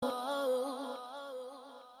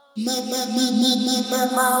Keep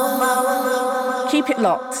it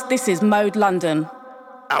locked. This is Mode London.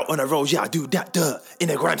 Out on the road, yeah, I do that dirt. In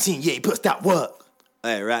the grime scene, yeah, he puts that work.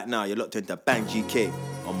 Hey, right now, you're locked into Bang GK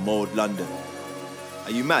on Mode London.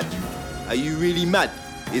 Are you mad? Are you really mad?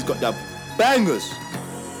 He's got the bangers.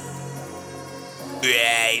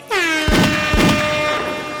 Right.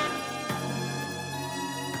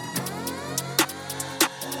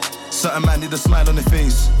 Certain man need a smile on their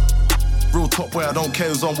face. Real top boy, I don't care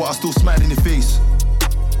who's on what, I still smile in your face.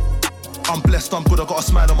 I'm blessed, I'm good, I got a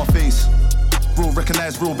smile on my face. Real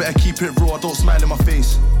recognize real, better keep it real, I don't smile in my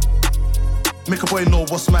face. Make a boy know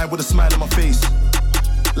what's mine with a smile on my face.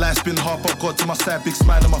 Life's been hard, but God to my side, big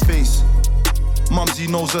smile on my face. Mumsy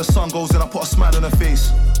knows her son goes in, I put a smile on her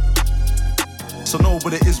face. So know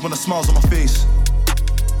what it is when the smile's on my face.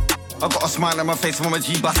 I got a smile on my face from a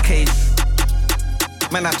G-bus case.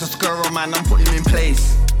 Man, I just scare a man, I'm putting him in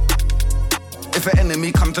place. If an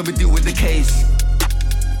enemy comes, then we deal with the case.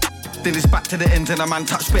 Then it's back to the end and a man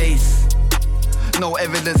touch base. No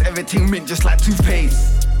evidence, everything mint just like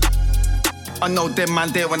toothpaste. I know them man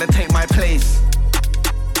there wanna take my place.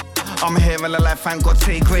 I'm here in the life, thank God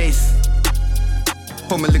say grace.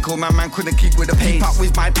 From a little man couldn't keep with the pace. Keep up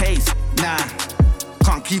with my pace, nah,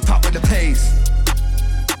 can't keep up with the pace.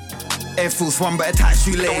 Air Force One, but attach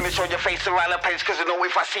shoelace. Don't wanna show your face around the place, cause I know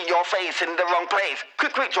if I see your face in the wrong place.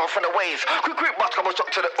 Quick, draw from the waves. Quick, bust, come on,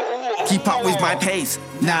 shot to the ooh. Keep up with my pace,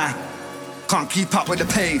 nah, can't keep up with the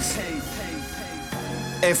pace.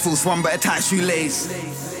 Air Force One, but attach shoelace.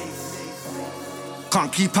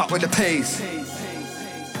 Can't keep up with the pace.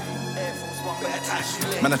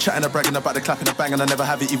 Man, I'm chatting and bragging about the clapping and bang, and I never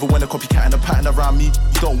have it. Even when a copycat and a pattern around me.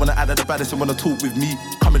 You don't wanna add at the baddest and wanna talk with me.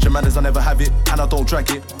 Come with your manners, I never have it, and I don't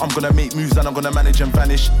drag it. I'm gonna make moves and I'm gonna manage and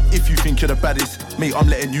vanish. If you think you're the baddest, mate, I'm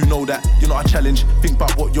letting you know that you're not a challenge. Think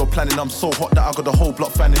about what you're planning. I'm so hot that I got the whole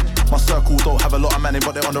block fanning. My circle don't have a lot of manning,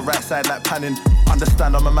 but they're on the right side like panning.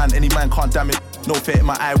 Understand I'm a man, any man can't damn it. No fear in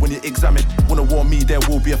my eye when you examine. Wanna warn me, there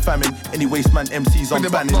will be a famine. Any waste man MCs I'm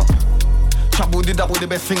banning. Trouble the double, the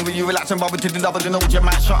best thing when you relax and bubble to the double. Then hold your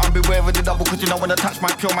match shot and beware of the double. Cause you don't wanna touch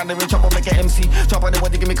my pure man, they're in trouble, make an MC. Trouble, they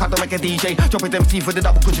want to give me cut, don't make a DJ. Drop it MC for the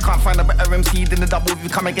double, cause you can't find a better MC than the double. If you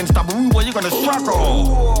come against double, ooh, boy, you're gonna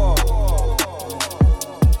struggle.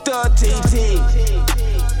 Dirty T.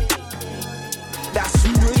 That's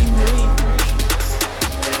me.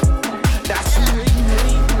 That's me.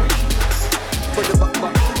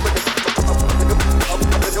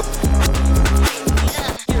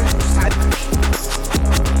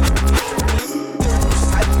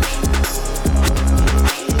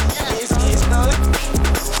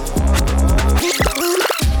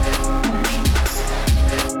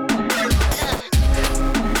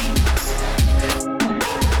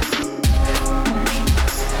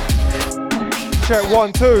 Check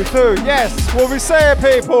 1, 2, 2. Yes, what we say,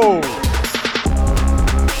 people?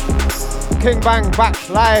 King Bang back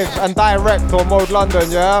live and direct on Mode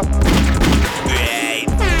London, yeah?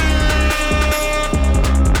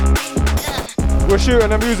 We're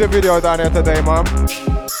shooting a music video down here today, man.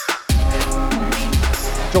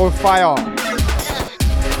 Joe Fire.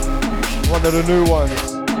 One of the new ones.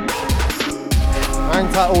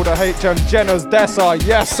 Hang title the HM Jenner's Dessa,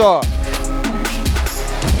 yes sir.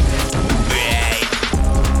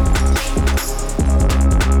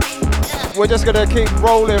 We're just gonna keep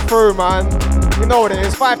rolling through, man. You know what it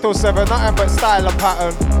is, 5 till 7, nothing but style and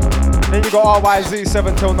pattern. Then you got RYZ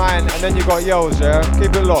 7 till 9, and then you got Yells, yeah?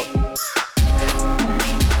 Keep it locked.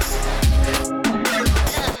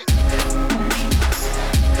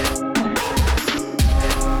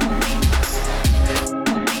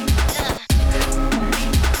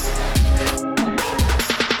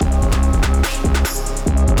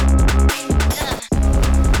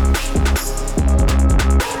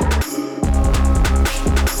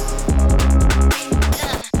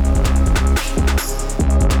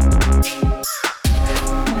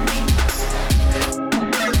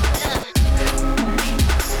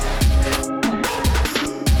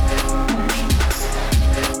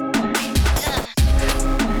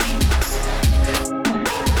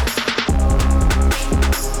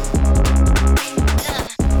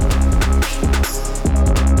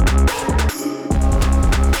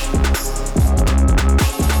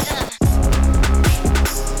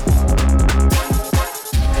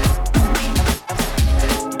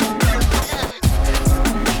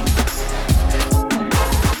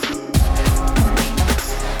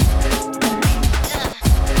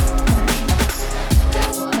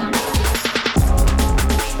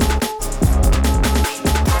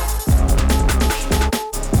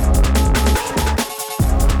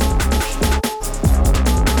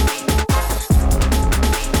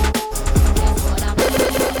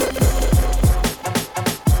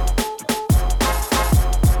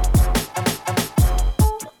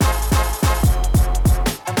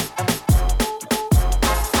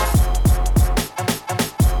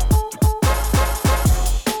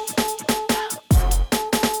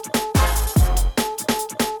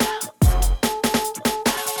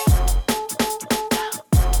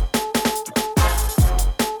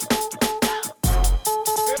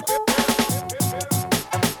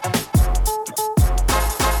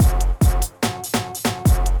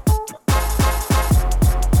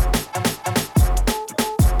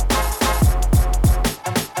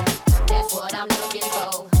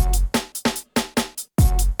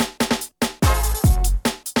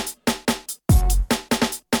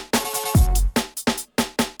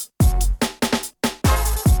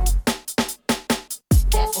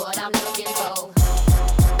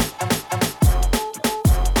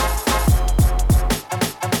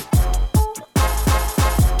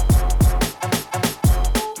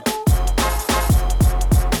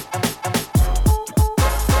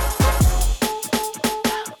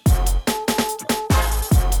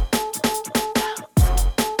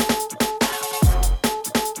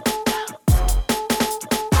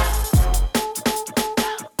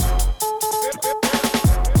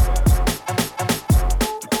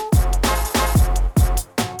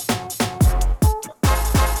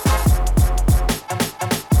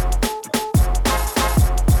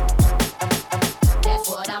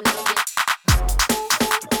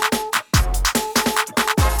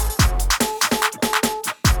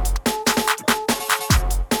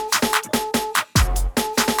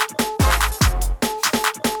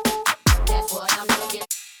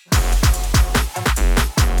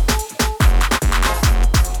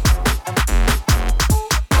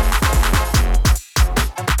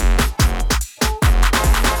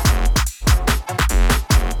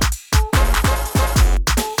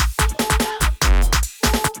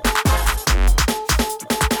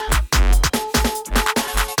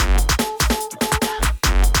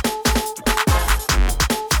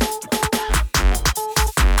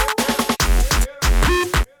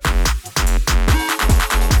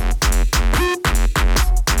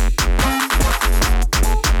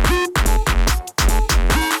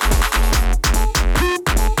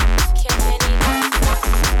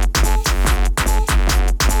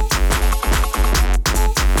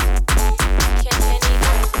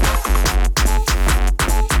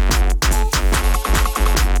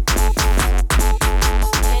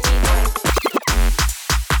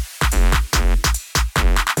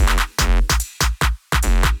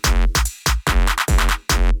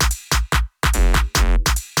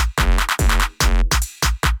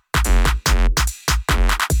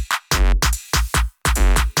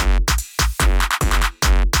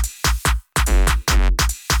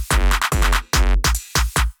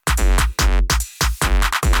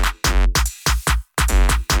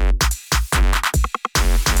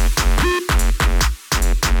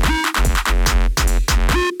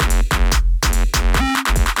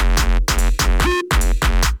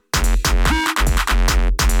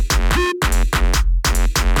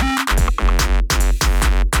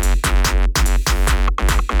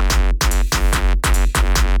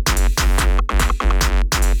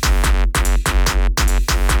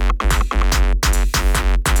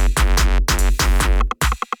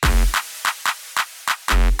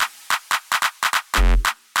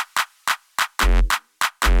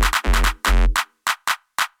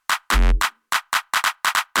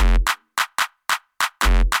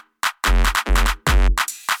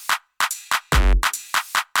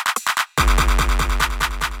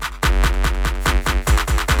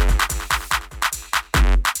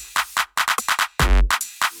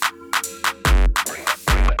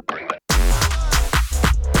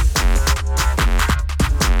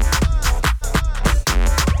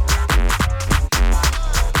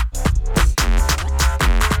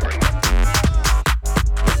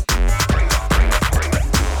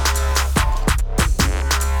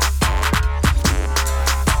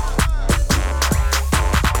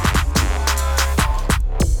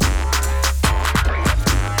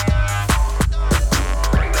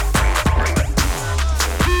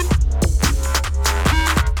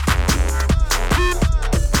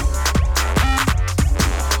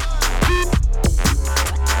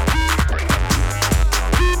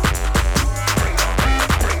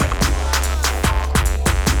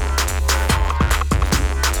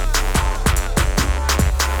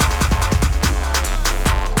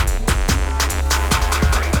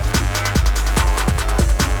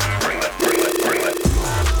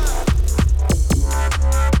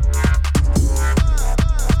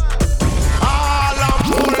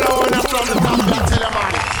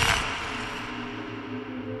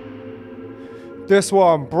 This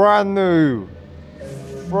one, brand new,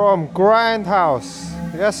 from Grindhouse.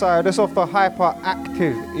 Yes, sir, this off the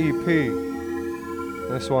Hyperactive EP.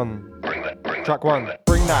 This one, track 1,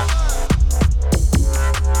 bring that.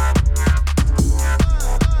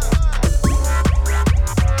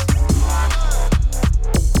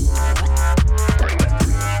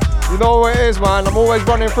 You know what it is, man, I'm always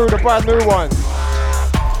running through the brand new ones.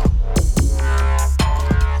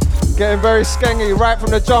 Getting very skangy right from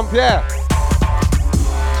the jump, yeah.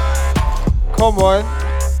 Come on.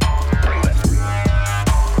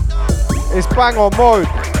 It's bang on mode.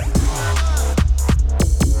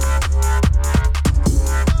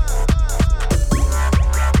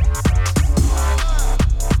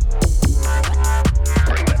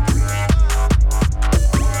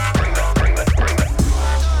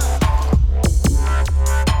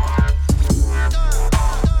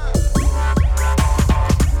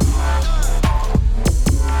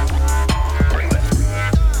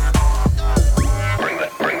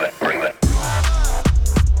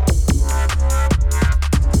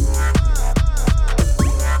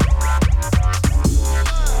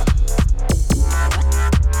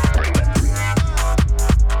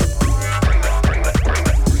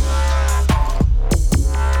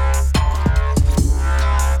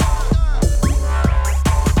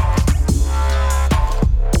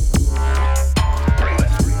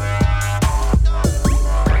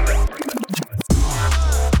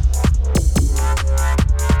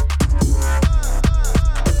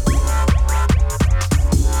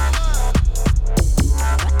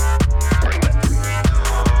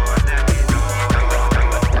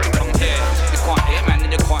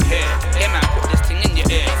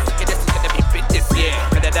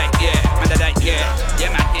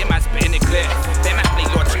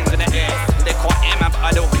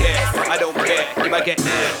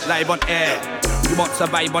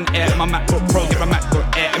 Survive on air, my MacBook Pro, give a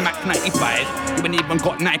MacBook Air, a Mac 95. You ain't even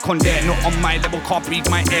got Nikon there, not on my level, can't breathe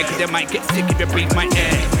my air, cause they might get sick if you breathe my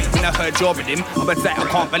air. When I heard your rhythm, I was like, I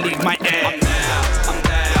can't believe my air. I'm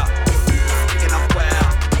there, kicking up where,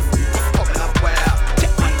 popping up where, check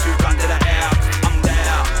 1, 2, run to the air. I'm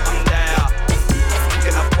there,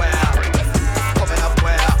 kicking up where, popping up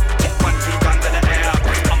where, check 1, 2, run to the air.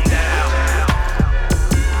 I'm there.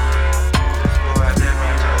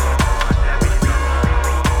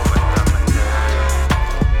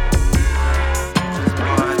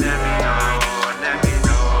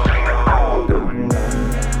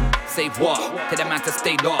 Save what? To the man to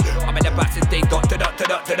stay locked. I'm in the bastards, they dot, to dot, to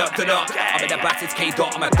dot, to dot, to dot. I'm in the bastards, K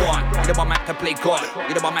dot, I'm a gone. You the one man to play God.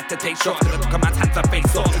 You the one man to take shots. You took a man's hands and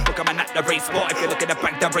face off. You took a man at the race spot. If you look at the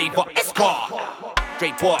bank, the rave up, it's car.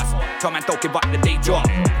 Straight boss. Tell man don't give up the day job.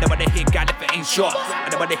 I don't wanna hear gal if it ain't shot. I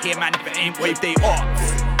don't wanna hear man if it ain't wave day off.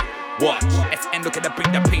 Watch, SN looking to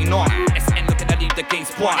bring the pain on. SN looking to leave the game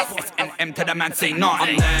spot. SNM to the man say no.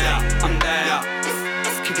 I'm there.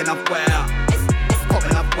 It's kicking up where.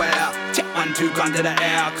 Popping up where, check 1, 2, gun to the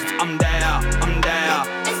air, cause I'm there,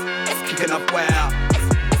 it's kicking up where,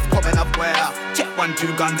 it's popping up where, check 1,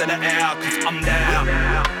 2, gun to the air, cause I'm there.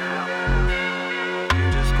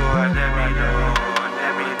 Just go and let me know what I'm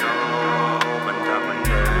there.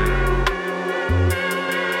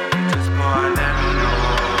 Just go and let me know.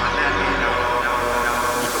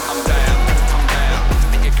 I'm there,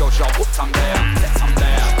 and your girl show whoops, I'm there, yes, I'm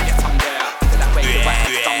there, to that way, the right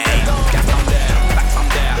next, I'm there.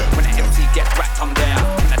 When the MC gets wrapped, I'm there.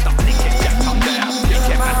 When the dump leak gets jacked, I'm there. They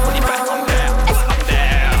get mad when he back, I'm there. I'm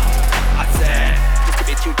there. I said, just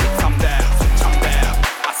give me 2 ticks, I'm there. Switch, I'm there.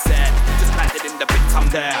 I said, just landed in the bits,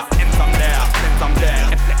 I'm there. Ends, I'm there. Lens, I'm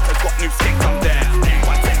there. Inflector's got new skinks, I'm there. Ain't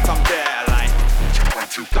 1 cent, I'm there. Like, check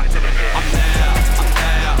 1, 2, guys in the air. I'm there.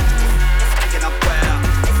 It's kicking up where?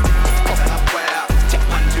 Popping up where? Check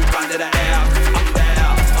 1, 2, run to the air. I'm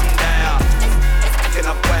there. It's kicking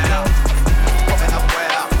up where? Popping up where?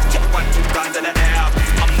 1, 2, guns in the air.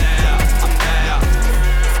 I'm there.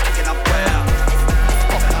 Kicking up where?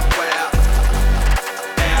 Popping up where?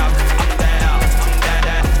 Air. I'm there.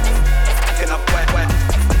 Kicking up where?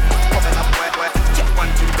 Popping up where? Check 1,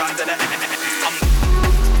 2, guns in the air.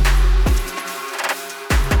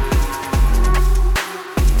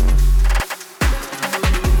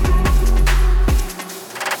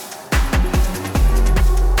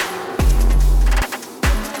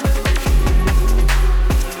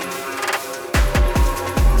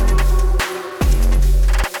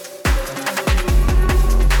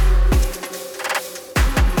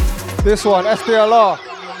 This one, SDLR.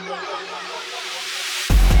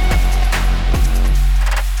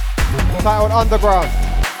 Titled Underground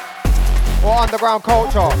or Underground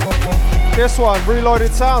Culture. This one,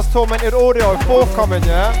 Reloaded Sounds, Tormented Audio, forthcoming,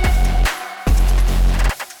 yeah?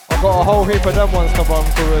 got a whole heap of them ones to run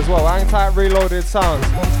through as well. Hang tight, Reloaded Sounds.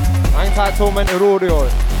 Hang tight, Tormented Audio.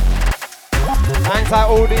 Hang tight,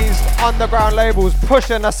 all these underground labels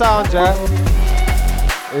pushing the sound, yeah?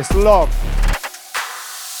 It's locked.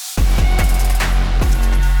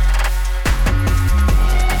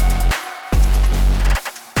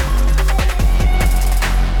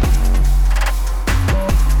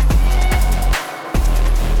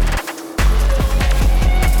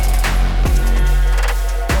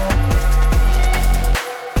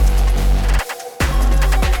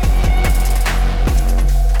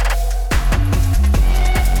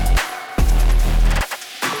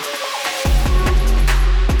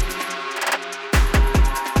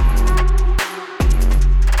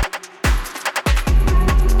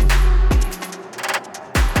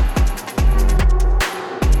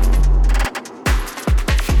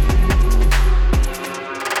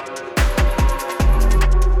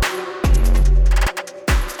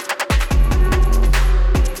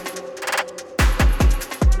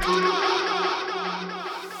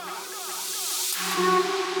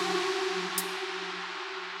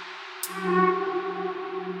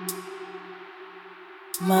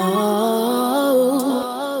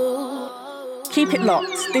 Keep it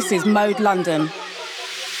locked. This is Mode London.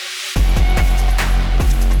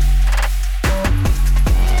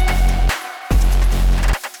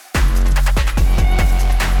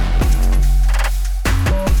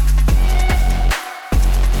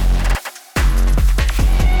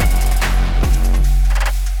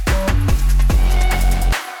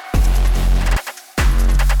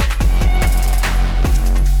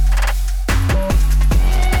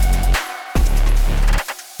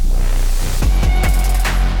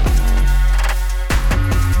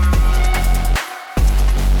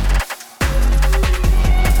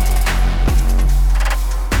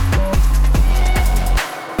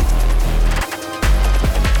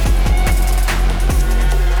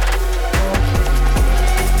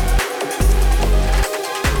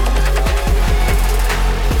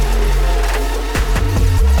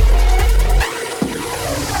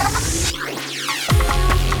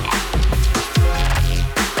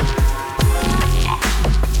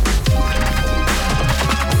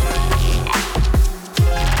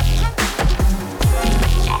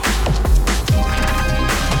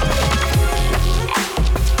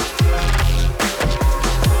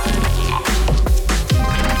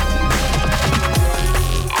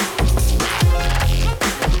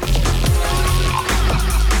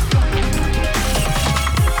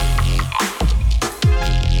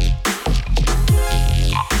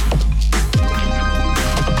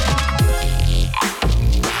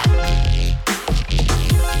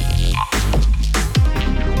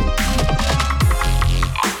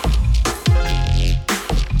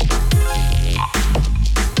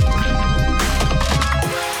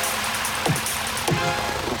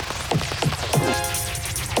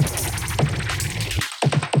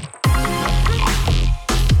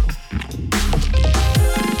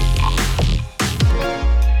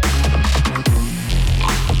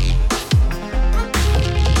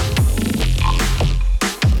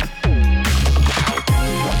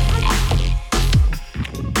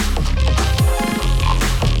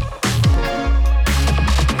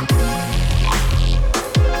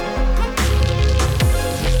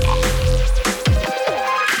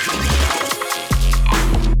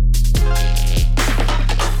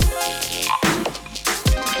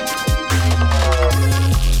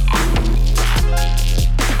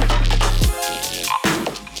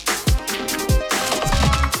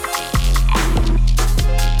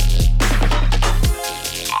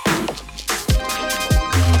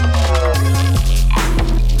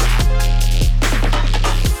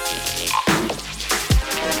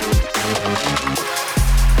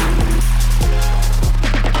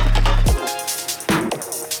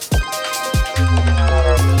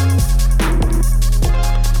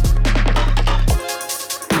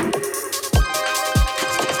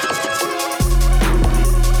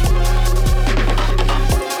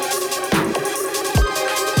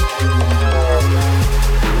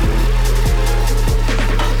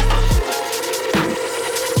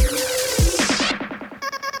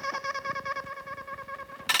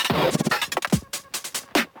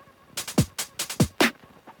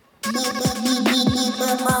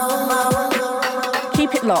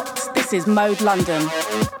 Keep it locked. This is Mode London.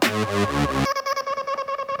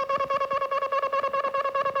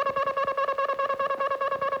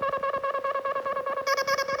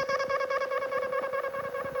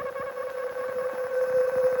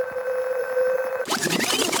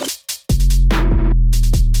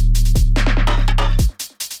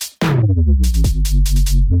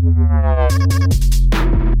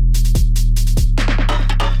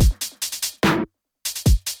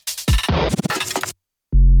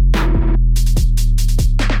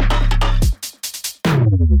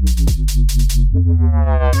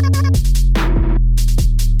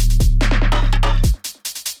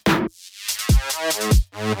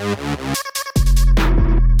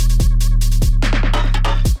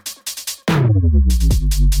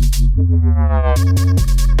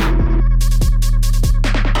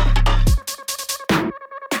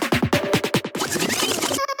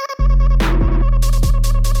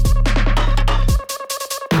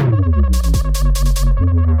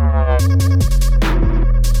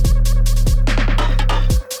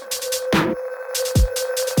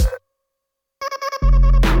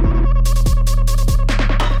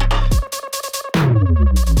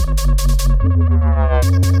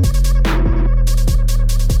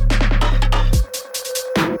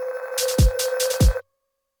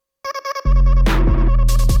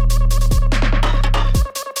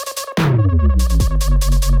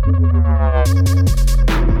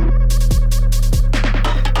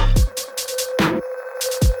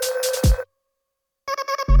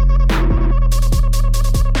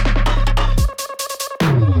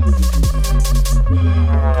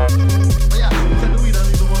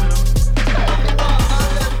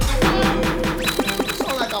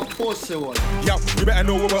 pussy one. Yo, you better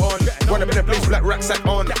know what we're on. Run up in the place, black rucksack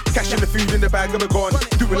on. Cash in the food in the bag, and we're gone.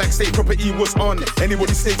 Do it like state property was on.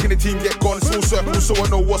 Anybody staking the team get gone. Full circle, so I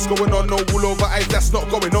know what's going on. No wool over eyes, that's not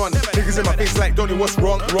going on. Niggas in my face like Donnie, what's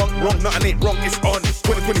wrong? Nothing ain't wrong, it's on.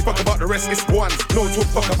 2020, fuck about the rest, it's one. No talk,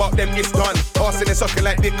 fuck about them, it's done. Arsing and sucking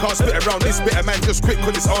like dick, can't spit around this bit of man, just quick,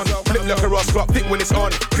 cause it's on. Flip like a rascal, clock, thick when it's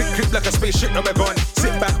on. Clip like a spaceship, now we're gone.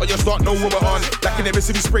 Sit back or you start, know what we're on. Like in every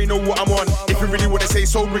city spray, know what I'm on. If you really wanna say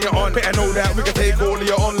so, bring it on. Better know that we can take all of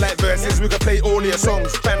your online verses, we can play all of your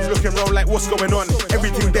songs. Fans looking round like what's going on.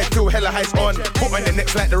 Everything dead till hella highs on. Put on the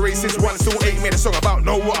next like the races one. Still ain't made a song about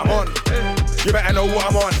know what I'm on. You better know what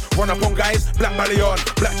I'm on. Run up on guys, black belly on,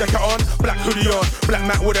 black jacket on, black hoodie on, black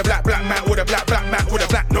mat with a black mat with a black mat with a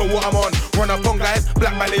black. Know what I'm on. Run up on guys,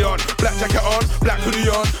 black belly on, black jacket on, black hoodie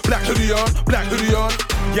on, black hoodie on, black hoodie on.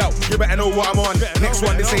 Yo, you better know what I'm on. Next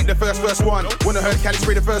one, this ain't the first one. When I heard Cali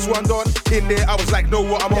spray the first one done, in there I was like, know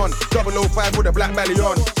what I'm on. 005 with a black belly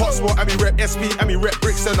on. Hotspot, I mean rep SP, I mean rep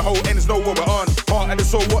Brixton, the whole ends know what we're on. Heart and the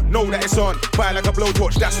soul, what? Know that it's on. Fire like a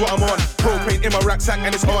blowtorch, that's what I'm on. Propane in my rucksack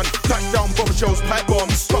and it's on. Touchdown, bomb shows, pipe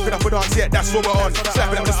bombs. Fucking up a dance, yeah, that's what we're on.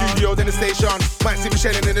 Slapping up the studios in the station. Might see me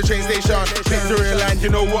shelling in the train station. Victoria line, you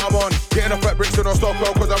know what I'm on. Getting off at Brixton or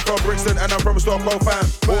Stockholm, cause I'm from Brixton and I'm from Stockholm fam.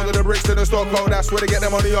 All of the Brixton and Stockholm, that's where they get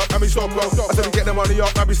them money up. I mean Stockwell. I said we get them money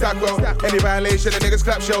up, I be Stackwell. Any violation, the niggas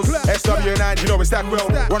clap shells. SW9, you know it's Stackwell.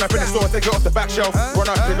 Run up in the store, take it off the back shelf. Run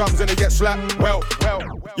up the gums and they get slapped. Well,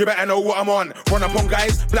 you better know what I'm on. Run up on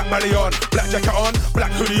guys, black belly on, black jacket on,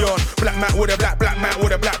 black hoodie on, black mat with a black mat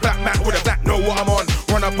with a black mat with a black. Know what I'm on.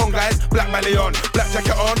 Run up on guys, black belly on, black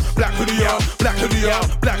jacket on, black hoodie on, black hoodie on,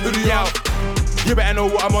 black hoodie on. You better know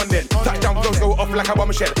what I'm on then. Touchdown flows go off like a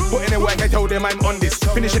bomb shell. Put in the work, I told them I'm on this.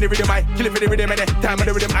 Finishing the rhythm, I kill it for the rhythm, and then time of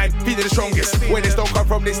the rhythm, I'm feeding the strongest. Where this don't come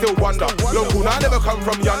from, they still wonder. Local, now I never come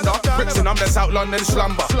from yonder. Brixton, I'm the South London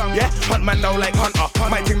slumber. Yeah, hunt man now like Hunter.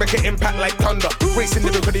 My thing make an impact like thunder. Racing the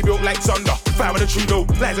because they built like Thunder. Fire with the true though,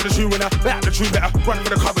 lies of the true winner. Like the true better, run for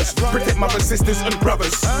the covers. Protect mothers, sisters, and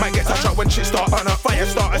brothers. Might get touched up when shit start. Turn up, fire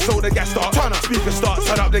start, I saw the gas start. Turn up, speaker start,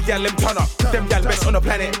 turn up, the gal them turn up. Them gal best on the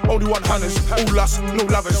planet, only 100s. All lust, no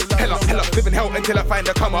lovers. Hell up, live in hell until I find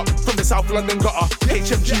a come up. From the South London gutter,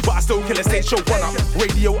 HMG, but I still kill a stage show run up.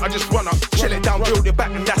 Radio, I just run up, chill it down, build it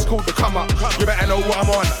back, and that's called the come up. You better know what I'm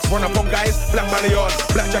on. Run up on guys, black belly on,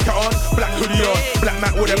 black jacket on, black hoodie on, black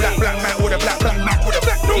mat with a black mat with a black mat with a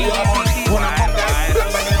black. Know what I'm on. Run up on guys,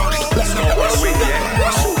 black belly on, black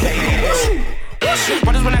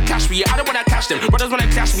Brothers wanna cash me, I don't wanna cash them. Brothers wanna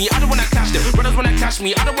cash me, I don't wanna cash them. Brothers wanna cash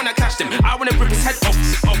me, I don't wanna cash them. I wanna rip his head off.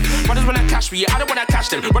 Brothers wanna cash me, I don't wanna cash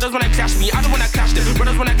them. Brothers wanna cash me, I don't wanna cash them.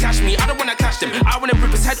 Brothers wanna cash me, I don't wanna cash them. I wanna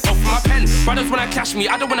rip his head off my pen. Brothers wanna cash me,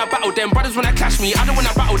 I don't wanna battle them. Brothers wanna cash me, I don't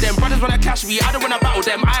wanna battle them. Brothers wanna cash me, I don't wanna battle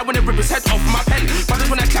them. I wanna rip his head off my pen. Brothers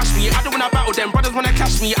wanna cash me, I don't wanna battle them. Brothers wanna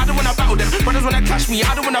cash me, I don't wanna battle them. Brothers wanna cash me,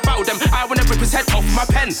 I don't wanna battle them. I wanna rip his head off my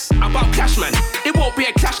pen. About cash man, it won't be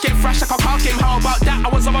a clash, get fresh like a car game. How about that? I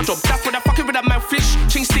was on my job, that's when I fucking with a man fish.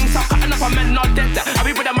 Ching stings out, cutting up a man, not dead that. I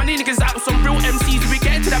be with the money niggas out, some real MCs, we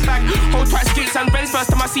get into that bag. Hold tight skates and Benz, first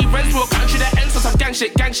time I see Renz, we'll country the ends, so some gang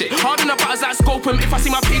shit. Hard on the butters like scope 'em, if I see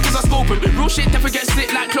my peakers, I scope 'em. Real shit never gets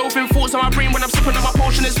slit like clothing, thoughts on my brain when I'm sipping on my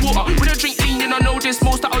potion, it's water. With a drink lean, you don't know this,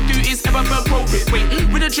 most that I'll do is ever burn propit. Wait,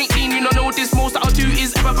 with a drink lean, you don't know this, most that I'll do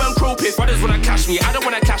is ever burn propit. Brothers wanna cash me, I don't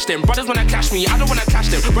wanna cash them. Brothers wanna cash me, I don't wanna cash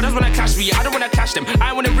them. Brothers wanna cash me, I don't wanna cash them.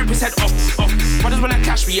 I wanna rip his head off. Brothers wanna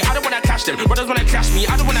cash me, I don't wanna cash them. Brothers wanna cash me,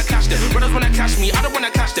 I don't wanna cash them. Brothers wanna cash me, I don't wanna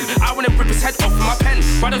cash them. I wanna rip his head off my pen.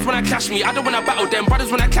 Brothers wanna cash me, I don't wanna battle them. Brothers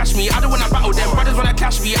wanna cash me, I don't wanna battle them. Brothers wanna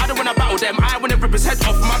cash me, I don't wanna battle them. I wanna rip his head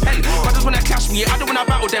off my pen. Brothers wanna cash me, I don't wanna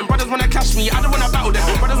battle them. Brothers wanna cash me, I don't wanna battle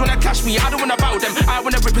them. Brothers wanna cash me, I don't wanna battle them. I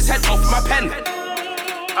wanna rip his head off my pen.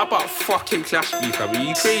 How about fucking clash me, fam? Are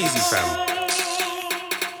you crazy, fam?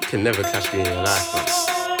 You can never clash me in your life, man.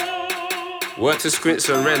 Word to Squints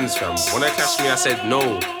and Renz, fam. When I clash me, I said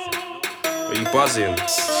no. Are you buzzing?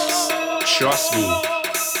 Trust me.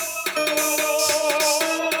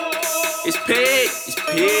 It's pig, it's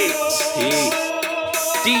pig, it's pig.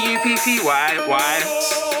 D-U-P-P-Y.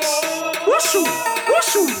 Whooshu,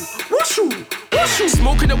 whooshu, whooshu, whooshu.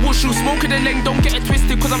 Smoking the whooshu, smoking the leng, don't get it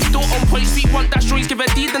twisted, cause I'm still on point. Sweet one dash joints, give a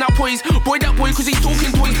D, then I poise. Boy, that boy, cause he's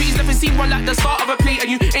talking toys, but he's never seen one like the start of a play. And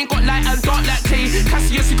you ain't got light and dark like clay.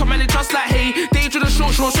 Cassius, you come manage just like hay. They drew the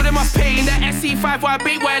short, so they must pay. In the SC5, where I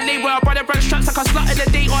bait, where I lay, where I buy the brand straps like a slut in the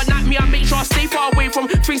day or night. Me, I make sure I stay far away from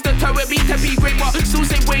things that turn with me to be great, but still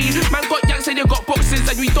say way. Man got yanks and they got boxes,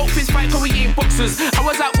 and we don't fist fight cause we ain't boxers. I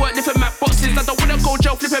was at work lifting mad boxes, I don't wanna go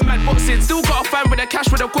jail flipping mad boxes. boxes. Still got a fan with the cash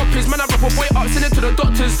with the copies. Man, I rap a boy up, send it to the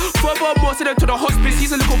doctors. Furthermore, send it to the hospice.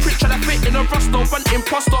 He's a little prick trying to fit in a roster. Run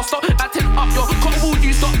imposter, stop acting up. Yo, cut all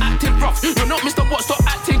you, stop acting rough. You're not Mr. What, stop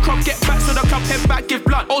acting crumb. Get back so the club, head back, give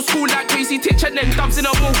blood. Old school like crazy titch and then dubs in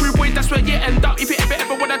a wall group boy. That's where you end up. If you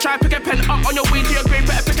ever wanna try, pick a pen up on your way to your grave.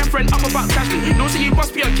 Better pick a friend up about cash. No, so you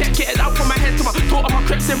must be a cat, get it out from my head to my thought of my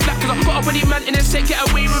creps in black. Cause I got a buddy man in his set, get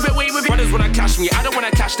away with it, way with it. Brothers wanna cash me, I don't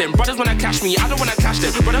wanna cash them. Brothers wanna cash me, I don't wanna cash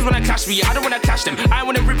them. Brothers wanna cash me, I don't wanna cash them. I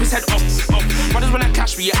wanna rip his head off. Brothers wanna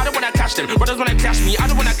cash me, I don't wanna cash them. Brothers wanna cash me, I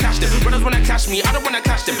don't wanna cash them. Brothers wanna cash me, I don't wanna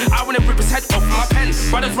cash them. I wanna rip his head off my pen.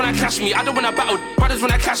 Brothers wanna cash me, I don't wanna battle. Brothers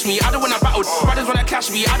wanna cash me, I don't wanna battle. Brothers wanna cash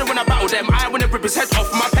me, I don't wanna battle them. I wanna rip his head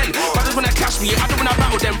off my pen. Brothers wanna cash me, I don't wanna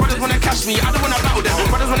battle them. Brothers wanna cash me, I don't wanna battle them.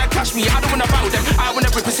 Brothers wanna cash me, I don't wanna battle them. I wanna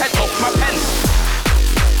rip his head off my pen.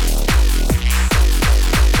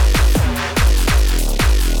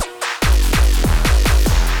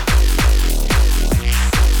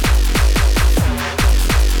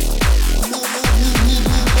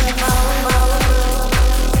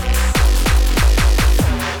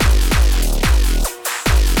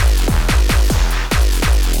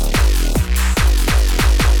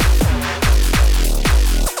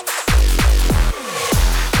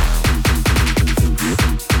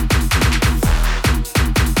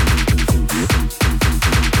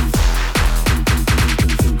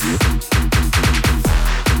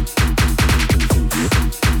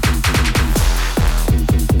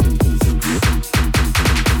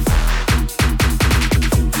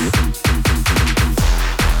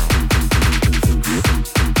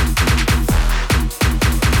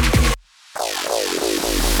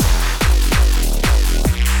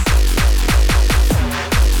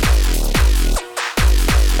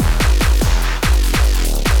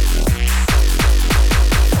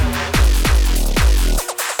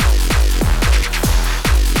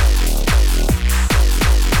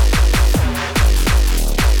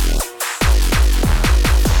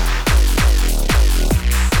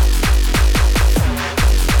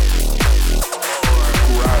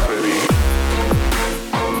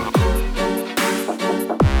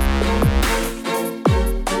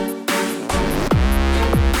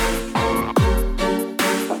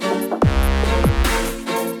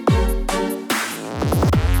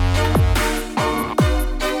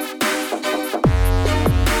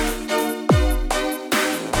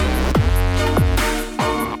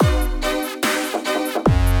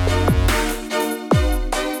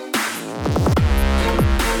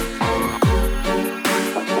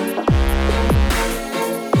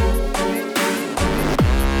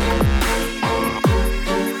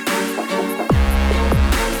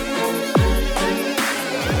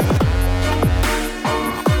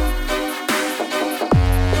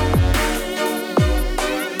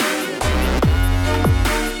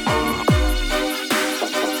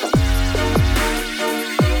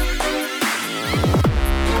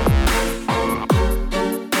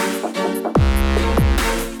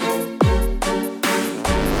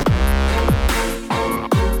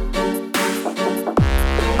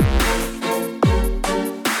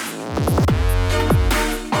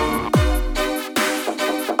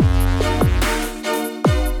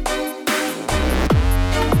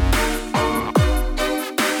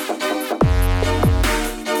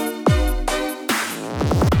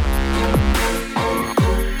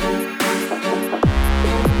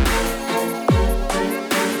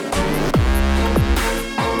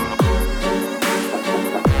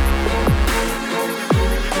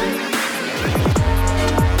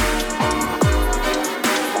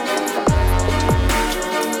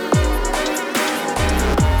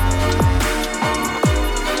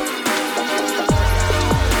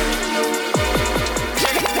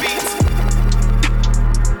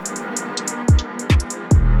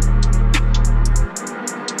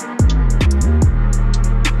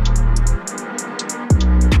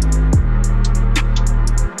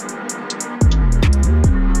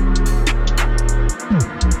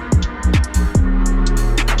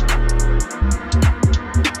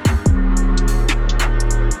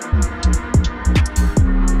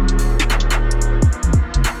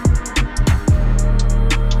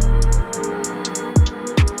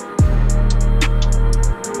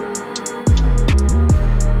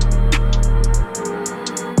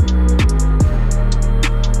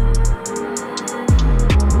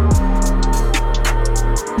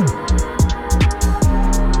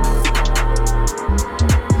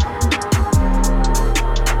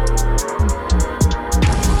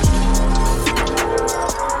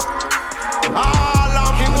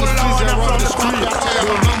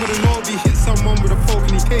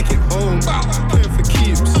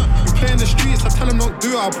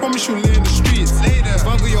 I promise you'll lay in the streets. If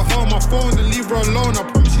I got your hoe on my phone and leave her alone, I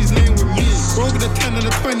promise she's laying with me. Bro, with the 10 and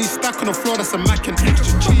the 20 stack on the floor, that's a Mac and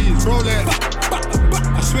extra cheese. Bro, like,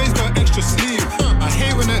 I swear he's got an extra sleeve. I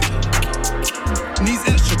hate when it needs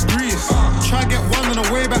extra grease. Try get one on the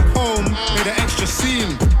way back home, made an extra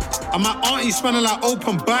scene. And my auntie smelling like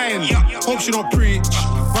open buying. Hope she don't preach.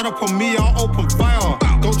 Run up on me, I'll open fire.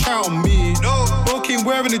 Don't try it on me. Bro came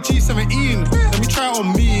wearing a G17. Let me try it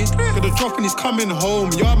on me. Got the drop and he's coming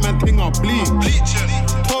home. Yard man thing on bleach.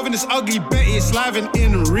 12 in this ugly Betty, it's live and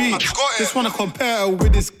in reach. Just wanna compare her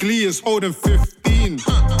with this Glee is holding 15.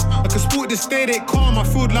 I can sport this day, they calm. I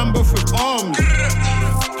filled Lambeth with arms.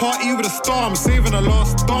 Party with a star, I'm saving the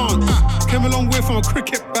last dance. Came a long way from a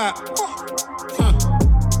cricket bat.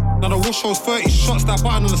 Now the wash hole's 30 shots, that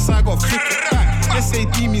button on the side, gotta flick it back.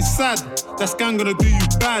 SAD means sad, that gang gonna do you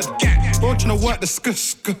bad. Bro tryna work the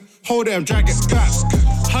sk, hold it and drag it back.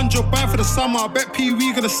 100 band for the summer, I bet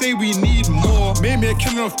Pee-wee gonna say we need more. Made me a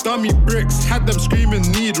killing off dummy bricks, had them screaming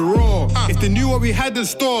need raw. If they knew what we had in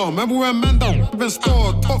store, remember when man down in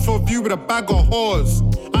store, top floor view with a bag of whores.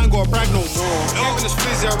 I ain't gotta brag no more. Even this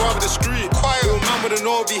flizzy, I'd rather the street. Quiet, little man with an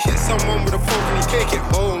orb, he hit someone with a fork and he take it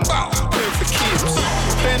home. Playing for keeps.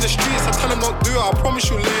 Play in the streets, I tell him don't do it, I promise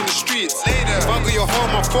you'll lay in the streets. If I got your hoe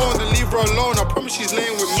on my phone and leave her alone, I promise she's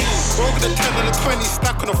laying with me. Bro, with the 10 and the 20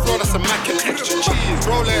 stack on the floor, that's a Mac and extra cheese.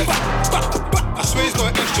 Bro, like, I swear he's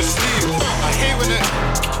got an extra sleeve. I hate when it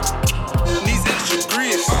needs extra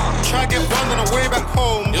grease. Try get one on the way back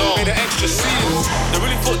home, made an extra scene. They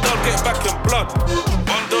really thought they'll get back in blood.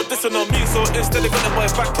 They're dissing on me, so instead they got their boy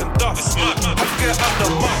back in dust. Had to get out the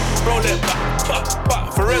mud, roll it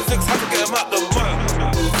back. Forensics had to get him out the mud.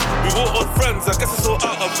 We were all friends, I guess it's all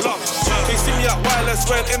out of luck. Can you see me at wireless,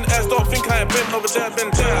 when in airs, don't think I ain't been over there,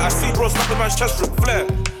 been there. I see bro slapping my chest with flair.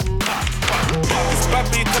 This bad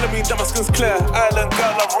beat telling me that my skin's clear. Island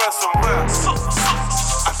girl, I'm wearing some rare.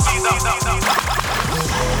 I see that.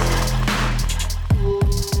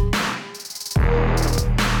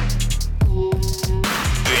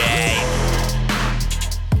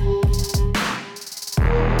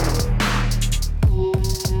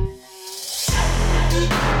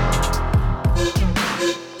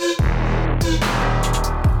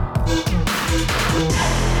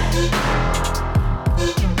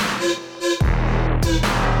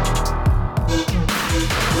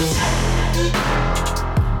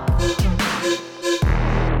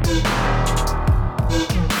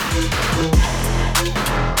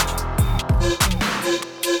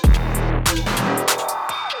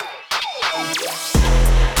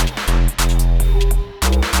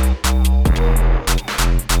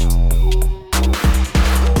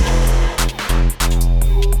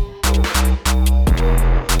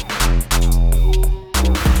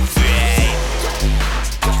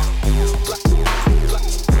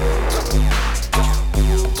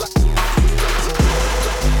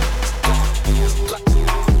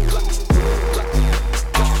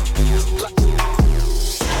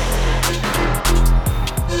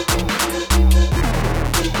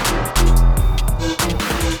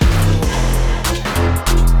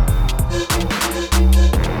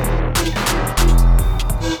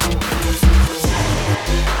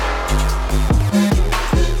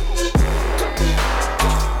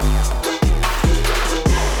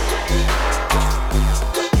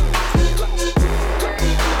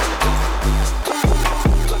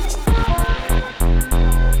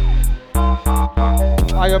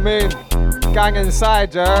 You mean? Gang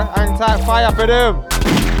inside, yeah? Hang tight, fire for them.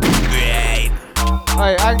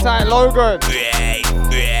 Hey, hang tight, Logan.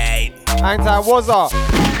 Hang tight, Wazza.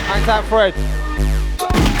 Hang tight, Fred.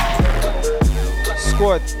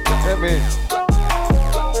 Squad, hit me.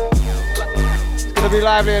 It's gonna be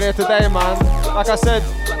lively in here today, man. Like I said,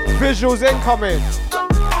 visuals incoming.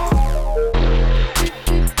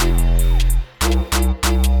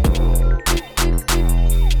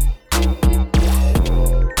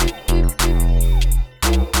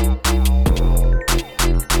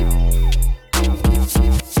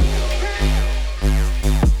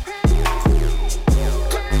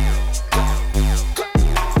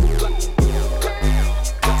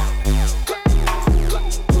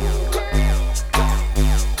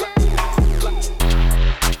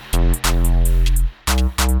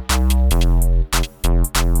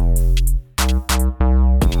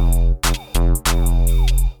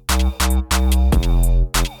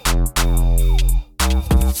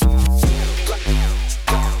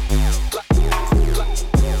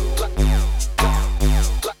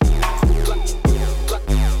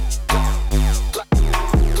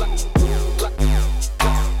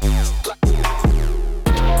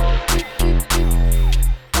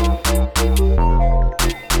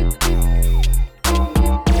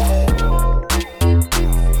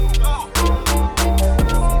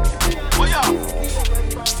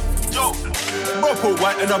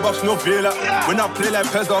 white in a box, no feeler. When I play like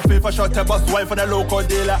Pez or FIFA, shot a bus wine for the local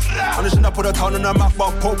dealer. And I shouldn't put a town on the map,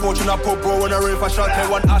 but Popo, should not put bro in a rave. I shot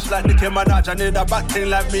one ash like Nicki Minaj. I need a back thing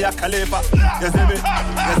like me, a Khalifa. You see me?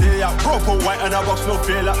 You see ya? Proper white in a box, no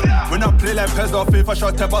feeler. When I play like Pez or FIFA,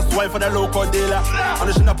 shot a bus wine for the local dealer. And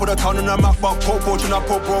I shouldn't put a town on the map, but Popo, should not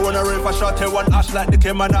put bro in a rave. I shot one ash like Nicki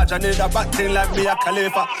Minaj. I need a back thing like me, a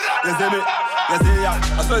Khalifa. You see me? You see ya?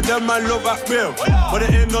 I said them man love that bill, but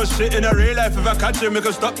it ain't no shit in a real life. If I catch him, we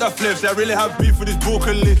can stop that flips. I really have beef with this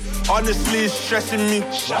broken lid. Honestly, it's stressing me.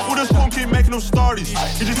 Who does phone keep making them stories?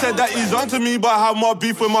 He just said that he's onto me, but I have more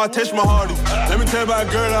beef with Martesh Mahadi. Let me tell you about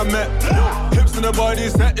a girl I met. Hips in the body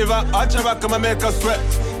set. If I arch her back, I'ma make her sweat.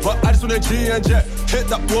 But I just want a G and jet. Hit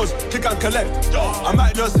that pause, kick and collect. I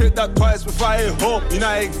might just hit that twice before I hit home. You know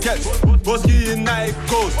how it gets. Boski and now it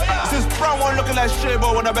goes. This brown one looking like shit,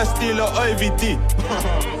 but when I best steal a IVD.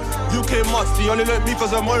 UK must, he only let me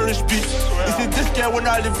cause I'm Irish beat. You see this girl when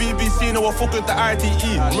I the BBC, no one fuck with the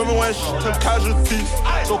RTE. Remember when she took casualty,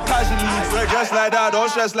 so casually. Swear just like that, don't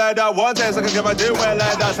stress like that. One time I can get my day well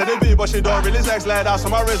like that. Said it be, but she don't really sex like that. So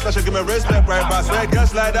my wrist, I should give me respect right back. Swear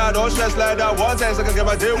just like that, don't stress like that. One time I can get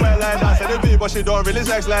my day well like that. Said it be, but she don't really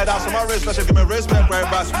sex like that. So my wrist, I should give me respect right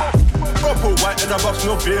back. Proper white in a box,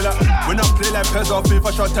 no feeler. When I play like Pez or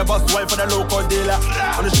FIFA, shot a bus wine for the local dealer.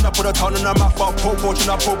 And I should not put a town on the map, but Popo, should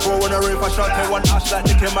not put bro in a rave. I shot one ash like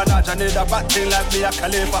Nicki Minaj. I need a back thing like me, a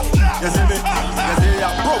Khalifa. You see me? You see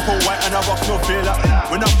ya? Proper white in a box, no feeler.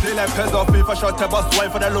 When I play like Pez or FIFA, shot a bus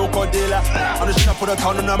wine for the local dealer. And I should not put a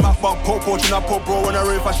town on the map, but Popo, should not put bro in a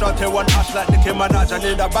rave. I shot one ash like Nicki Minaj. I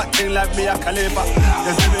need a back thing like me, a Khalifa.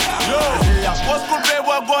 You see me? You see ya? What's good, babe?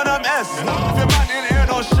 What going on, S? If your man in here,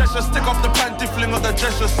 no stress, just stick off the panty, fling on the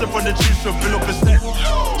dress, just sip on the juice and fill up his neck.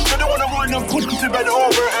 She don't wanna run them push to bend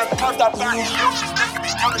over and pop that back. She's making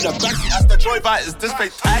me come in the back as the joy bite is this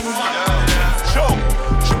fake tag. Show,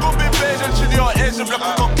 she could be Asian, she the Asian, black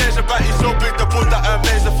and Caucasian, but he's so big the bull that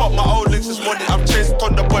amazing. Fuck my old links this morning, I'm chasing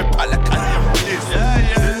Thunder Boy, pal like Kanye.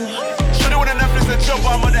 She don't wanna Netflix and chill,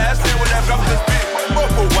 but I'm on the ass there with that black this beat.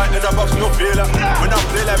 Purple white in a box, no feeler. When I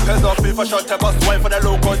play like Pez or FIFA, shot a bus wine for the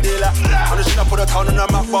local dealer. And I should not put a town on the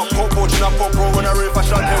map, but Popo, should not put bro in a rave. I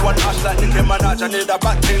shot one ash like Nicki Minaj. I need a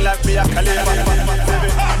back thing like me, a Khalifa.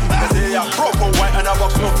 Purple white in a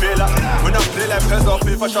box, no feeler. When I play like Pez or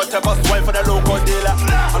FIFA, shot a bus wine for the local dealer.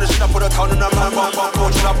 And I should not put a town on the map, but Popo,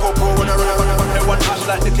 should not put bro in a rave. I shot one ash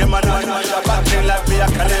like Nicki Minaj. I need a back thing like me, a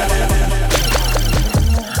Khalifa.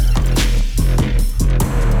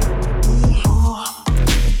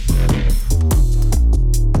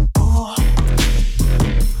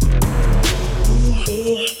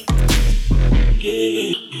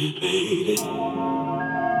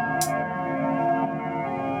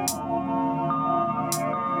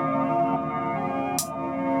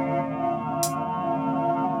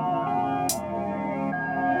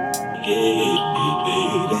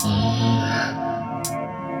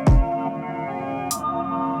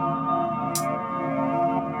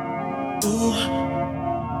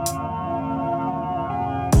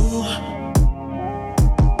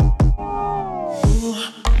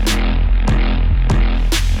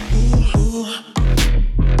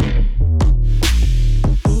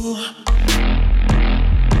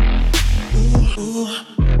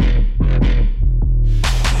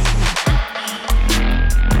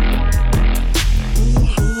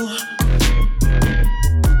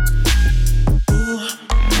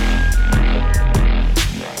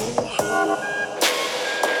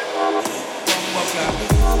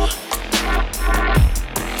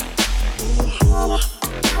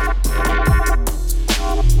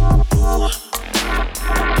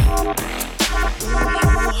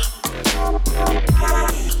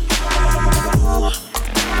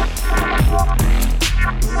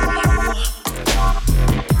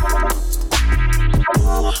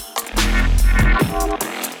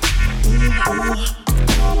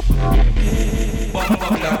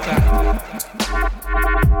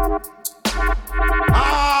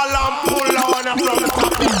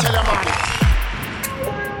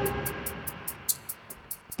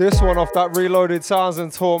 This one off that Reloaded Sounds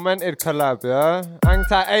and Tormented collab, yeah? Hang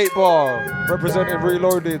tight 8 Bar, representing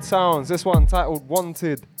Reloaded Sounds. This one titled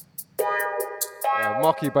Wanted. Yeah,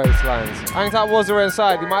 mocky bass lines. Hang tight Wazza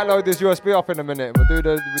inside. You might load this USB up in a minute. We'll do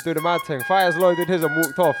the mad thing. Fire's loaded his and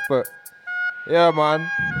walked off, but yeah, man.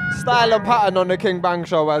 Style and pattern on the King Bang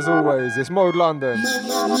Show as always. It's Mode London.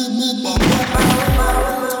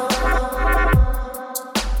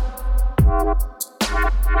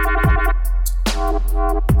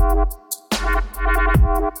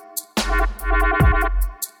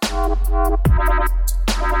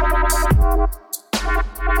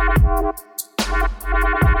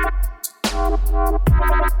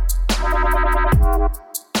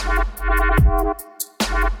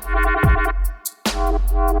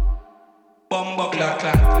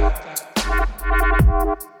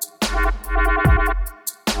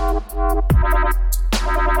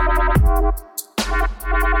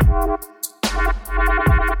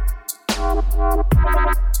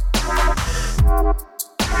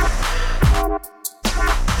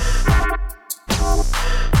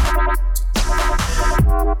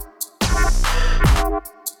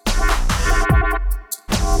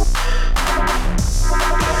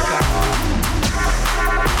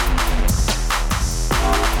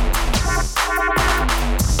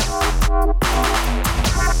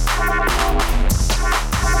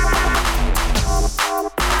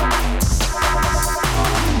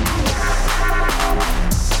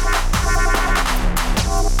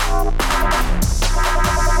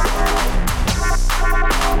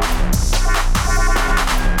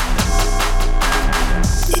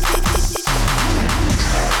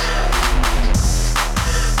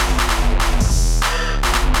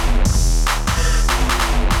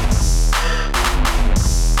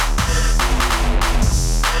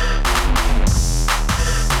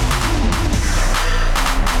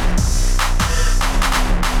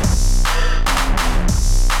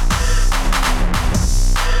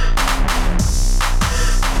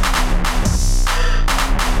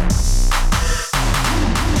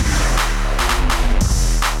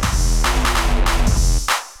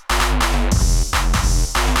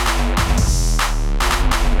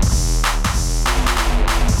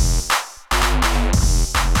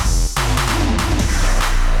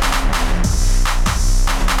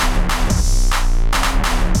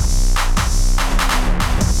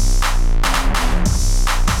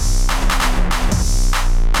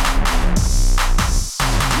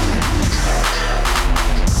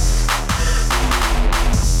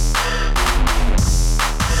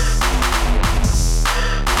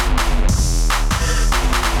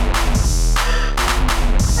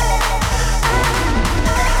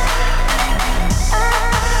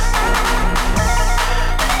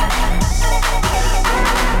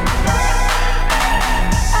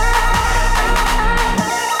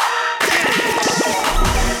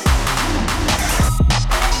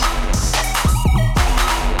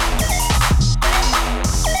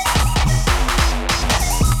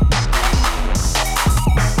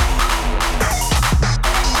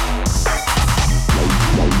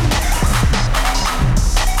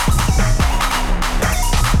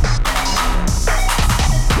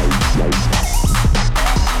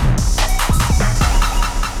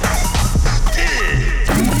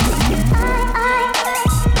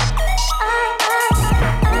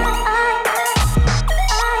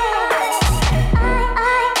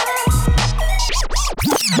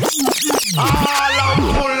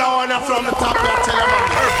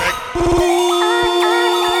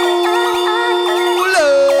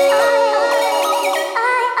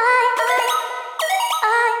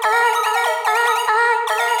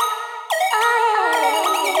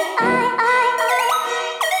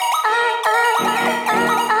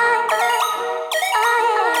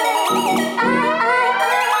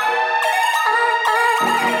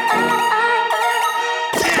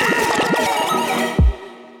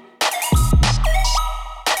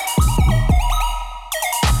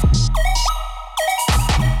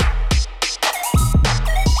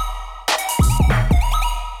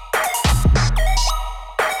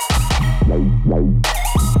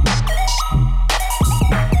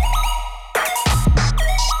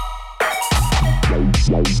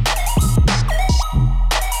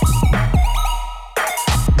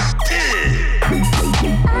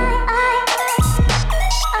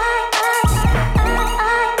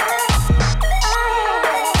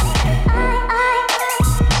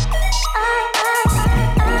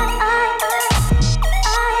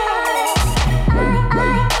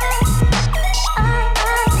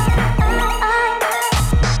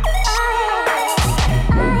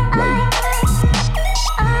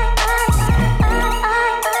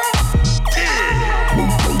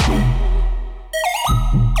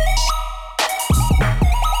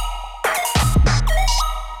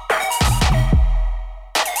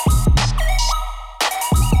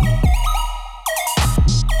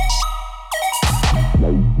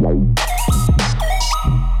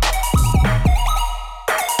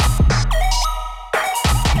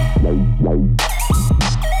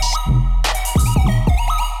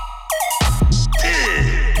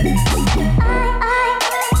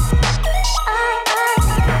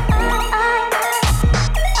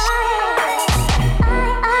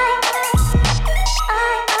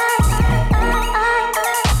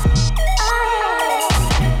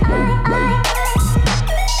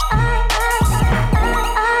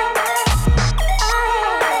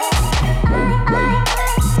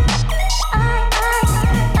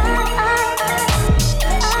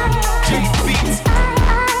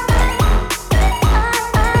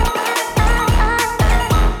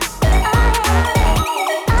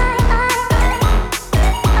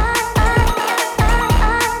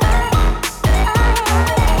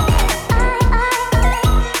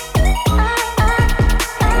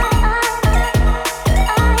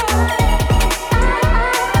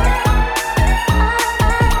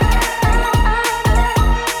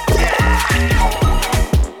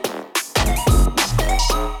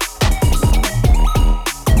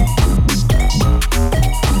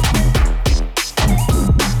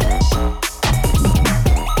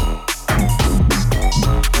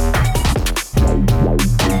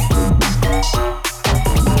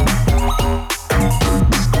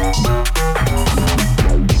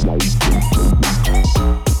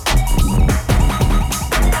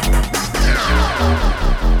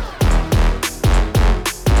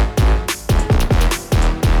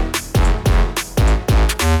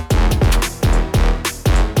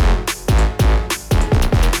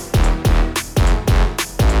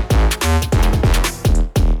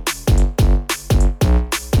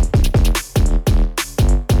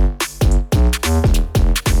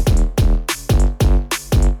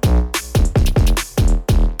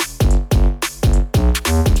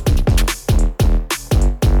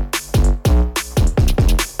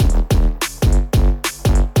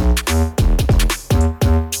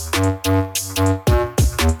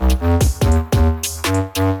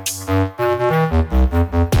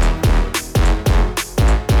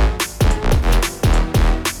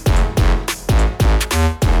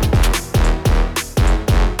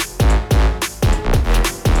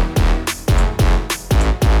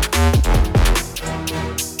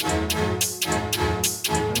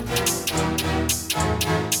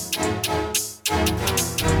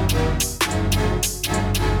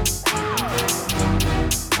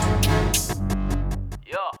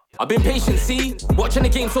 I've been patient, see? Watching the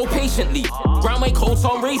game so patiently. Ground way cold,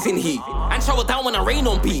 so I'm raising heat. And shower down when I rain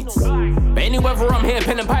on beats. But anywhere I'm here,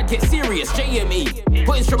 pen and pad get serious, JME.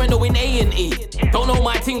 Put instrumental in A&E. Don't know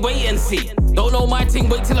my thing, wait and see. Don't know my thing,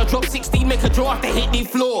 wait till I drop 60, make a draw after hit the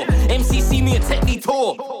floor. MC see me a technique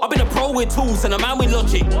tour. I've been a pro with tools and a man with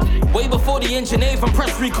logic. Way before the engineer from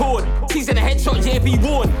press record. Season a headshot, yeah, be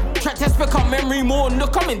worn. Track test become memory mourn.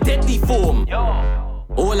 Look, I'm in deadly form.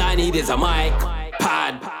 All I need is a mic,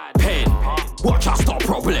 pad, pen. Watch I stop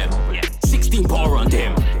problem. 16 bar on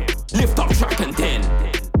them. Lift up track and then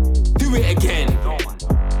do it again.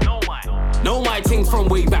 Know my things from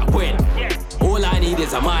way back when. All I need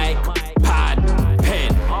is a mic, pad,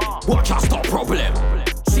 pen. Watch I stop problem.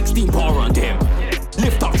 16 bar on them.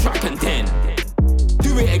 Lift up track and then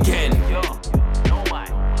do it again.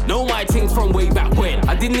 Know my things from way back when.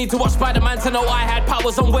 I didn't need to watch Spider-Man to know I had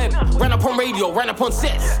powers on web. Ran up on radio, ran up on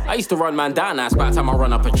sets. I used to run man down, now it's about time I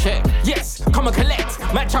run up and check. Yes, come and collect,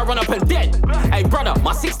 match I run up and dead. Hey brother,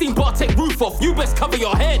 my 16 bar take roof off, you best cover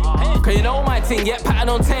your head. Cause you know my thing, yeah, pattern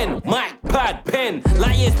on 10. Mic, pad, pen,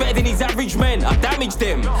 light years better than these average men. I damaged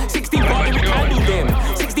them, 16 bar lyric handle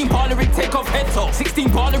them. 16 bar lyric take off head top.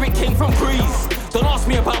 16 bar lyric came from Greece. Don't ask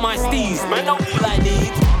me about my steez, man, know all I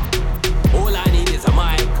need. All I need is a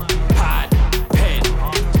mic, pad, pen.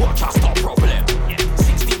 Watch I stop problem.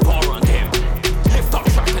 16 bar on them. Lift up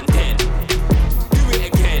track and then do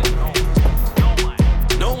it again.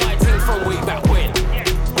 Know my thing from way back when.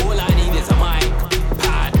 All I need is a mic,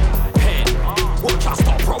 pad, pen. Watch I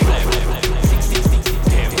stop problem. 16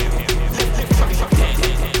 them. Lift track then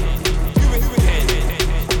do it again.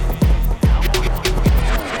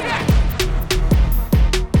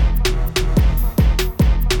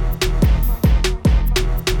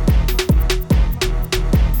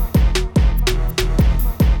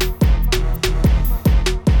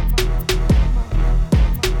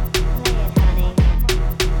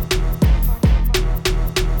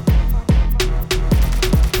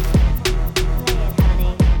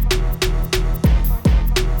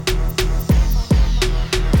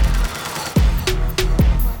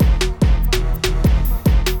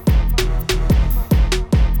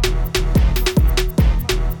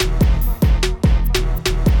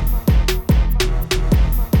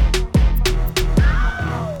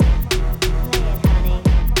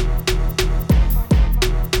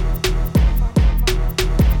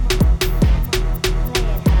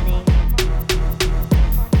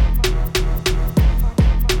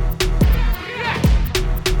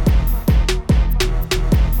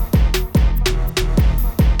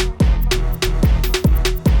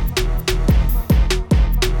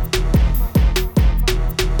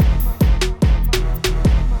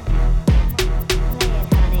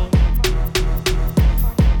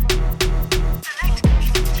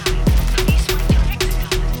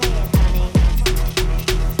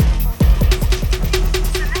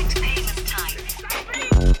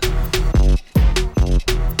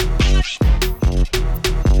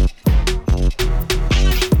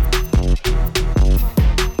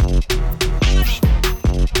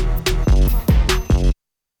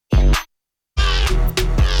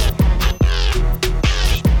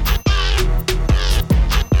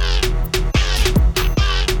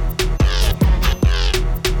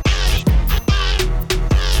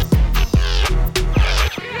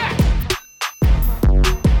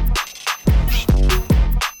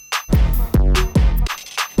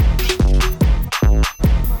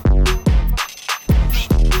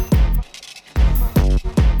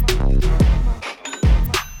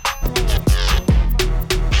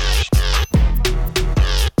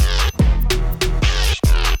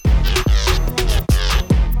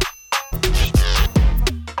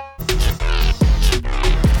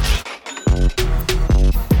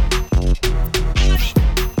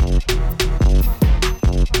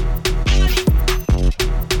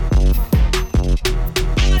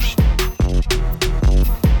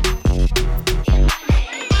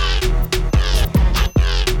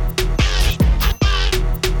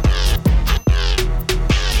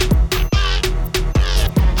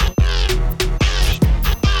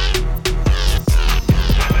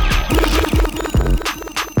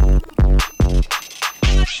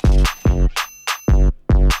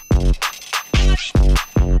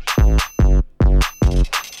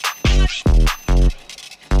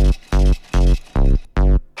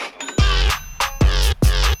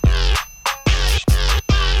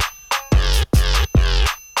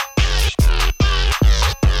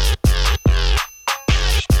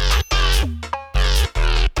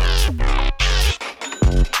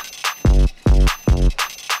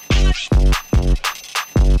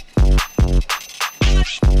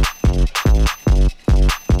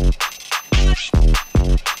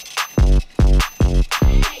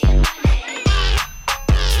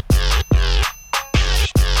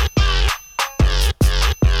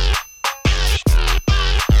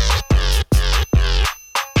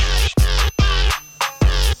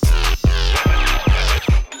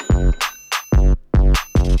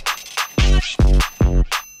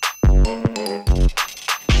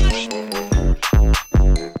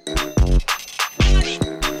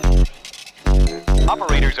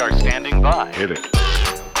 Operators are standing by. Hit it.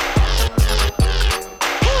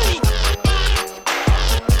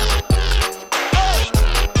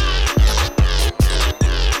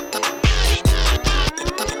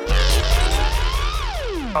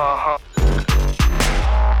 Uh-huh.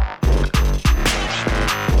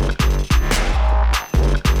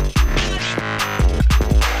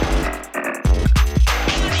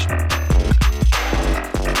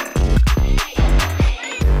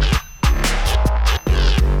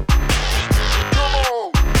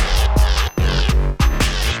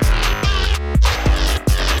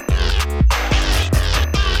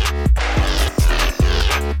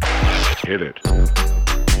 Hit it.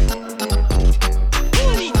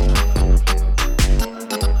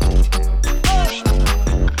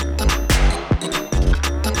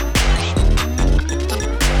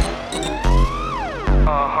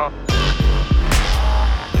 Uh-huh.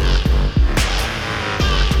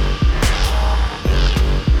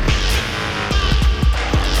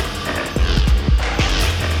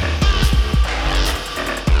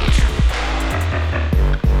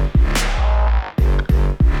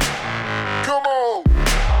 Come on.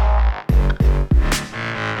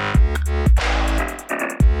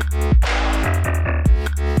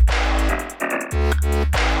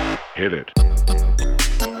 Hit it.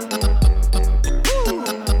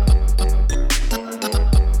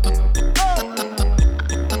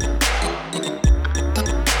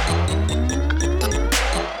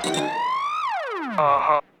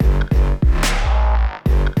 Uh-huh.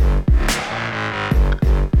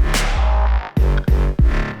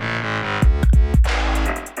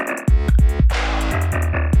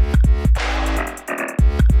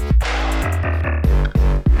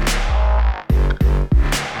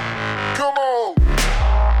 Come on.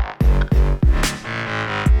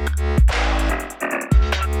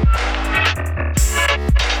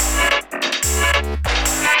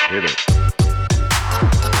 Hit it.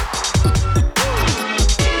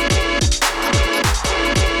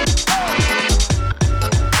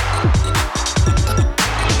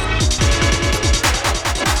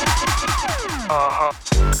 Uh-huh.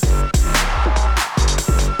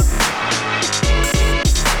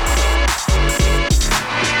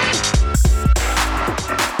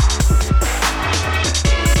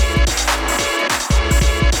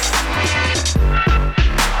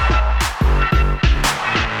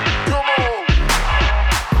 Come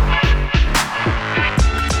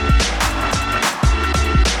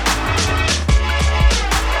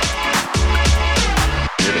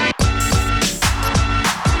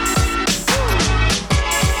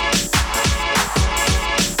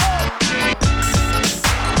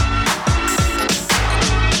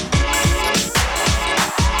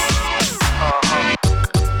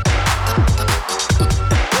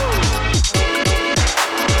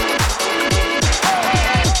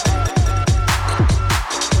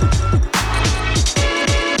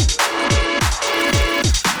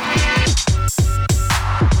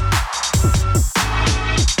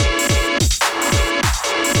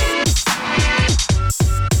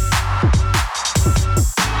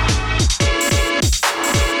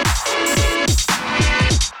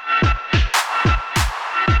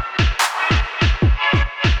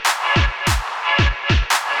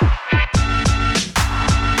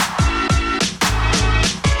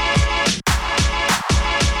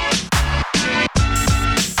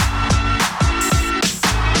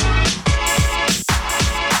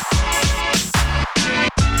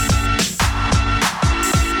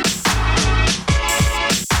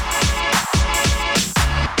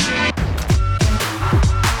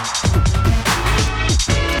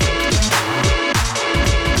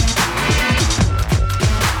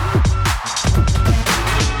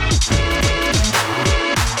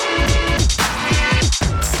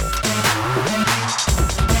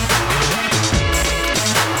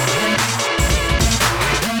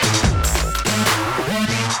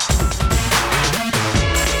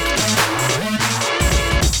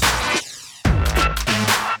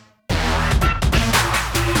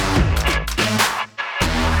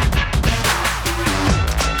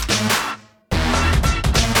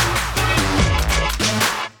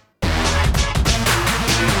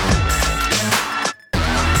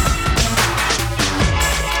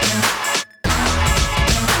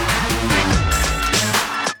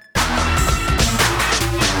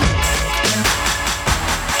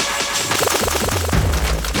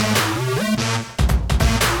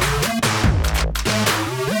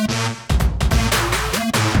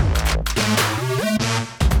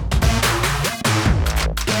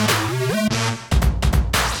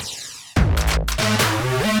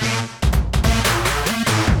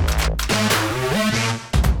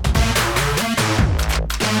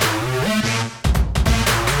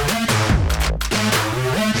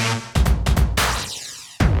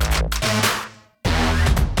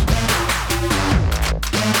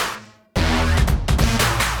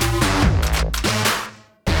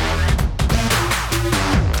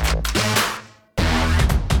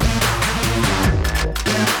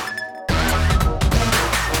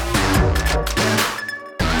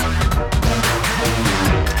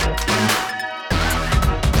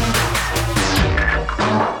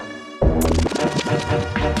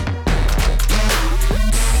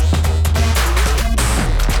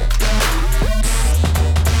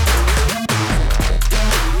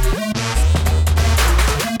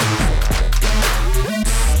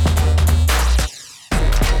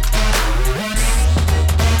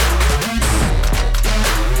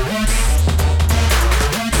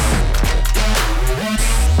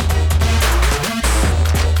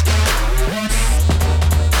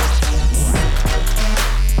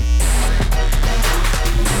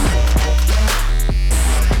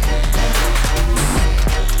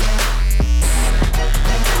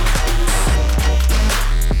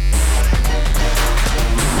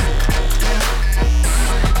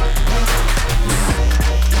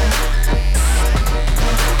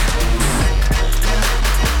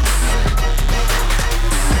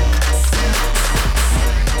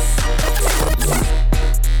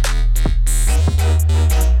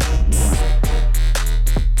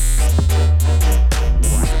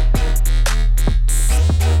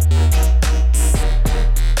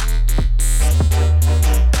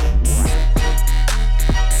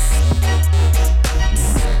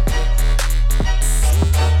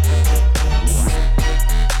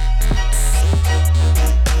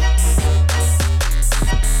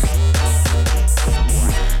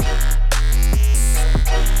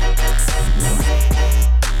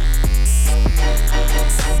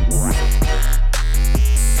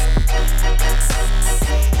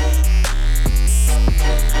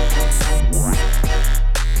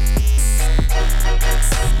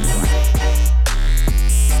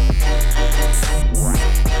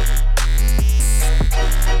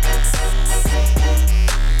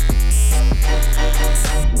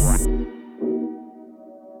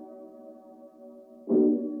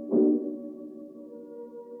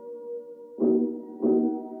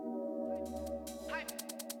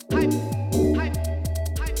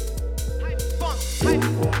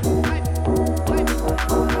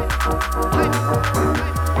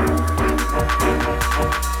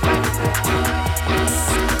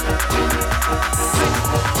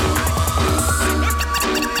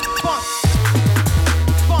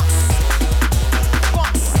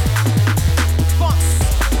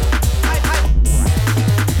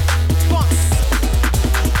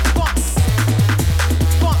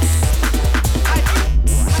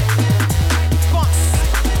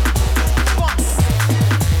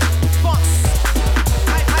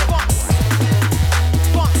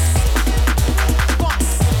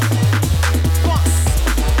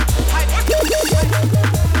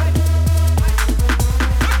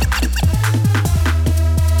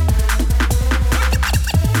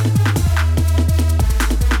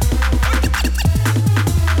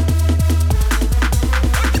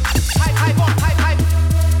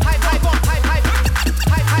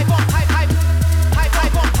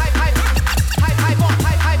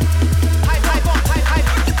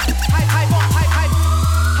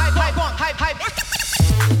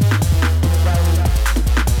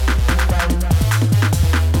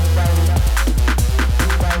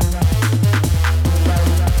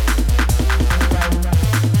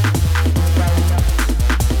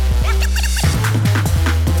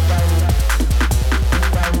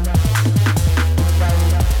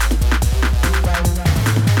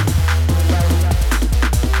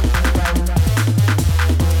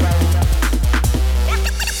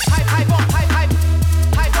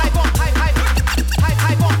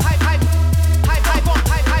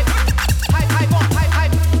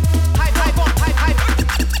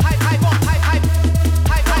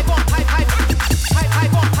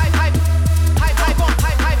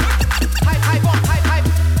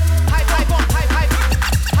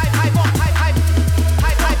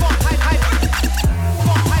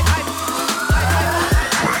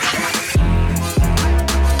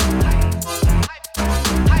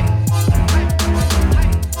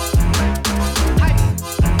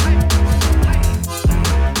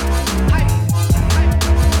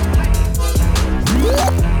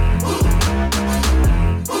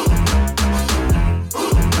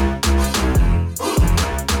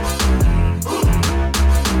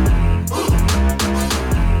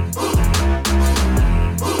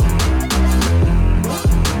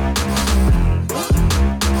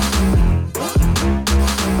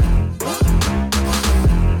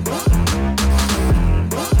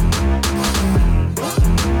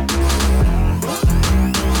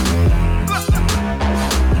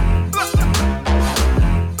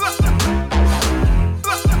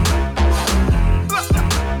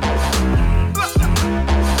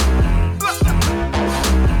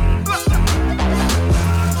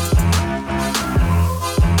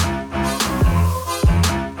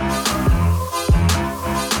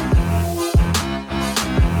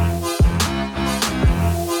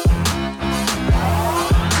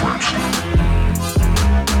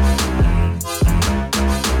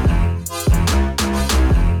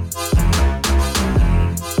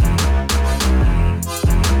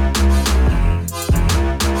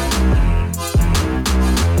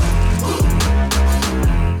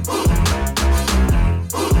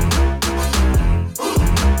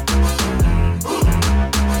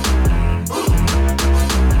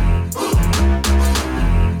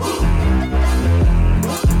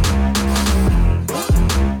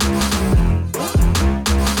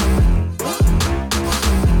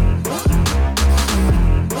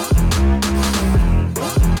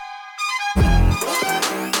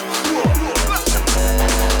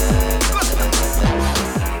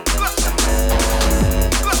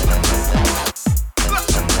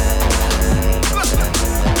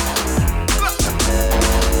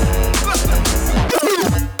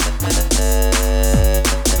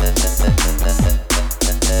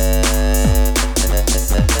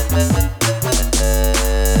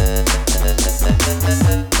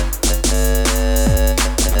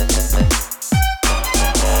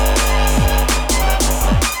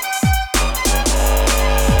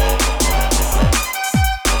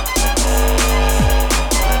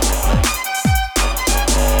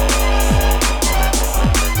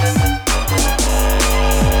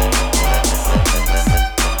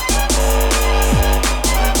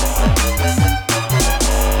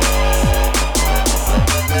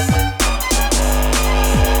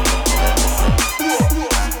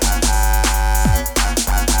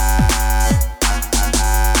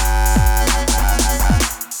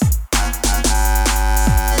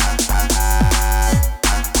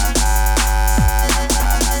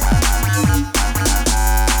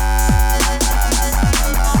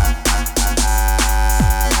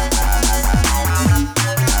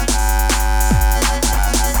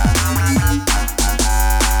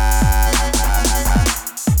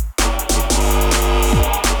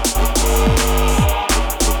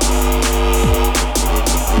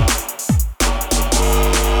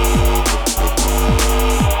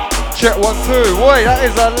Check 1, 2. Wait, that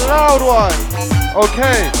is a loud one.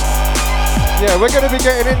 Okay. Yeah, we're going to be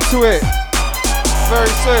getting into it very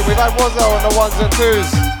soon. We've had Wazzo on the 1s and 2s.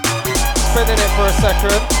 Spinning it for a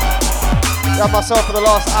second. Got myself for the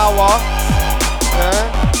last hour.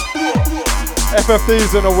 Yeah.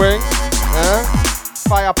 FFD's in the wing. Yeah.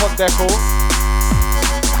 Fire up on Deckle.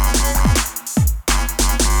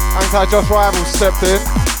 Anti-Josh Rival stepped in.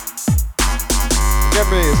 Get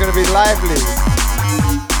me, it's gonna be lively.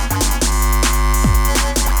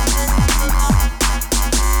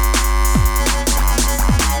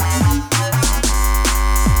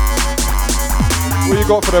 What you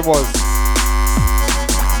got for them was?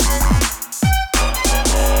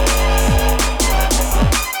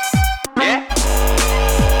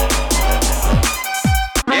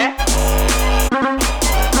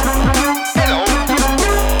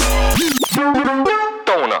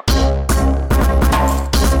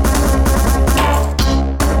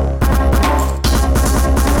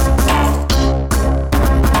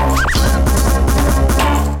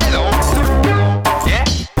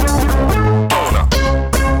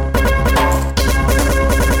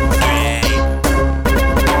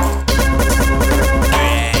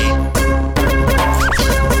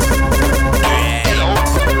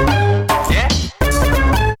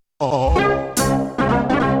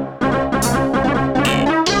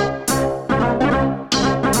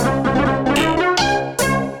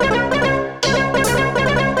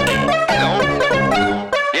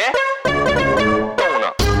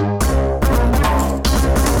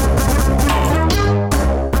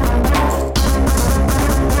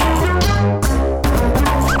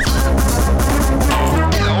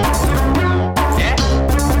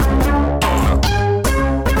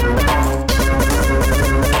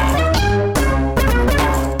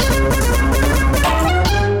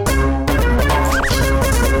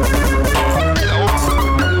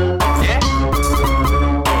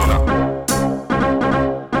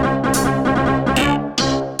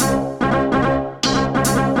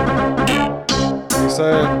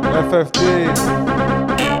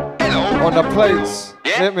 On the plates,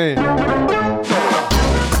 hit me.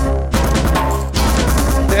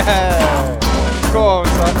 Yeah, go on,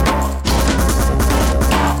 son.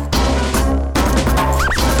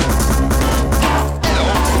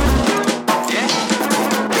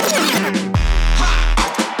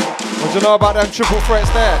 What do you know about them triple threats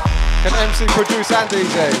there? Can MC produce and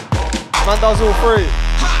DJ? Man does all three.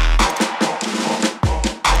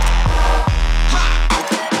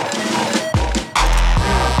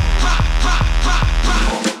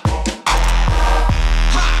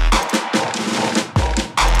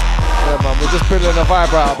 Just putting a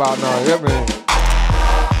vibe out about now, you get me?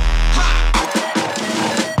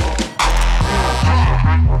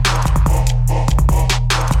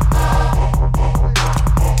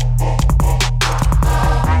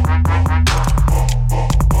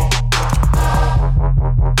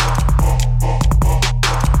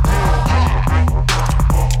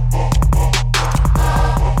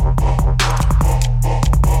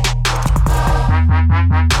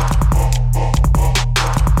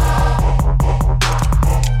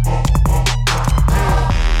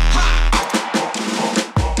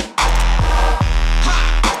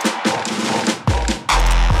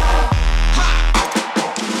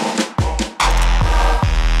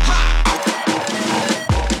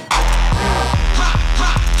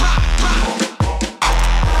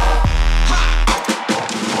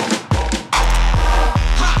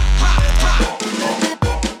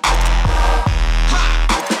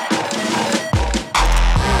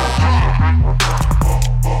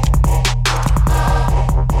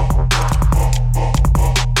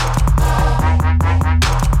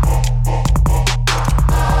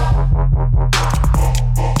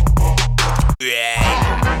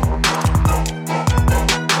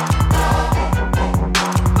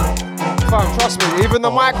 Even the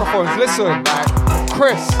microphones, listen, like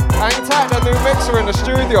Chris, hang tight, the new mixer in the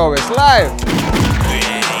studio, it's live.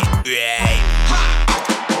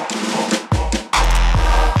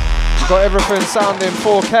 Got everything sounding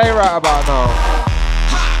 4K right about now.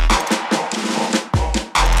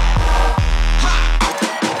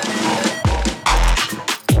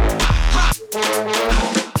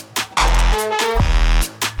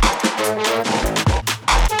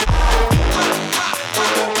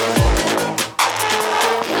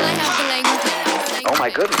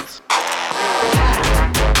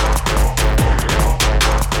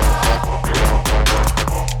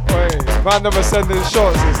 Man, never sending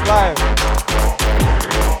shots, it's live.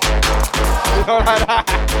 You know, like that.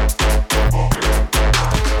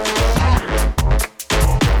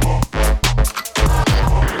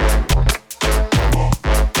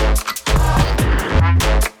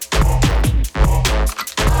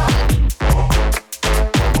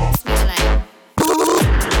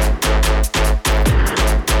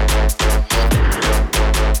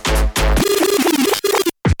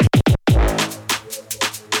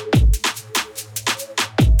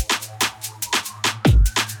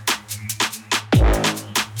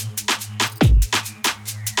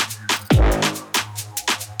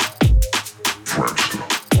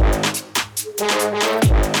 Can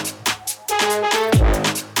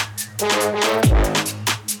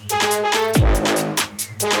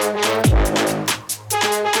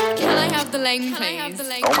I have the lane,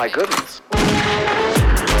 please? Oh my goodness.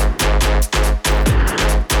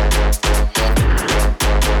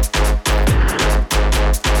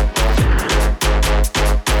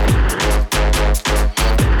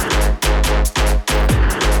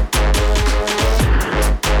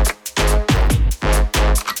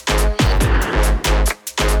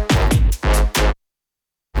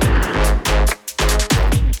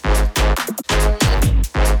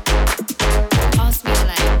 Ask me the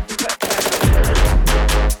lane.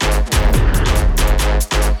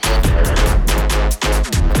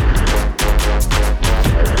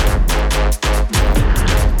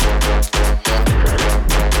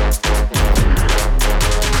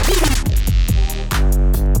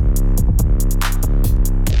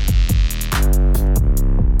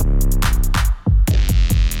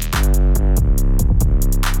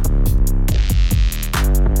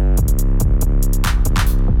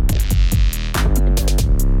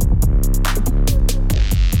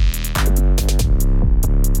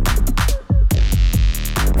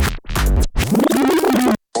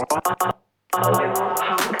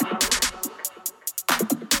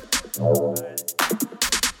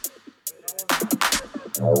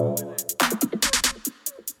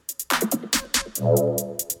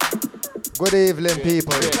 Good evening,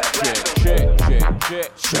 people.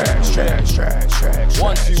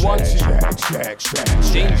 One, two, one, two.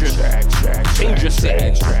 Dangerous. Dangerous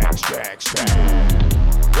settings.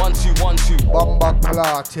 1, 2, 1, 2. Bomba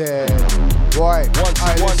Clarty. Boy, 1,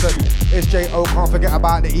 2, 1, 2. It's J.O. Can't forget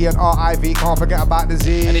about the E and R.I.V. Can't forget about the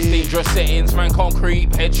Z. And it's dangerous settings, man can't creep.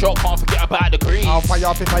 Headshot, can't forget about the crease. I'll fire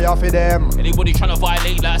off them. Anybody tryna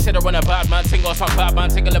violate, like I said, I run a bad man thing or some bad man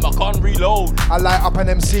thing, let my gun reload. I light up an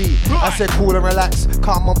MC. I said cool and relax.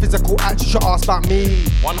 Calm on physical action, shut ask about me.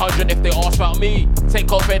 100 if they ask about me.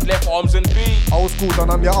 Take off head, left arms and feet. Old school, done,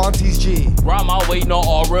 I'm your auntie's G. Round my way, not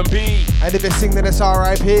R&B. And if it's sing, then it's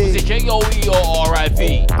R.I.P. Is it J-O-E or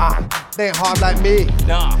R.I.V.? They ain't hard like me.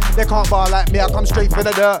 Nah. They can't bar like me, I come straight for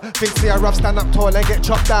the dirt. Think see a rough stand up tall and get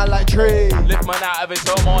chopped down like tree. Lift man out of his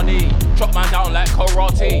harmony. Chop man down like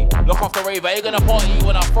karate. Look off the rave, I ain't gonna party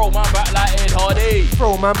when I throw man back like Ed Hardy.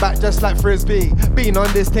 Throw man back just like Frisbee. Been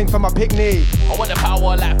on this thing from a picnic. I want the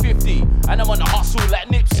power like 50. And I want the hustle like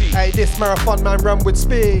Nipsey. Hey, this marathon man run with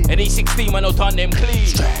speed. And he's 16 man, I've done them clean.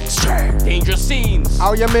 Dangerous scenes.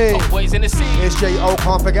 How you mean? Top boys in the scene. It's J.O.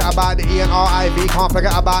 Can't forget about the E and R.I.V. Can't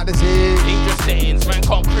forget about the Z. Dangerous settings, man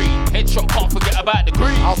can't creep. Headshot, can't forget about the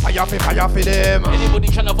grease. I'll fire for them. Anybody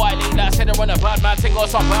tryna violate, like I said, I run a bad man thing or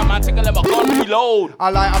some bad man thing, let my gun reload. I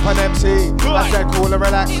light up an MC. I said cool and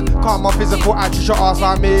relax. Calm on physical action, shut ask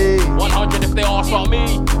about me. 100 if they ask about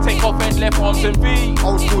me. Take off head, left arms and feet.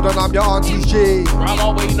 Old school, done, I'm your auntie's G. Round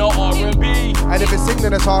my way, not R&B. And if it's sing,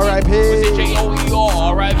 then it's R.I.P. Was it J-O-E or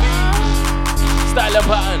R.I.V.? Style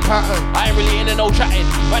and pattern. I ain't really into no chatting.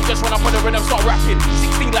 Man just run up on the rhythm, start rapping.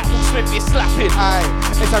 16 like Will Smith is slapping. Aye,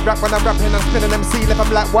 it's a rap when I'm rapping, I'm spinning MC left,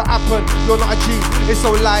 I'm like, what happened? You're not a G, it's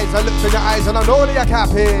so lies. I look in your eyes and I know that you're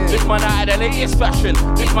capping. This man out of the latest fashion.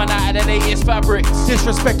 This man out of the latest fabrics.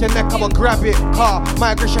 Disrespect your neck, come on, grab it. Car,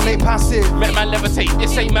 my aggression ain't passive. Make man levitate,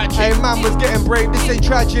 this ain't magic. Hey, man was getting brave, this ain't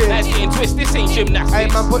tragic. That's getting twist, this ain't gymnastics.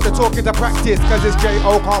 Hey, man, put the talk into practice, cause it's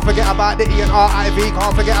J.O. Can't forget about the E and R.I.V.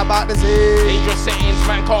 Can't forget about the Z. Dangerous settings,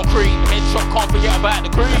 man can't creep. Headshot, can't forget about the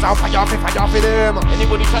crease. Cause I'll fire for them.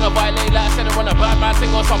 Anybody tryna violate, like I said, I run a bad man thing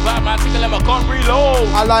or some bad man thing, let my gun reload.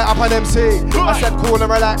 I light up an MC. I said cool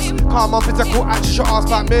and relax. Calm on physical action, shut ask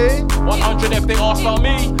about me. 100 if they ask about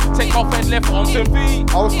me. Take off head, left arms and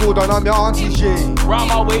feet. Old school, done, I'm your auntie's G. Round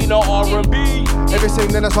my way, not R&B. Everything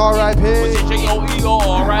then it's R.I.P. Was it J-O-E or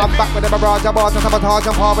R.I.P.? I'm back with them barrage, I'm about to sabotage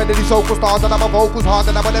and power with these vocal stars and I'm a vocals hard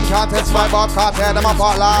and I'm with them can't test my bars, can't tear them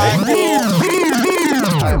apart like.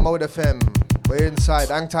 I'm Mode FM. We're inside.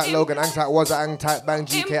 Hang tight Logan, hang tight Wazza, hang tight Bang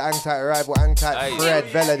GK, hang tight Rival, hang tight Fred,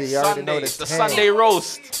 Velody. You already know the Sunday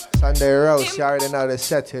roast. Sunday roast, you already know the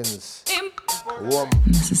settings.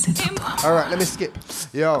 Alright, let me skip.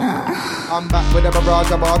 Yo, I'm back with them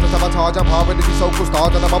barrage, I'm about to sabotage and power with these vocal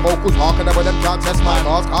stars and I'm a vocals hard and I'm with them can't test my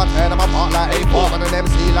bars, can't tear them apart like A4 and an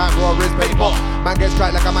MC like raw wrist paper. Man gets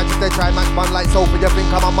straight like a match if they try match bun like sofa. You think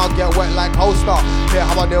I'm a mug, get wet like coaster. Hear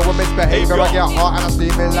how I deal with misbehavior. I get hot and I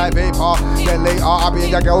steaming like vapor. Then later I'll be in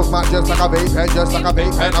your girl's mouth just like a vape pen, just like a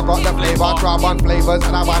vape pen. I got the flavor, drop on flavors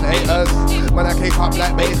and I want haters. Man I cake up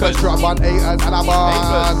like bakers, drop on haters and I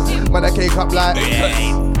want. Man I cake up like He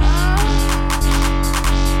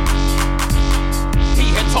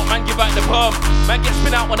head top Man give out the perm. Man get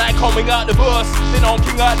spin out when I coming out the verse. Then I'm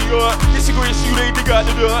king out the earth. Disagree, you they dig out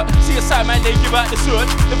the dirt. See a side man, they give out the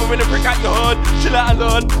search. Never win a brick out your heard. Chill out and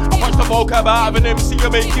learn. I punch the vocab out of an MC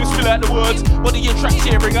and make him spill out the words. What the tracks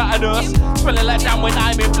here bring out a nurse. Smelling like damn when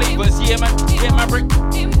I'm in flavors. Yeah man brick.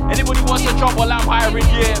 Anybody wants a job while I'm hiring,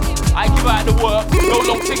 yeah. I give out the work. No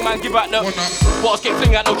long thing, man, give out the bars get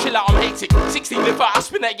fling out, no chill out, I'm hectic. 16 live out, I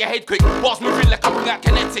spin at your head quick. Bars moving like I bring out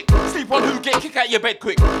kinetic. Sleep on who, get kick out your bed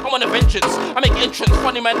quick. I'm on a vengeance, I make entrance.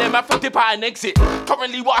 Funny man, them have to dip out and exit.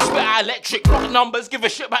 Currently what I spit out electric. Fuck numbers, give a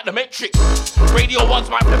shit about the metric. Radio ones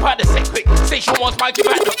might flip out the set quick. Station ones might give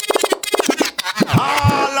out the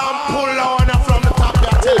all I'm pull on from the top,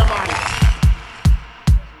 yeah, tell you man.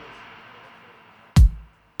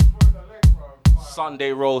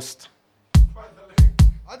 Sunday roast.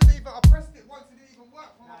 I didn't even, I pressed it once, it didn't even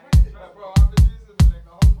work for my friend. Bro, I've been using the link the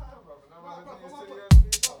whole time, bro.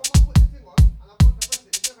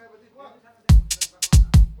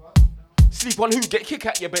 Sleep on who, get kick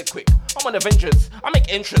out your bed quick. I'm on a vengeance, I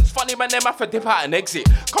make entrance. Funny man, them have to dip out and exit.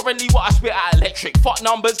 Currently what I spit out electric. Fuck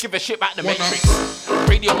numbers, give a shit about the matrix.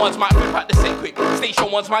 Radio ones might flip out the set quick.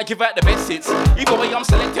 Station ones might give out the best hits. Either way I'm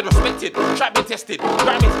selected, respected. Tried been tested,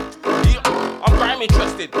 I'm grime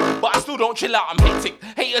interested, but I still don't chill out, I'm hectic.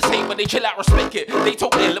 Haters hate, but they chill out, respect it. They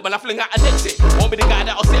talk ill when I fling out an exit. Won't be the guy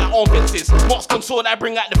that'll sit out on fences. Mox consort, I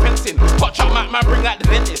bring out the fencing. Touch up, man, bring out the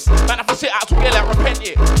dentist. Man, I have to sit out to get out, repent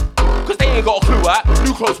it. Cause they ain't got a clue out.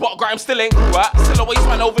 New clothes, but grime still ain't grew out. Still a waste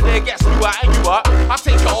man over there, gets flew out, and you out. I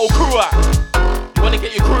take your whole crew out. You wanna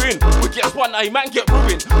get your crew in? We get one, now you man get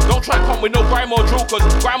ruined. Don't try come with no grime or drill, cause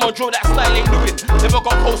grime or drill, that style ain't doing. Never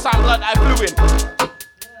got cosign blood, I flew in.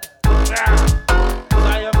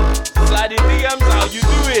 Sliding DMs, how you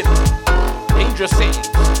doing? Dangerous settings,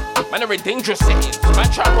 man are in dangerous settings. Man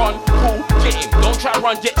try run, cool, get him. Don't try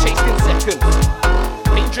run, get chased in seconds.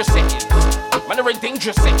 Dangerous settings, man are in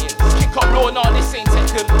dangerous settings. Kick up low, nah, this ain't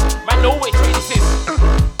second. Man know which way this is.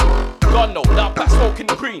 Don't know, now black smoke in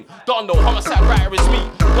the green. Don't know, homicide writer is me.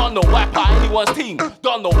 Don't know, wipe out anyone's team.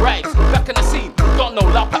 Don't know, rags, back in the scene. Don't know,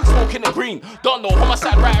 loud pack smoke in the green. Don't know,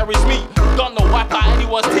 homicide writer is me. Don't know, wipe out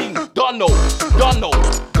anyone's team. Don't know,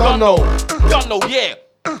 yeah.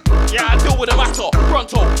 Yeah, I deal with the matter,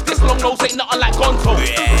 pronto. This long nose ain't nothing like Gonto.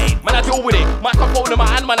 Man, I deal with it. Microphone in my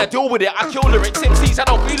hand, man, I deal with it. I kill lyrics, MCs, I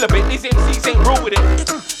don't feel a bit. These MCs ain't real with it.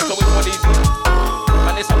 So which one is it?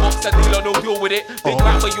 Man, it's a monster dealer, no deal with it. Big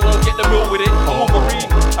rap, but you won't get the meal with it. I'm Wolverine,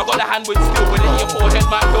 I got the hand with steel with it. Your forehead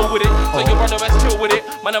might fill with it. So your brother best chill with it.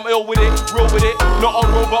 Man, I'm ill with it, real with it. Not on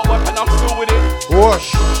robot weapon, I'm still with it.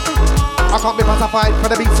 Whoosh. I can't be pacified for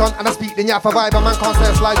the beats on and I speak then you have to vibe. A man can't stay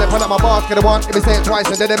slide, they pull up my bars, get the one, if they say it twice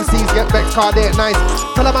and then MCs get vexed, car they ain't nice.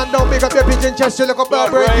 Tell a man don't big up your pigeon chest, you look up bird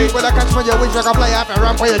break deep. When I catch from your wish, I can fly out and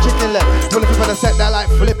ramp for your chicken leg. When the people that set that like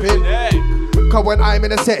flipping. Cause when I'm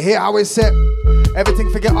in a set here, how it's set. Everything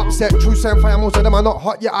forget upset, true same fire, most of them are not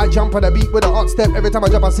hot. Yeah, I jump on the beat with a hot step. Every time I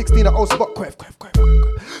jump on 16 at old spot, quiff.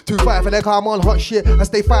 Too fire for the car, I'm on hot shit. I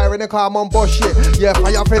stay fire in the car, I'm on boss shit. Yeah,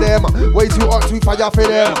 fire for them. Way too hot, too fire for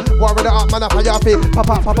them. One with the up, man, I fire for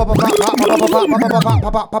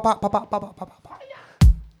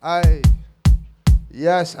Aye.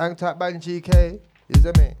 Yes, hang tight bang GK. Is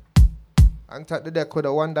it me? Hang tight the deck with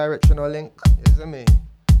a one directional link. Is it me?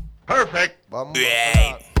 Perfect.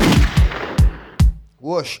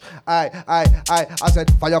 Whoosh, I said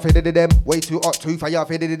fire for them, way too hot, too fire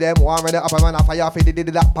for them. One minute up and man, I fire for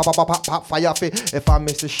that, pop, fire for. If I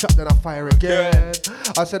miss a shot, then I fire again.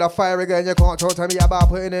 I said I fire again, you can't talk to me about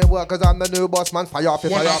putting in work, cause I'm the new boss, man. Fire for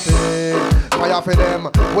them,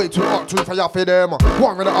 way too hot, too fire for them.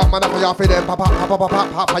 One minute up, man, I fire for them, pop,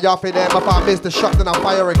 fire for them. If I miss the shot, then I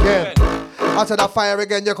fire again. I said I fire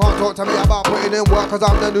again, you can't talk to me about putting in work, cause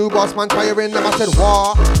I'm the new boss, man, firing them. I said,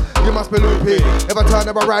 what? You must be loopy. If I turn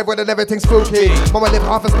up arrive with then everything's spooky. Mama live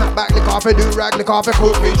half a snapback, lick off a do-rag, lick off a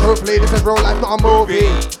koofy. Truthfully, this is real life, not a movie.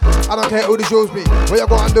 I don't care who the shows me. What you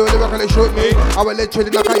go and do, they reckon they shoot me. I will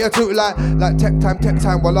literally look at you too like tech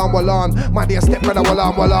time, well on. My dear step brother, well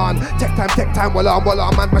on. Tech time, well on.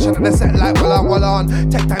 Man, mashing in the set like well on.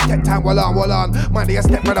 Tech time, well on. My dear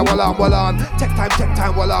step brother, well on. Tech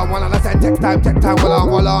time, well on. I said tech time,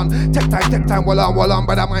 well on. Tech time, well on.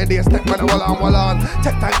 But my dear step brother, well on.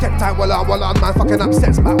 Tech time, well on. Man, fucking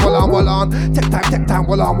upsets, man, well on. Tech time,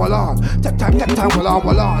 well on. Tech time,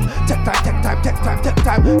 well on. Tech time.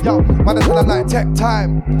 Yo, man, I tell them like tech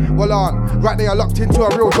time, well on. Right there, you're locked into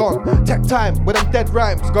a real dawn. Tech time, with them dead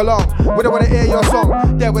rhymes, go long. We don't wanna hear your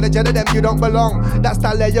song. There with a jet of them, you don't belong. That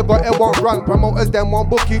style there you got, it won't run. Promoters them won't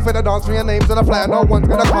book you for the dance for your names on the flyer. No one's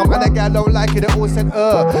gonna come, and the guy don't like it, they all said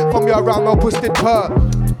From your round, no pushed it per.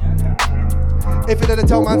 If you didn't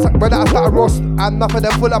tell man, brother, I start a roast. And enough of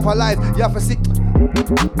them full up of lies. You have to see.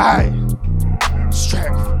 Aye.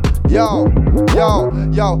 Strength. Yo,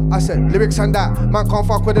 I said lyrics and that. Man can't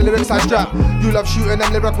fuck with the lyrics I strap. You love shooting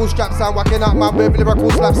them lyrical straps. I'm whacking up my brave lyrical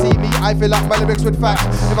slap. See me, I fill up my lyrics with facts.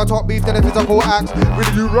 If I talk beef, then a physical acts.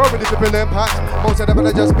 Really, you roll, really flipping them packs. Most of them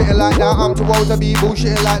are just spitting like that. I'm too old to be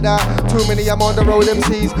bullshitting like that. Too many, I'm on the road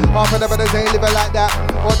MCs. Half of them ain't living like that.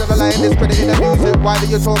 All of the line is credit in the music. Why do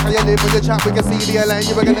you talk and you live with your chat? We can see the line,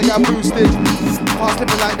 you were gonna get boosted. Fast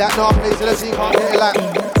slipping like that, no place in the scene, can't get it like.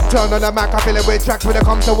 Turn on the Mac, I feel it with tracks when it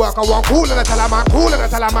comes to work. I want cool and I tell a man cool and I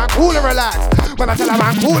tell a man cool and relax. When I tell a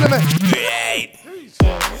man cool and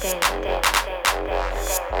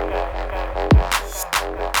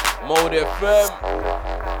Mode FM.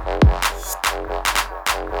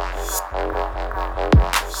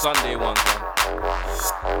 Sunday ones, man.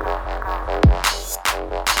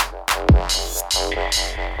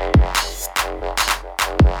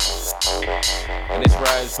 And this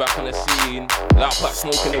ride's back on the scene. Loud pack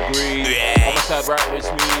smoking the green. Homicide right, it's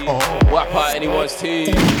me. Wipe out anyone's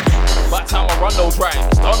team. By the time I run those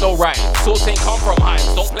rhymes, done no rhymes. Source ain't come from Heinz.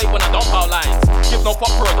 Don't play when I dump out lines. Give no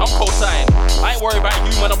fuck for a dump cosign. I ain't worried about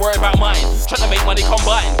you, man, I'm worried about mine. Trying to make money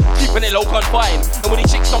combine, keeping it low confined. And when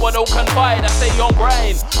these chicks know I don't confide, I stay on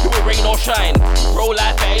grind. Do it rain or shine. Bro,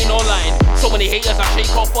 life, it ain't online. So many haters, I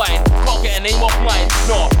shake off fine. Can't get a name off mine.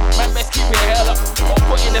 No, man, best keep it hell up. Don't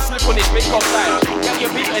put in the slip on this fake off time. Get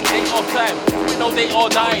your beat and date off time. With no date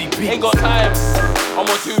or dying, ain't got time. I'm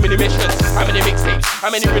on too many missions. How many mixtapes?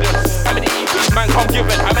 How many rhythms? How many EPs? Man, come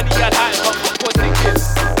giving. How many got high? What thinking?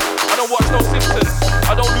 I don't watch no Simpsons.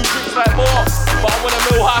 I don't do drinks like more. But I want a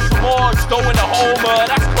mill house for more. Just go in the homer,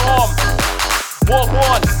 that's calm. Walk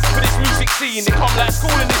on for this music scene. They come like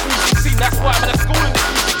school in this music scene. That's why I'm in a school in this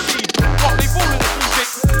music scene. Not they fall in this music.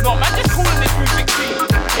 No, man, just cool in this music scene.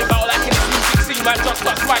 Ain't about like in this music scene. Man, just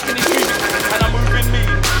touch mic in this music. And I'm moving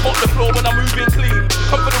mean. Off the floor when I'm moving clean.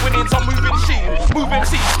 Come for the winnings, I'm moving sheen. Moving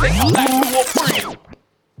seats, take up like 2 or 3.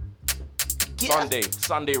 Yeah.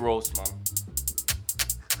 Sunday roast, man.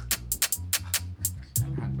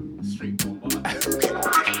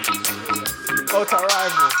 Outer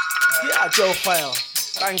rival. Yeah, Joe File.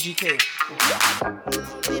 Bang GK. Yeah.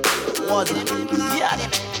 One. Yeah.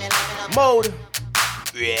 Mode.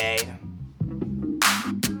 Yeah.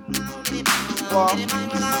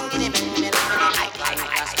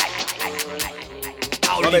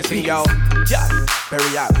 Robinson, yo, yeah,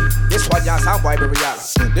 very young. This one, y'all sound boy, very young.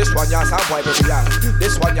 This one, y'all sound boy, very young.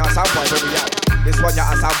 This one, y'all sound boy, very young. This one,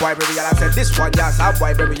 y'all sound boy, very young. I said, this one, y'all sound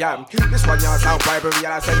boy, very young. This one, y'all sound boy, very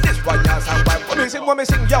young. I said, this one, y'all sound boy. What me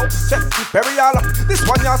sing, yo, said, very young. This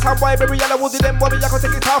one, y'all sound boy, very young. I will do them, what me, I can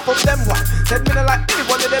take it off from them, why? Said, me, not like any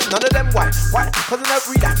one of them, none of them, why? Why? Cause in a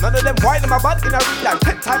real life, none of them, why? In my bad, in a real life.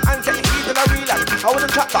 Take time and get it in a real life. I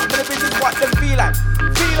wouldn't chat back, but the business, what them feel like.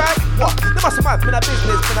 Feel like, what? They must have mad, me a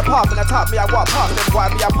business, me a part, me a top, me I walk past them, boy,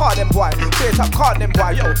 me a part them, boy. Straight up, caught them,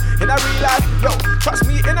 boy, yo. In a real life, yo, trust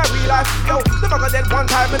me, in a real life, yo. Never got dead one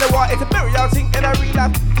time in the war, it's a burial thing in a real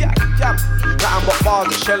life, yeah, yeah. Nothing but bars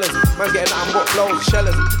and shellers, man's getting nothing but flows and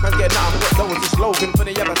shellers. Man's getting nothing but those, the slogan for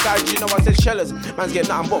the other side, you know I said shellers. Man's getting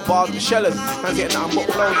nothing but bars and shellers, man's getting nothing but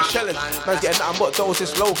flows and shellers. Man's getting nothing but those, the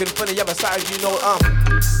slogan for the other side, you know,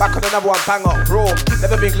 back on another one, banger, raw.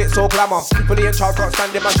 Never been lit so glamour. Fully in charge, can't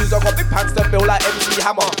stand in my shoes, I got big pants that feel like MC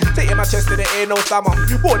Hammer. Taking my chest in the air, no stammer.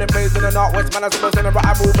 Born and raised in the northwest, man, I suppose in the right,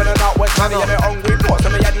 I move in the northwest. Man, I get hungry, thoughts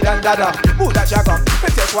of me, yaddy dan dada. Move that jagger,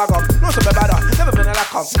 pretty swagger, no some better. Never been a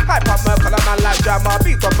lacker. Hype up, Merkel, a man like Jammer.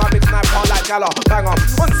 Beat up my big snipe on like Gala. Banger,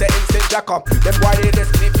 onset instant jacker. Them boy, they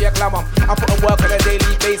destiny for your glamour. I put on work on a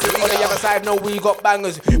daily basis. On the other side, no, we got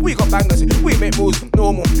bangers. We got bangers, we make moves,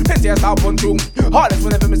 normal. Plenty of style on tune. Hardest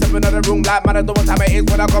whenever me step in the room. Like man, I know what time it is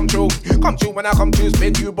when I come through. Come through when I come through.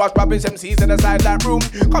 Spin you, brush, rubbish MCs to the side that room.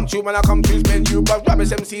 Come through when I come through. Spin you, brush, rubbish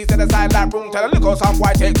MCs to the side that room. Tell a look how some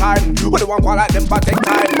boy take time. Who the one quite like them, but take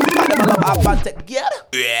time. Like them, I love our bad take. Yeah.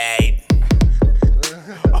 Right.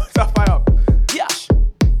 Oh, stop fire up. Yash.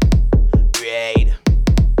 Right.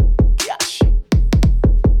 Yash.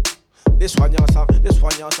 This one y'all sound, this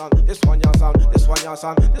one y'all sound, this one y'all sound, this one y'all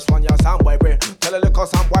sound, this one y'all sound, boy, bro. Tell a look how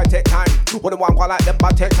some boy take time. Who the one quite like them,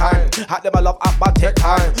 but take time. Hat them a love, but take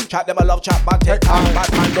time. Chat them a love, chat, but take time.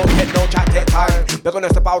 Bad man don't get no chat, take time. They're gonna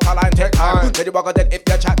step out a line, take time. Then you walk dead if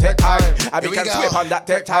your chat, take time. And we can sweep on that,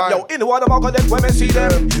 take time. Yo, in the water, walk dead when we see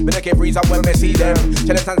them. We make it freeze up when we see them.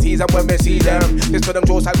 Chillin' and season when we see them. This for them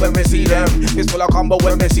Joe side when we see them. This full of combo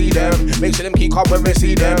when we see them. Make sure them keep up when we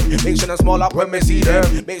see them. Make sure them small up when we see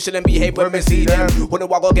them. Make sure them behave escape when me see them. Who know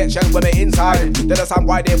I go get shelled when me inside. Then the sound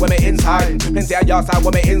wide there when me inside. Plenty of y'all side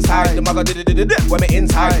when me inside. The mugger did when me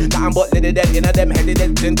inside. Nothing but little dead in a them headed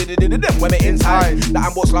dead when me inside.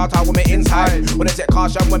 Nothing but slaughter when me inside. When they take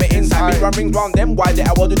caution when me inside. Me run rings round them why they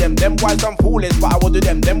I will do them. Them why some foolish but I will do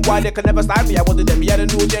them. Them why they can never stand me I will do them. Yeah the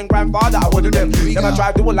new gen grandfather I will do them. Them I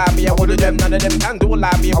try to do a like me I will do them. None of them can do a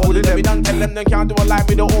like me I will do them. We don't tell them they can't do a like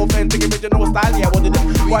me. The authentic original style yeah I will do them.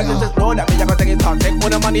 Why they just know that me I can take it on. Take all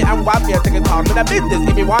the money and wipe me I take it on. With a business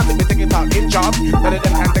if me want it me take it on. In charge none of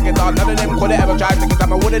them can take it on. None of them could ever try to take it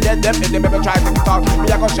on. I would have dead them if they ever try to take it on.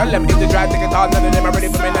 Me I can shell them if they try to take it on. None of them are ready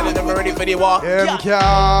for me. None of them are ready for the war. Them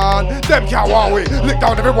can't war we. Lick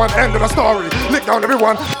down everyone, end of the story. Lick down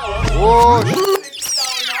everyone. Oh,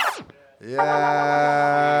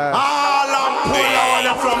 yeah.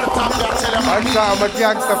 From the top, I'm a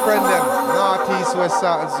gangster friend them. North, east, west,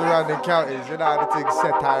 south, and surrounding counties. You know the thing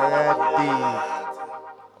set already.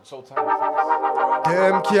 I'm so tired.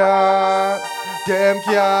 Them can't.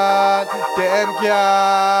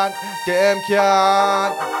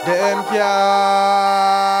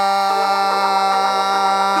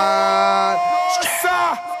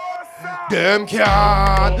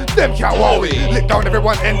 Them can't wow we. Lick down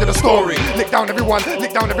everyone, end of the story. Lick down everyone. Them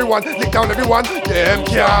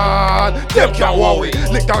can't wow we.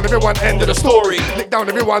 Lick down everyone, end of the story. Lick down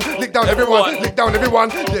everyone. Them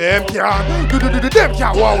can't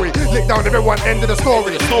wow we. Lick down everyone, end of the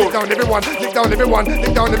story. Lick down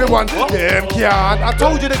everyone. Them can't. I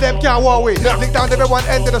told you that them can't wow we. Lick down everyone,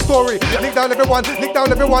 end of the story. Lick down everyone.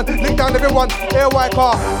 Air white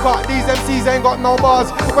car. These MCs ain't got no bars.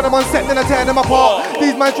 When I'm on set then I tear them apart.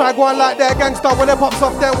 These men try go on like they're gangster. When they pops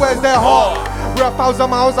off then where's their heart? We're 1,000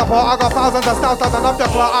 miles apart. I got thousands of styles that enough to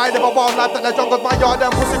clout. I live a wild life that the jungle's my yard.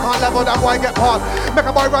 Them pussy can't level, that boy get past. Make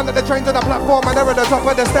a boy run at the train to the platform and they're at the top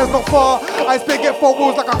of the stairs not far. I split get 4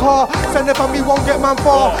 wheels like a car. Send it for me, won't get man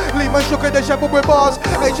far. Leave man shook at the shepherd with bars.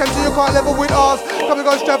 HMC you can't level with ours. Come and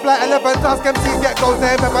go strap like 11 task MCs get goals,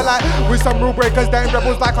 they ain't pepper like. With some rule breakers, they ain't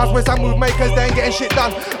rebels like us. With some move makers, they ain't getting shit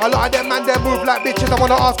done. A lot of them man, they move like bitches. I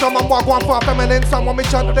wanna ask them, I'm one for a feminine song. When we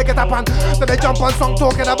chant, they get up and so they jump on song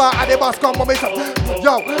talking about how they bust come when we chant.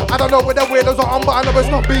 Yo, I don't know what the weirdos are on, but I know it's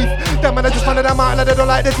not beef. Them men are just one of them out and they don't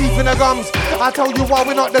like the teeth in the gums. I tell you why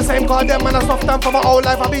we're not the same, cause them men are soft down for my whole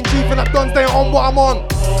life. I've been cheap and I've done staying on what I'm on.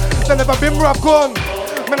 They never been where I've gone.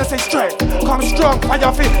 Man, I say straight, come strong, fire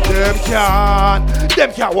your feet. Them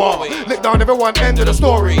can't walk. Lick down everyone, end of the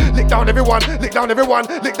story. Lick down everyone. Them can't.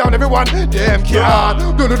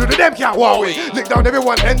 Them can't walk. Lick down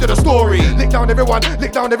everyone, end of the story. Lick down everyone. I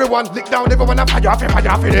fire off them. Fire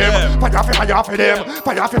off them. Man, I fire off them.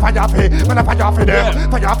 Man, I fire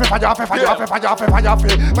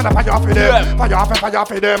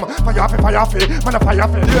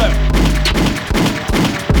off them.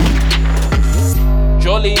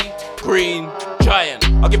 Jolly Green Giant.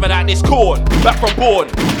 I'll give her that this corn, back from born.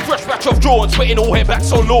 Fresh batch of Jawns, spitting all hair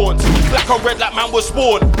backs on lawns. Black on red like man was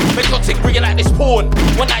born. Make your tick bringing like this porn.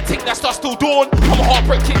 When I think that starts till dawn, I'm a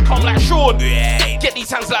heartbreak kid, come like Sean. Get these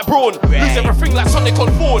hands like Braun, lose everything like Sonic on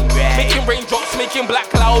Fawn. Making raindrops, making black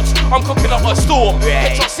clouds, I'm cooking up a storm.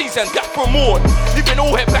 Headshot season, gap from morn. Leaving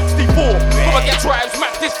all hair backs deformed. Come against rhymes,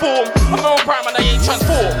 match this form. I'm on prime and I ain't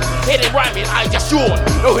transformed. Heading rhyming, I just yawn.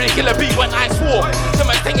 Know who the killer be when I swarm. The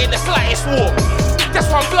man's thing ain't the slightest warm. That's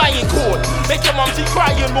why I'm flying corn. Make your mumsy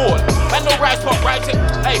crying more. Man no rise but rise it.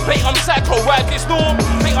 Hey, bait I'm psycho, ride this storm.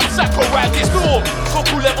 Bait I'm psycho, ride this storm.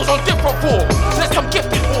 Goku levels on different form. Let some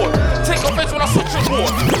gifted form. Take offense when I switch your war.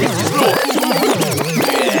 This is Lord.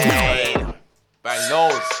 Yeah. Bang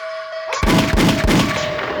nose.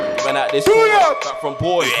 Giving out this corn, back from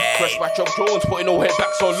board. Fresh batch of Jawns, putting all head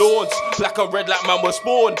backs on lawns. Black and red like man was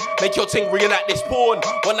born. Make your ting reenact this porn.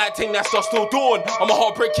 One night ting that's just till dawn. I'm a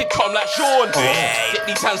heartbreak kid, come like Sean. Get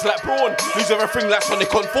these hands like Braun. Lose everything like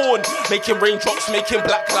Sonic on Fawn. Making raindrops, making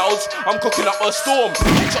black clouds. I'm cooking up a storm.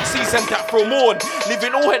 Headshot season that from morn.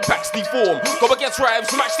 Living all head backs deform. Go against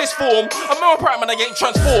rhymes, match this form. I'm on prime and I ain't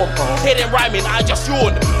transformed. Heading rhyming, I just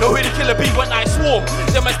yawn. Know who the killer be when I swarm.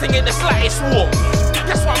 Them man's thing ain't the slightest swarm.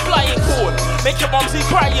 That's why I'm flying corn. Make your mumsy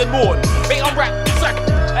crying mourn. Bait I'm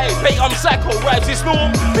hey, bait I'm psycho, rides this norm.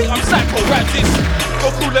 Bait I'm psycho, rides this.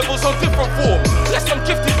 Goku levels on different form. Less I'm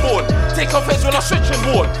gifted born. Take offense when I switch and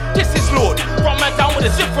warn. This is Lord. Run man down with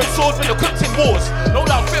a different sword when the cooked in wars. No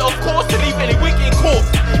doubt fit of course to leave any weak in court.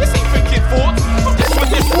 This ain't thinking thoughts. I'm just with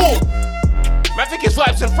this war. Man think it's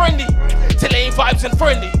vibes and friendly. Till it ain't vibes and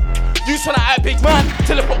friendly. Use when I add big man.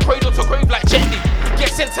 Teleport cradle to grave like gently. Get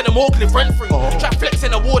sent to the morgue, live rent free. Try flex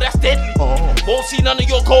in a war that's deadly. Won't see none of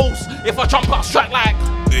your goals. If I jump out, strike like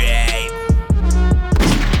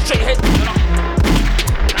straight head.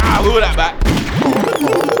 Who that?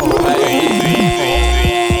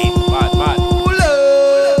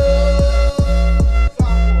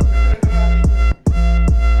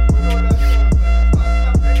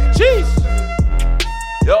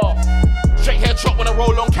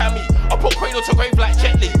 put cradle to grave like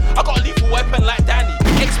Jet Li. I got a lethal weapon like Danny.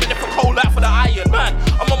 X-Men for cold like for the Iron Man.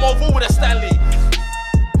 I'm a Marvel with a Stanley.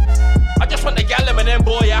 I just want the gallum and then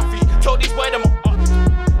boy happy. Tell these boy them.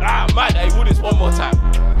 Man, hey, do this one more time.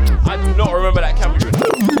 I do not remember that camera.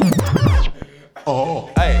 Oh.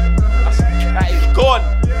 Hey, that is gone.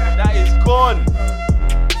 That is gone.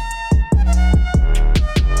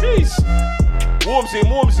 Jeez.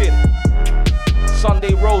 Warms in.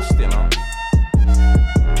 Sunday roasting, huh?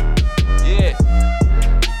 Yeah.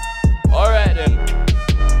 Alright then.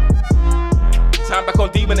 Time back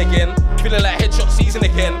on Demon again. Feeling like headshot season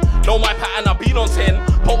again. Know my pattern, I've been on 10.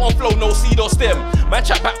 Potent flow, no seed or stem. Man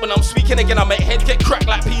chat back when I'm speaking again. I make head get cracked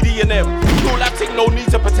like PD and them. No lab thing, no need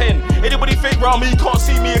to pretend. Anybody fake round me, can't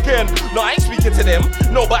see me again. No, I ain't speaking to them.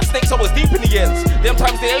 No, but snakes, I was deep in the ends. Them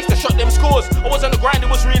times they used to shot them scores. I was on the grind, it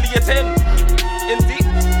was really a 10. Indeed.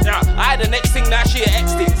 Yeah, I had the next thing, now she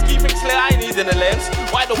X things. Keeping clear, I ain't needing a lens.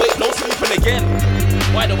 Wide awake, no sleeping again.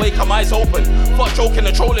 Wide awake, I'm eyes open. Fuck joking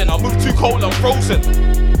and trolling, I move too cold, I'm frozen.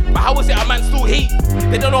 But how is it a man still heat?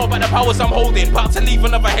 They don't know about the powers I'm holding. About to leave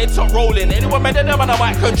another headshot rolling. Anyone better than them and I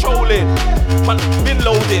might control it. Man, been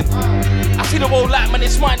loading. I see the whole light, man,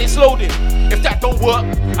 it's mine, it's loading. If that don't work,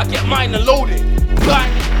 I get mine and load it.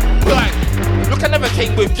 Bang. Look, I never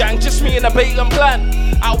came with gang, just me and a bait and plan.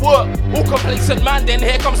 At work, all complacent man, then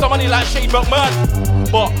here comes the money like Shane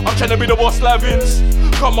McMahon. But I'm trying to be the boss, Lavins.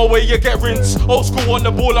 Come away, you get rinsed. Old school on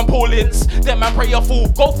the ball, I'm Paulins. Them man pray a fool,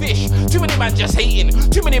 go fish. Too many man just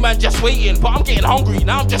hating, too many man just waiting. But I'm getting hungry,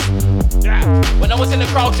 now I'm just. When I was in the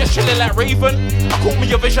crowd just chilling like Raven, I caught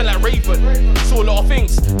me a vision like Raven. Saw a lot of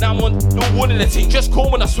things, now I'm on no one in the team. Just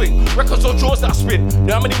call when I swing, records or draws that I spin.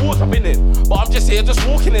 Know how many wars I've been in, but I'm just here, just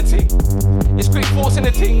walking the ting. It's quick forcing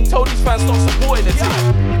the ting, told these fans stop supporting the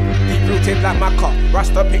ting. Deep rooted like Macca,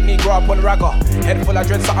 Rasta pick me, grow up on ragga. Head full of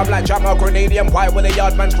dread, so I'm like Jammer. Grenadian white with a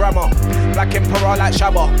yard man's grammar. Black emperor like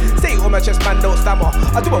Shabba. Say it with my chest, man, don't stammer.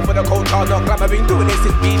 I do it for the culture, not glamour. Been doing this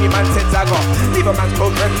since Beanie Man said Zaga. Leave a man's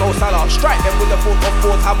clothes, red, no salah. Strike them with the foot of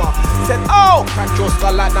fourth hammer. Said, oh, crack your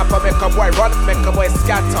skull like Napa. Make a boy run, make a boy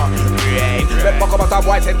scatter. Yeah, let my come out,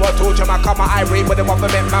 boy said, what told you, my come I read with the one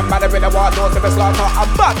for men, man, bad in the war, no to the slaughter.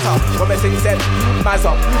 I'm butter. When my thing said, Mazz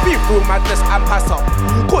up, be through madness and pass up.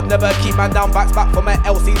 Could never keep man down, backs back for my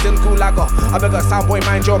LCs and Gulaga. I beg a soundboy,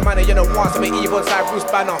 mind your manner, you don't want some evil side Bruce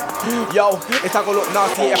Banner. Yo, it's a go look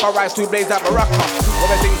nasty if I rise to blaze like Baraka. When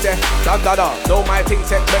my thing said, da, no my thing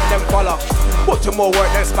said, when them follow. Put to more work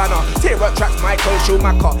than spanner. Tear up tracks, Michael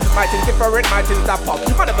Schumacher. My thing's different, my thing's that pop.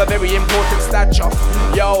 Man of a very important stature.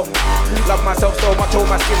 Yo, love myself so much, all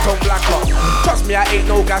my skin tone blacker. Trust me, I ain't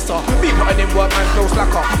no gasser. Be putting in work, man's no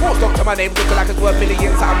slacker. Won't stop to my name, looking like it's worth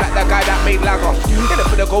millions. I'm like the guy that made lager. In it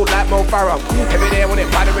for the gold like Mo Farah. Every day when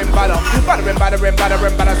it battering.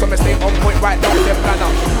 So me stay on point right down them planner.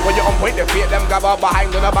 When you're on point, they fear them gabba.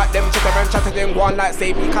 Behind on about them, chitter and chatter, then go on like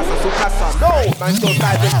save me, casa, su casa. No, man, so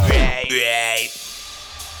tired of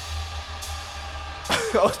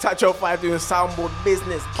I was Touch 05 doing soundboard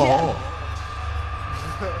business. Oh.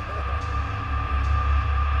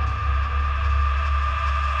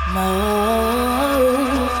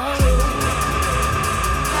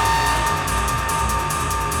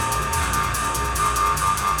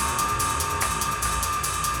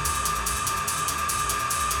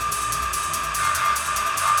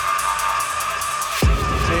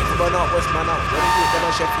 Straight from an out, West man out. What are you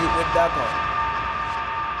gonna chef you with dagger?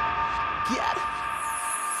 Yeah.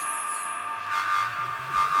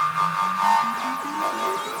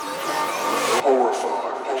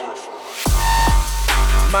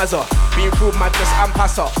 Mazza, been through madness and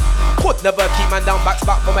passer. Could never keep man down, backs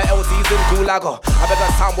back for my LCs and Gulaga. I beg a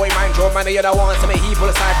soundboy, mind your manner, you don't want to make evil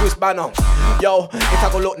aside Bruce Banner. Yo, it's a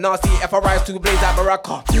go look nasty if I rise to blaze like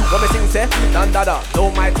Baraka. When me sing say, da, know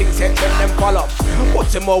my things say, trend them follow.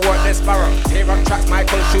 Put in more work than Sparrow. Tear up tracks,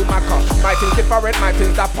 Michael Schumacher. My things different, my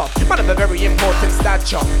things dapper. Man of a very important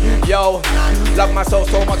stature. Yo, love myself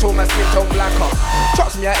so much, all my skin tone blacker.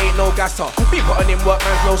 Trust me, I ain't no gasser. Be putting in work,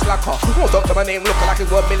 man's no slacker. Won't stop to my name, looking like it's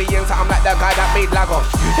worth millions. I'm like that guy that made lager.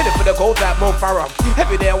 Hit it for the gold like Mo Farah.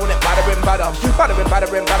 Every day I want it battering.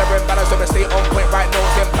 So me stay on point right now,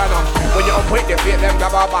 same planner. When you're on point, they fear them,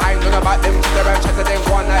 grab out behind, none about them, chitter and chatter, then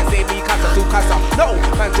go on like say me, casa, su casa. No,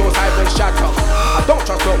 man, Joe's hide will shatter. I don't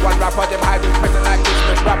trust no one rapper, them hiding present like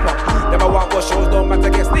Christmas rapper. Never want what shows, don't matter,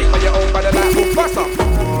 get sneak on your own brother like Mufasa.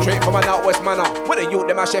 Straight from an out west manner. With a youth,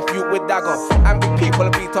 them a chef you with dagger. And big people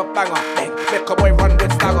beat up banger. Make a boy run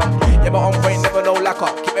with stagger. Yeah, but on point, never no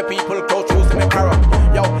lacquer. Keep my people close, choose to me para.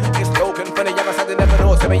 Yo, it's slogan for the younger side, they never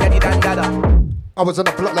know, so me any dan dada. I was on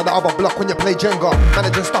the block like the other block when you play Jenga.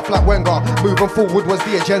 Managing stuff like Wenger. Moving forward was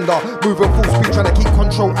the agenda. Moving full speed, trying to keep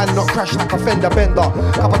control and not crash like a fender bender.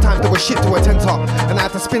 Couple times there was shit to attend to, and I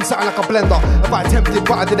had to spin something like a blender. If I attempted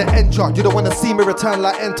but I didn't enter, you don't wanna see me return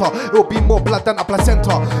like enter. It will be more blood than a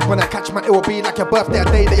placenta. When I catch man, it will be like your birthday, a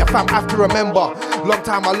day that your fam have to remember. Long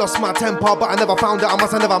time I lost my temper, but I never found it, I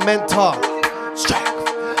must have never meant to. Strike.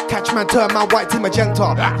 Catch man, turn man white to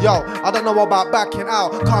magenta. Yo, I don't know about backing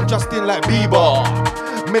out. Calm Justin like Bieber.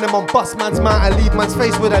 Minimum bust man's man and leave man's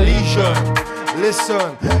face with a lesion.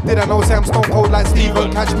 Listen, did I know say I'm stone cold like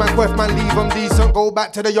Steven? Catch man, quest man, leave them decent. Go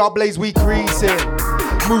back to the yard blaze, we creasing.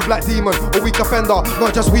 Move like demon, a weak offender,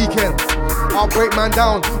 not just weekend. I'll break man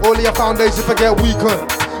down, all of your foundations forget weakened.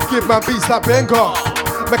 Give man beats like Benga.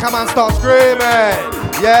 Make a man start screaming.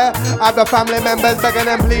 Yeah, I have the family members begging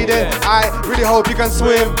and pleading. I really hope you can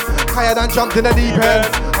swim. Higher than jumped in the deep end.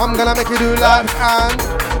 I'm gonna make you do life and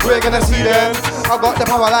we're gonna see them. I got the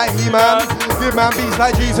power like He-Man. Give man beats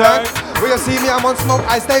like G-Tank. When you see me, I'm on smoke,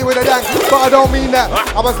 I stay with a dank. But I don't mean that.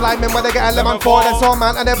 I was like, man, when they get a lemon for. They saw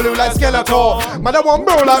man and they blue like Skeletor. Man, they want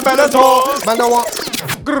blue like Bellator. Man, they want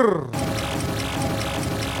grrr.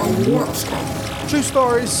 True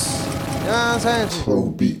stories. You know what I'm saying? Slow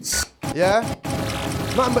beats. Yeah?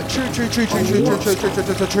 Nothing but true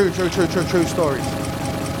stories.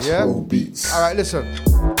 Yeah? Slow beats. Alright, listen.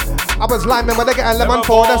 I was like, man, when they get a lemon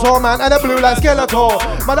for. That's all, man, and they blue like Skeletor.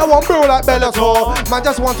 Man, I want blue like Bellator. Man,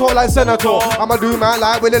 just want talk like Senator. I'ma do man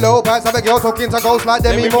like Willie Lopez. Have a girl talking to ghosts like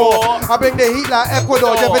Demi Moore. I bring the heat like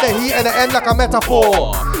Ecuador. Give it the heat and the end like a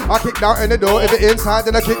metaphor. I kick down any door, if it inside,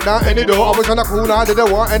 then I kick down any door. I was on a cool now,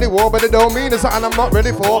 didn't want any war, but it don't mean it's something I'm not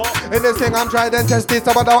ready for. In this thing, I'm trying and tested,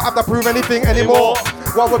 so I don't have to prove anything anymore.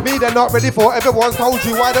 What with me, they're not ready for. Everyone's told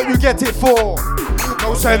you, why don't you get it for?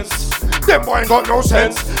 No sense. Them boy ain't got no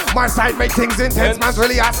sense. My side make things intense. Man's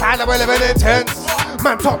really outside, we're living intense.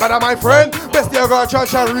 Man talk better, my friend. Best you go to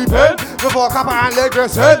church and repent. Before copper and leg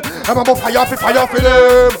dress head. I'm about fire for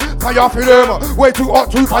them. Fire for them. Way too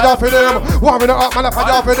hot to fire for them. Warming it up, man, I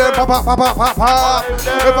fire for them. Pop.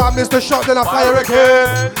 If I miss the shot, then I fire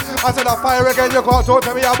again. I said I fire again. You can't talk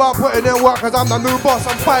to me about putting in work, cause I'm the new boss.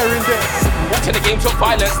 I'm firing this. Watching the game took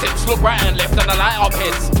violence. Tips look right and left and I light up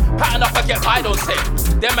heads. Pattern up and get by don't take.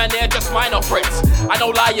 Them and they're just minor threats. I know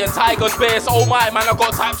lions, tigers, bears, oh my man, I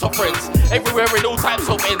got types of friends. Everywhere in all types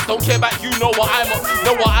of ends. Don't care about you, know what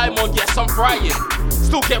I'm on, yes, I'm frying.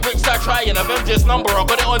 Still get rich, start trying. Avengers number, I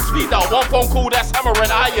got it on speed dial. One phone call, that's hammer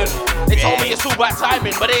and iron. They told me it's all about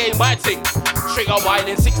timing, but it ain't my thing. Straight up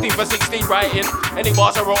whining, 16 for 16 writing. Any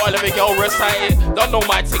bars I wrote, I live it, girl, recite it. Don't know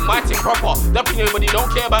my thing proper. Dumping anybody,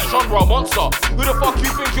 don't care about genre, monster. Who the fuck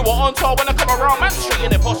you think you are on top? When I come around, man, straight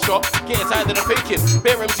in their posture. Getting tired of the faking,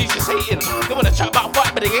 bare MCs just hating. They wanna chat about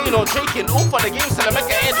fight, but they ain't on shaking. All for the game, so they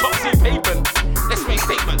make an air top seat pavement. Let's make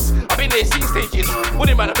statements. I've been there, seen stages.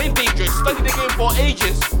 Wouldn't man, I've been dangerous. Studied the game for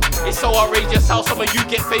ages. It's so outrageous how some of you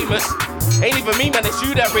get famous. Ain't even me, man, it's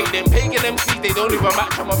you that rate them. Pagan MCs, they don't even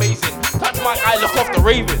match, I'm amazing. Touch my eye, look off the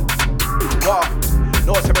Raven. War,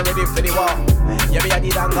 no to be ready for the war. Yeah, me a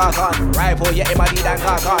did and gone. Rifle, yeah, him a did and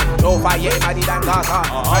gone. No fire, yeah, him a did and gone.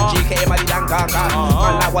 And GK, him a did and gone.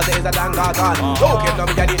 Man, like what there is a dang gone. Don't get no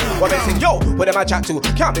me a did. What they sing, yo, who them a chat to?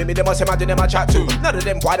 Can't be me, they must say, man, do them a chat to. None of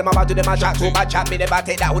them, why them about to them a chat to? Bad chat me, they might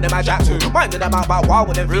take that, who them a chat to. Mind them about war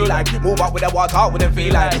with them feel like. Move up with the water, with them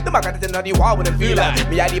feel like. Them a got it in the war with them feel like.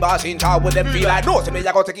 Me a the boss in charge with them feel like. No, to me,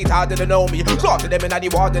 I go take it hard, they don't know me. Close to them in the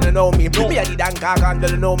war, they don't know me. Me a the dang gone, they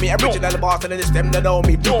don't know me. Original boss, and this them, they know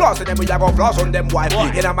me. Close to them, we a go floss on them, why?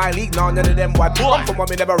 In my league, none of them, why? Come from one,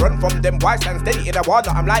 me never run from them, why? Stand steady in the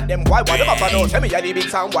water, I'm like them, why? Them up and don't tell me, I the big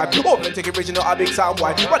sound, why? Open take original, a big sound,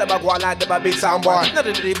 why? What am I going like them, a big sound, why? None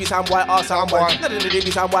of the DB sound, why? Or sound, why? None of the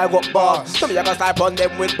DB sound, why? Got bars. Tell me, I can slap on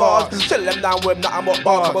them with bars. Chill them down with nothing but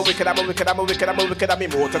bars. I'm a wicked, I'm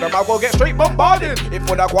immortal, them I go get straight bombarded. If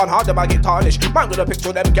when I go on hard, them I get tarnished. Man, gonna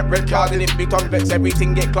picture them, get red carded. If big tongue vets,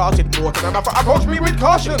 everything get clasted. More to them, approach me with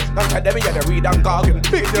caution. Don't tell them, yeah, they read and gargle.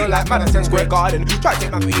 Big deal like Madison Square Garden. Try to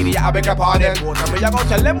take my video, I beg your pardon. More time, I go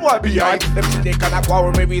tell them what behind. Them see they cannot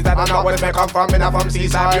quarrel me reason. I know where they come from, and I'm from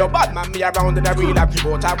seaside. Yo, bad man, me around in the real life.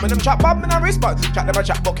 More time when them chat bob in a response. Chat them a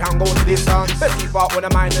chat, but can't go to distance. Let's keep out with a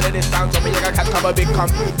mind in the distance. So me, I can't have a big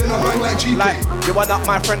cunt. Like, you are not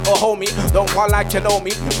my friend or homie. Don't call like you know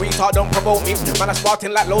me. Retard, don't provoke me. Man, I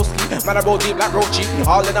Spartan like Lowski. Man, I roll deep like Rochi.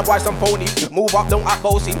 All in the boys, some phony. Move up, don't act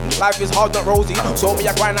bossy. Life is hard, not rosy. So me,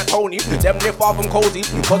 I grind like Tony. Them live far from cozy.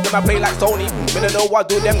 Cause them I play like Sony. Me don't know what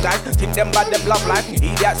do them guys. Think them bad, them love life.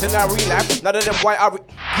 Idiots in a real life. None of them white are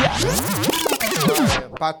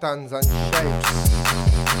Patterns and shapes.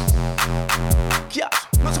 Yeah,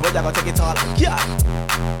 So when you gonna take it all, yeah.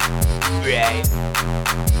 Right.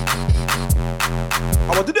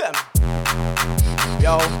 I want to them.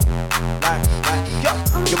 Yo, yo.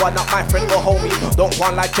 You are not my friend or homie. Don't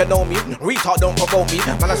want like you know me. Retard don't provoke me.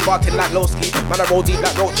 Man, I sparking like Lowski. Man, I roll deep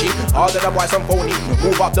like Roachy. All of the boys I'm phony.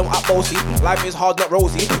 Move up, don't up bossy. Life is hard, not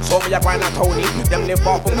rosy. So me, I grind like Tony. Them live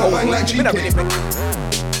far from cozy. Me not really pick.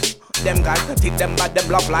 Them guys, take them bad, them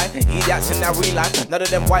love life. Idiots in their real life. None of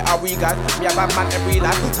them white are we guys. Me a bad man in real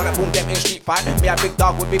life. Time I boom them in street fight. Me a big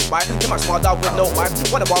dog with big bite. Them a small dog with no wife.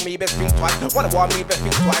 Wanna want me best think twice. Wanna want me best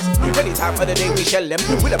think twice. Any time of the day we shell them.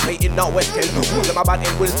 With a plate in our West End. Rules them about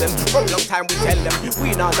in wisdom. From long time we tell them.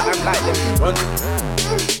 We know that I'm like them. Run.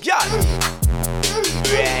 Yeah.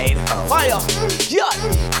 Raid. Fire. Yeah.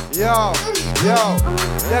 Yo.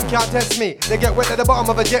 Them can't test me. They get wet at the bottom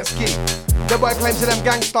of a jet ski. The boy claims to them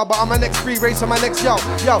gangsta, but I'm my next free race on my next yo.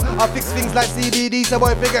 I fix things like CBD, so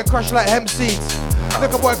boy big get crushed like hemp seeds.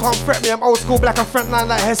 Look, a boy can't fret me, I'm old school black and frontline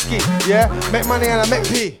like Heskey. Yeah, make money and I make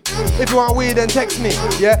P. If you want weed, then text me.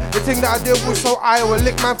 Yeah, the thing that I deal with so I will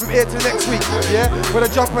lick man from here to next week. Yeah, when I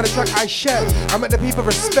jump on the track, I share. I make the people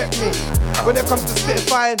respect me. When it comes to spitting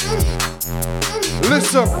fine,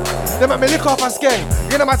 listen, they make me lick off a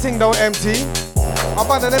skank. You know my thing don't empty. I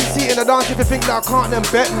ban an MC in the dance if you think that I can't, then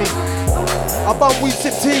bet me. I bum weed,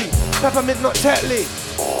 sip tea, peppermint, not Tetley.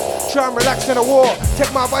 Try and relax in a war,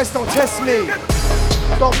 take my advice, don't test me.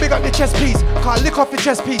 Don't big up the chest piece, can't lick off the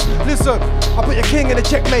chest piece. Listen, I put your king in a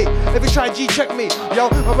checkmate. If you try G, check me. Yo,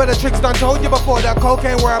 my brother Tricks done told you before that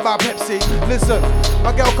cocaine worry about Pepsi. Listen,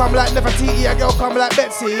 my girl come like Nefertiti, a girl come like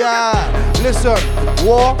Betsy. Yeah, listen,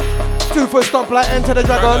 war. 2 foot stomp like Enter the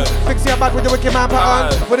Dragon. Fix your back with the wicked man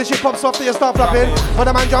pattern. When the shit pops off, then you start flapping. When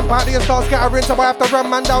the man jump out, then you start scattering. So I have to run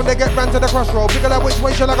man down, they get ran to the crossroad. Figure out which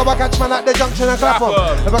way should I go, I catch man at the junction and clap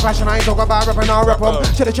em. If I crash and I ain't talk about rapping, I'll rap em.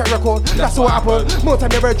 Check the check record, that's what happened. More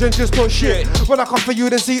time your brethren just talk shit. When I come for you,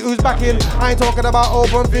 then see who's back in. I ain't talking about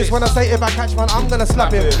open fist. When I say if I catch man, I'm gonna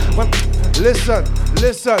slap him. Listen.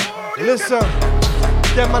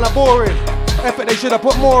 Them man are boring. Effort they should have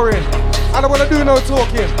put more in. I don't wanna do no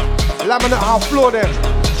talking. Laminate, I'll floor them.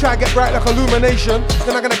 Try to get bright like illumination,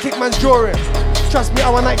 then I'm gonna kick man's drawing. Trust me,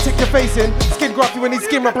 our night tick your face in. Skin graph you when need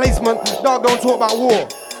skin replacement. Dog, don't talk about war.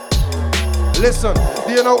 Listen,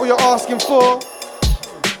 do you know what you're asking for?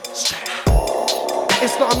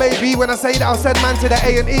 It's not a maybe when I say that I'll send man to the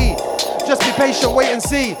A&E. Just be patient, wait and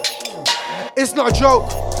see. It's not a joke,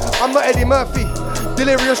 I'm not Eddie Murphy.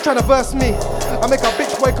 Delirious trying to verse me. I make a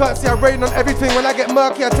bitch boy curtsy, I rain on everything. When I get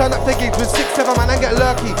murky, I turn up the gigs with 6-7 man and get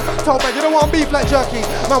lurky. Told man, you don't want beef like jerky.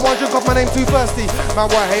 Man won't drink off my name too thirsty. Man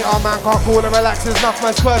won't hate our man, can't cool and relax, it's enough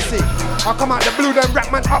man's Percy. I come out the blue, then rap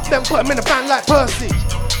man up, then put him in the band like Percy.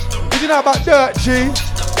 Did you know about Dirt, G?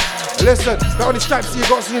 Listen, the only stripes you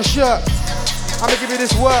got on your shirt. I'ma give you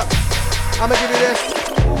this work, I'ma give you this.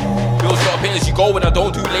 Bills got a bit as you go when I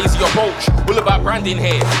don't do lazy approach. All about branding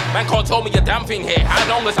here. Man can't tell me a damn thing here. How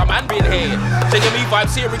long has a man been here? Taking me vibe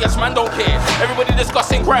serious, man don't care. Everybody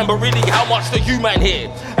discussing crime, but really how much do you man here?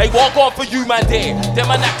 Hey, walk on for you man there. Then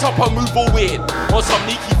man act up and move all weird. On some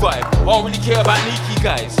Nike vibe. I don't really care about Nike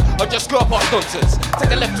guys. I just skirt past nonsense. Take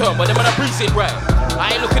a left turn, but then man I precinct right.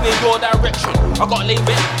 I ain't looking in your direction. I got lame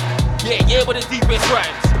bit. Yeah, with the deepest rhymes.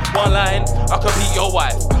 One line, I could beat your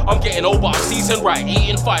wife. I'm getting old, but I'm seasoned right.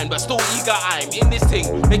 Eating fine, but still eager. I'm in this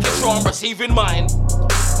thing, making sure I'm receiving mine.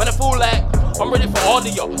 When I feel like I'm ready for all of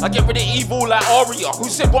y'all, I get rid of evil like Aria. Who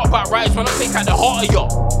said what about rights when I take out the heart of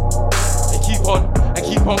y'all? And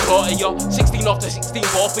keep on plotting y'all. 16 off to 16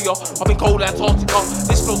 ball for y'all. I've been cold Antarctica.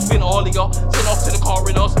 This flow's been all of y'all. Sent off to the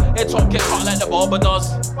coroners. Head top get cut like the barber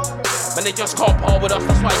does. Man, they just can't par with us.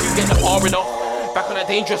 That's why you get the parring off. Back on a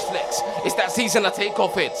dangerous flex. It's that season I take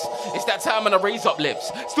off hits. It's that time and I raise up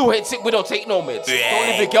lips. Still hit sick, we don't take no mids. Don't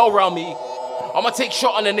leave a girl around me. I'ma take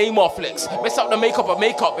shot on the name off flex. Mess up the makeup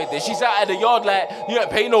with this. She's out of the yard like you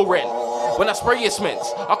ain't pay no rent. When I spray it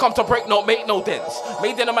mints, I come to break, not make no dents.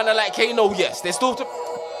 Made in a manner like Kano, yes. They still to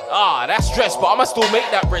that's stress, but I'ma still make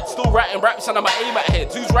that bread. Still writing raps and I'ma aim at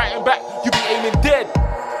heads. Who's writing back? You be aiming dead.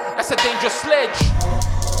 That's a dangerous sledge.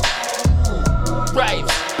 Right,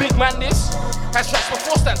 big man this. Has tracks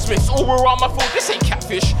before Stan Smiths, all around my foot, this ain't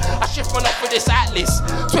catfish. I shift man up with this atlas,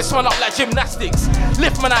 twist man up like gymnastics.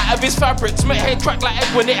 Lift man out of his fabrics, make head crack like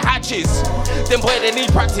egg when it hatches. Them boy they need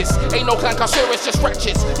practice, ain't no clank, I swear it's just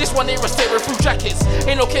ratchets. This one here is staring through jackets,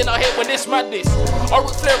 ain't no kid out here when this madness. I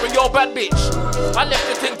root flaring your bad bitch, I left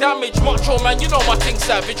the thing damaged. Macho man, you know my thing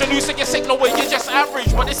savage. And you say you're sick, no way, you're just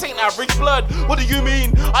average. But this ain't average blood, what do you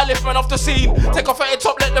mean? I lift man off the scene, take off at the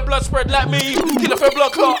top, let the blood spread like me. Kill off a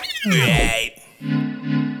blood clot. Right.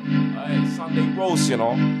 Sunday roast, you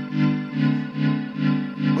know.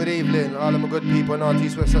 Good evening, all of my good people and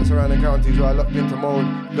artists who are around the counties who are locked into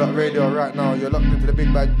Mode.radio right now. You're locked into the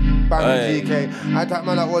big bad bang GK.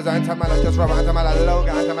 Anti-man like Oza, anti-man like Just Robert, anti-man like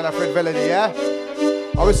Logan, anti-man like Fred Velody, yeah?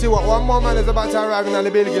 I will see what one more man is about to arrive in the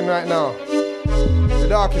building right now. The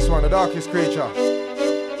darkest one, the darkest creature.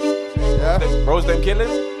 Yeah? Bros them killing?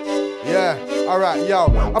 Yeah, alright, yo.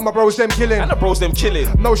 I'm a bros them killing. And the bros them killing.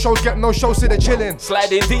 No shows get no shows, see they chilling.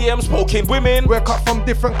 Sliding DMs, poking women. We're cut from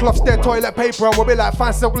different cloths, their toilet paper, and we'll be like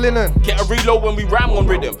fine silk linen. Get a reload when we ram on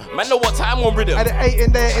rhythm. Man know what time on rhythm. At the 8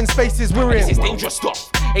 in there in spaces we're in. This is dangerous stuff.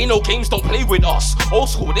 Ain't no games, don't play with us. Old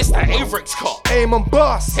school, this that Averix cut. Aim and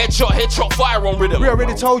bust. Headshot, fire on rhythm. We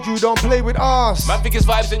already told you, don't play with us. Man think it's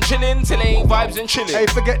vibes and chilling, till it ain't vibes and chilling. Hey,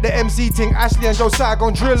 forget the MC thing, Ashley and Josiah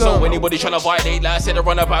gon' drill 'em. So anybody tryna violate, like I said, I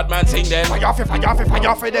run a bad man thing then. Fire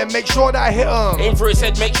off it, then make sure that I hit 'em. Aim for his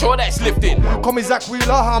head, make sure that it's lifting. Call me Zach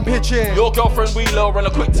Wheeler, I'm pitching. Your girlfriend Wheeler, run a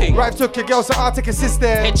quick thing. Right took your girl, so I'll take a system.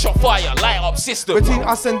 Headshot fire, light up system. Between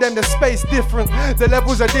us and them, the space different. The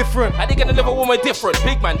levels are different. How they gonna live a woman different?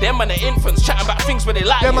 Big man, them man are infants, chatting about things where they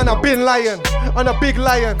lie. Them man a bin lion, and a big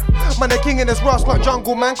lion. Man the king in this Ross like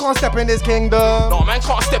jungle, man can't step in his kingdom. No, man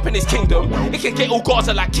can't step in his kingdom. It can get all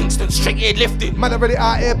Gaza like Kingston, straight head lifting. Man already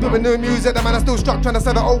out here doing new music, the man are still struck trying to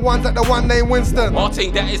sell the old ones at the one named Winston.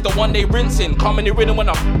 Martin, that is the one they rinsing. Coming in rhythm when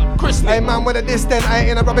I'm christening. Hey man, with a distant, I ain't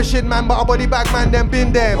in a rubber shit man, but a body bag man, them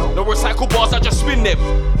bin them. No recycle bars, I just spin them.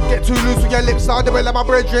 Get too loose with your lips, all the way like my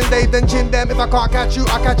brethren, they then chin them. If I can't catch you,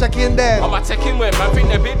 I catch a kin them. I'm a taking when man think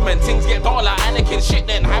they're big men, things get dark like Anakin, shit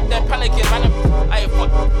then, have them panicking, man. Hey,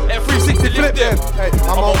 fuck, 360 flip them. Hey,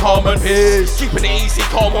 I'm on common peace. Keeping it easy,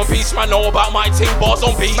 calm on peace, man, know about my team, bars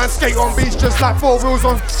on beat. Man skate on beats just like 4 wheels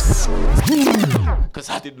on. Cause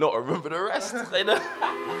I did not remember the rest.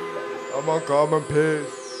 I'm on common peace.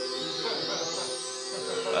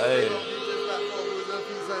 Hey.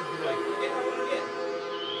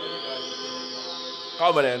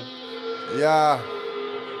 Come on then. Yeah.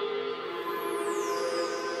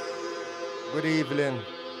 Good evening.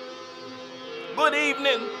 Good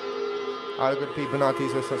evening. All the good people and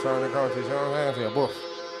artists who surround the counties, you know what I'm saying? Both.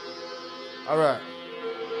 Alright.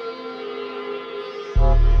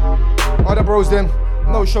 All the bros them.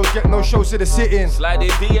 No shows get no shows to the sitting. Sliding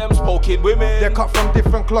DMs, poking women. They're cut from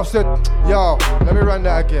different cloths. Yo, let me run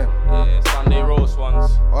that again. Yeah, Sunday roast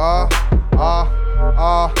ones.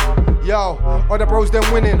 Yo, all the bros them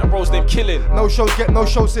winning. The bros them killing. No shows get no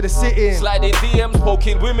shows to the sitting. Sliding DMs,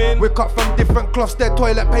 poking women. We're cut from different cloths, their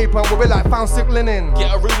toilet paper, and we're like found silk linen.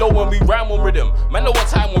 Get a reload when we ram on rhythm. Man know what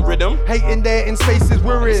time on rhythm. Hating there in spaces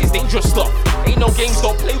we're in. This is dangerous stuff. Ain't no games,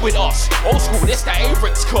 don't play with us. Old school, this that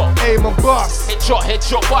Averix cut. Aim and bust.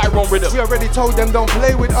 Headshot, fire on rhythm. We already told them don't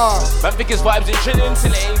play with us. Man think it's vibes and chilling,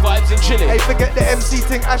 till it ain't vibes and chilling. Hey, forget the MC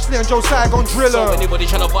thing, Ashley and Josiah gon' drill 'em. So anybody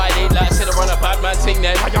tryna violate, like I said, I run a bad man thing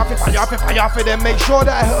then. Fire off it, then make sure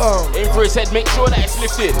that I hit 'em. Aim for his head, make sure that it's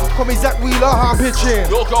lifted. Call me Zach Wheeler, I'm pitching.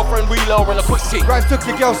 Your girlfriend Wheeler, run a quick thing. Right took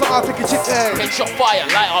your girl, so I'll take a chick there. Headshot fire,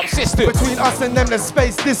 light up system. Between us and them, there's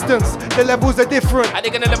space distance. The levels are different. How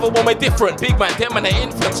they gonna level one way different? Big man, them man are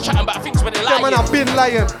infants, chatting about things where they lie. Them man a bin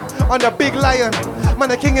lion, on the big lion. Man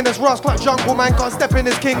a king in this Ross like jungle, man can't step in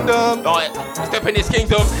his kingdom. No, step in his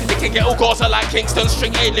kingdom. It can get all Gaza like Kingston,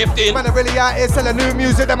 string head lifting. Man are really out here selling new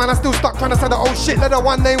music. Them man are still stuck trying to sell the old shit like the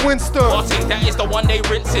one named Winston. Martin, that is the one they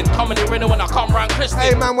rinsing. Coming in winner when I come round Christmas.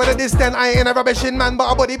 Hey man, when I distant, I ain't a rubbishing man,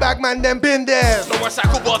 but a body bag man, them bin them. No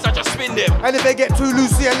recycle bars, I just spin them. And if they get too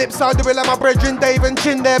loose, your lips, I'll do it like my brethren Dave and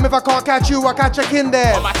chin them. If I can't catch you, I catch a kin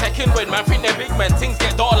them. I'm attacking when man think they're big men, things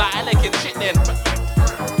get dark like Anakin, shit then.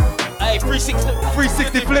 Hey,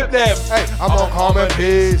 360 flip them. Hey, I'm on common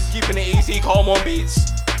peace. Keeping it easy, calm on beats.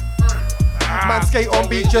 Man skate on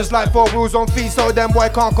beat just like 4 wheels on feet, so them boy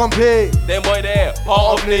can't compete. Them boy there,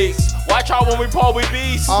 part of leagues. Why try when we part with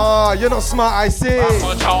beasts? You're not smart, I see.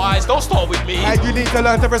 Punch our eyes, don't start with me. Hey, you need to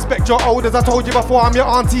learn to respect your elders. I told you before, I'm your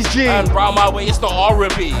auntie's G. And round my way, it's not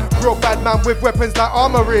R&B. Real bad man with weapons like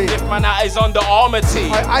armory. If man that is under armor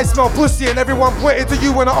tee. I smell pussy and everyone pointed to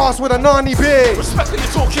you when I asked with a nanny big. Respect who you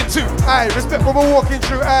talking to. Hey, respect when we're walking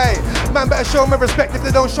through. Hey, man better show me respect. If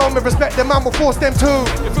they don't show me respect, then man will force them to.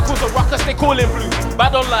 If it calls a ruckus, they call him blue.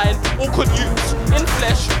 Bad online, awkward use. In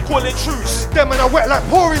flesh, call it truce. Them man are wet like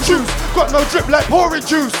pouring juice. Got no drip like pouring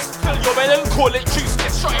juice. Fill your melon, call it juice.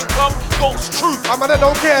 Get shot in club, ghost truth. I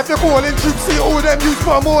don't care if they're calling troops. See all them use,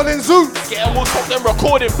 put them all in zoos. Get them all top them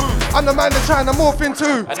recording booth. I'm the man they're trying to morph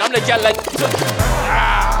into. And I'm the gal like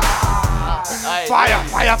Fire.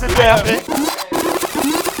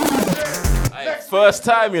 First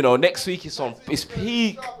time, you know, next week it's peak. Next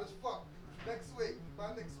week it's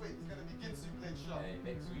gonna be Ginsu Play Shop.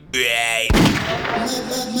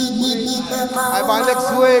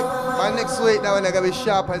 By next week, that one gonna be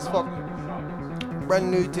sharp as fuck.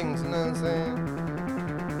 Brand new things, you know what I'm saying?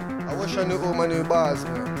 I wish I knew all my new bars,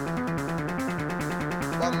 man.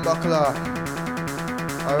 Bumbuckler.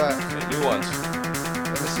 Alright. The new ones.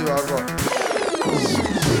 Let me see what I got.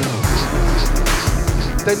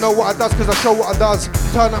 They know what I does cause I show what I does.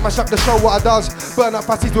 Turn up my shop to show what I does. Burn up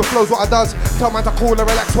pasties with flows what I does. Tell man to cool and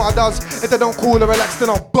relax what I does. If they don't cool and relax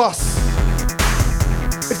then I'll bust.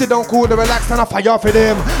 If they don't cool and relax then I fire for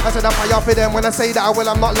them. I said I fire for them when I say that I will,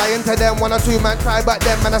 I'm not lying to them. 1 or 2 man try but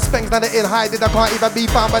them man I spanks now they in hiding. I can't even be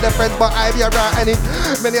found by their friends but I be around any.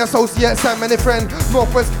 Many associates and many friends.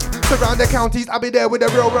 Northwest surrounding counties I be there with the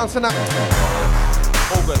real runs and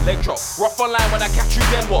Over, leg drop, rough online when I catch you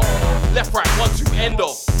then what? Left, right, 1, 2, end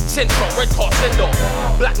off. Central, red car, send off.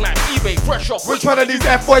 Black knife, eBay, fresh off. Which one of these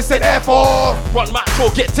F-boys said F-off? Run match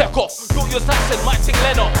or get tech off. Got your stats and my ting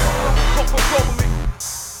Lennox. Pop and go with me.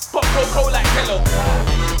 Pop Coco like Hello.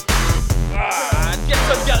 Get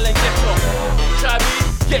some gal and get off. Try me,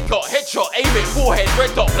 get got, headshot, aim it, forehead,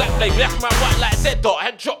 red dot, black flame, left man, white like dead dot,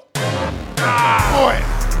 headshot. Boy.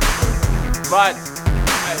 Man,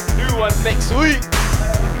 new ones next week.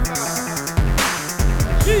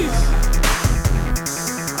 Jeez.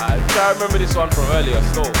 I'm trying to remember this one from earlier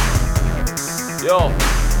still. Yo.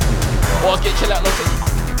 Boys get chill out, no shit.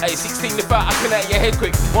 Hey, 16 the fat, I can at your head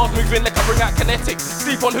quick. Bars moving like I bring out kinetic.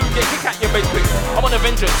 Sleep on who, get kick out your bed quick. I'm on a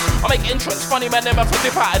vengeance, I make entrance. Funny man, never for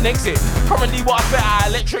dip out and exit. Currently what I spit out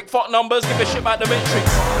electric. Fuck numbers, give a shit about the metrics.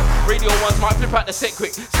 Radio ones might flip out the set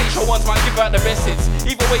quick. Station ones might give out the best hits.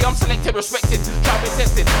 Either way, I'm selected, respected. Try to be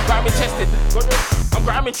tested, grinding tested. I'm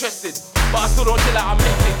grinding interested, but I still don't chill out, I'm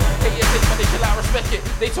hectic. Take your tips, but they chill out, respect it.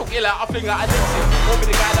 They talk ill out, I fling out, I next it. Won't be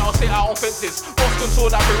the guy that'll sit out on fences. Boston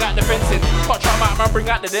sword, I bring out the fencing. Touch out, man, bring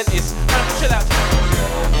out the dentist. Man, chill out.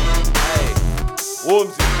 Hey,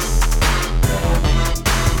 Wormsy.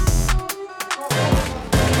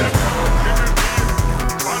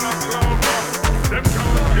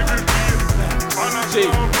 G.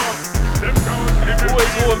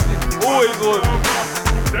 Always Wormsy. Always Wormsy.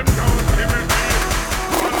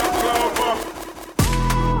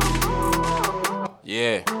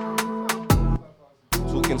 Yeah.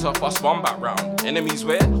 Talking tough, I spun back round. Enemies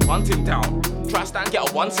where? Hunt him down. Try stand, get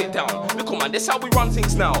a one sit down. Look on man, this how we run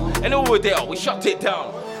things now. And over there, we shut it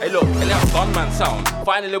down. Hey look, and let gunman sound.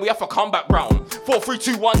 Finally we have a comeback round. 4, 3,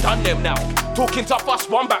 2, 1, done them now. Talking tough, I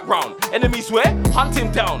spun back round. Enemies where? Hunt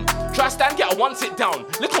him down. Try stand, get a one sit down.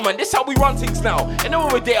 Look on man, this how we run things now. And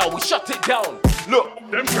over there, we shut it down. Look,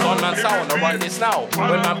 gunman sound, I run this now.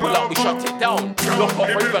 When man pull up, we shut it down. Look off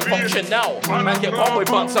or even function now. Man get bomb with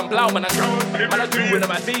buns and blow, man I do with a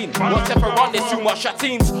magazine. Whatever run, there's too much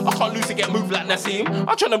shatteens. I can't lose to get moved like Nassim.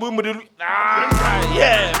 I'm trying to move with the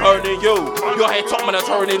yeah, burning you. Your head top man, I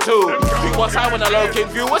turn into. Big one side when I lurk in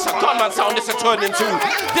view. What's a gunman sound, this a turn into.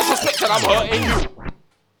 Disrespect and I'm hurting you.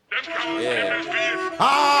 Yeah.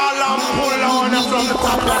 All I'm pull on from the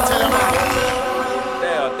top, I tell him.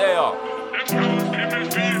 There.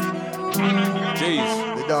 Jeez.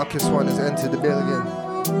 The darkest one has entered the building.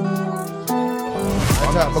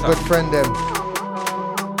 That's out my good friend them.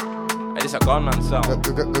 Hey, this a gunman sound.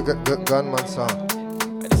 Gunman sound.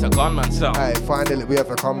 Hey, this a gunman sound. Hey, finally we have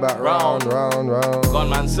to come back round.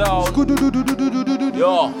 Gunman sound.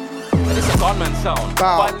 Yo. Hey, this a gunman sound.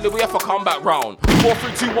 Finally we have to come back round. 4,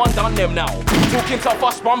 3, 2, 1, done them now. Talking tough,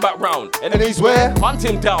 I spun back round. Enemies where? Hunt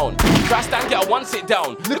him down. Try stand, get a one sit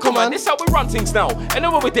down. Look on man, this how we run things now. And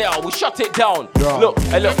then when we're there, we shut it down. Yeah. Look,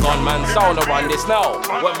 gunman sound, I run this now.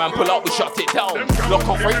 When man pull up, we shut it down. Look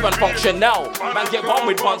off even function now. Man get bomb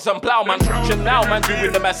with buns and plow, man traction now. Man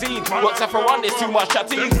doing the machine. Works for run, there's too much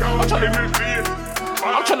chatting.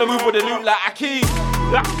 I'm trying to move with the loot like Akeem.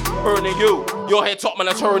 Burning you. Your head top man,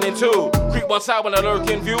 I turn into. Creep one side when I lurk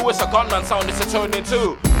in view. It's a gunman sound, it's a turn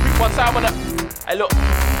into. Creep one side when I. Hey look.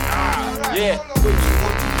 Yeah.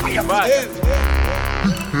 Right.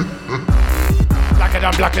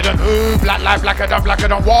 Blacker than who? Black life blacker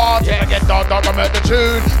than what? Yeah. I get dark, I'm at the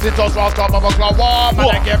tune. Since those walls come up a claw war.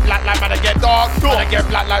 Man, I get black life, man, I get dark. Man, I get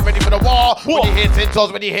black life ready for the war. When you hear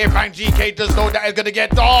Tintos, when you hear Bang GK, just know that it's gonna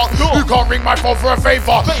get dark. You can't ring my phone for a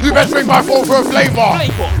favor. You best ring my phone for a flavor. Let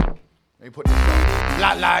me put this down.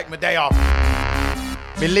 Black like my day off.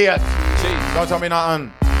 Me late. Don't tell me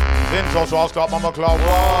nothing. Tintos walls come up a claw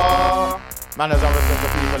war. Man, as I listen to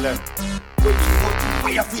people then.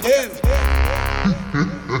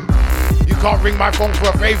 You can't ring my phone for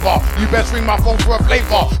a favor. You best ring my phone for a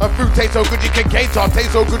flavor. A food tastes so good you can cater.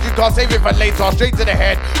 Taste so good you can't save it for later. Straight to the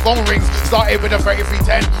head, phone rings. Started with a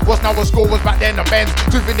 3310. What's now a score was back then the Benz.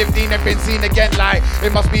 215 and been seen again like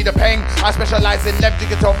it must be the peng. I specialize in left, you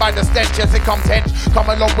can tell by the stench. Yes, it comes tench. Come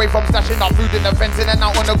a long way from stashing up food in the fence. In and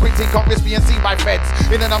out on the quick thing, can't risk being seen by feds.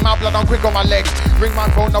 In and out, blood, I'm quick on my legs. Ring my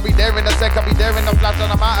phone, I'll be there in a sec. I'll be there in the flash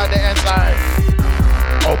and I'm out of the end side.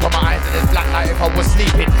 Open my eyes and it's black light if I was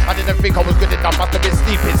sleeping. I didn't think I was good enough, must have been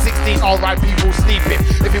sleeping. 16 alright people sleeping.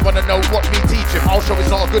 If you wanna know what me teach him, I'll show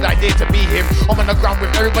it's not a good idea to be him. I'm on the ground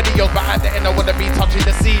with everybody else, but at the end I wanna be touching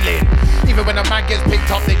the ceiling. Even when a man gets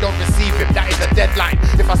picked up, they don't receive him. That is a deadline.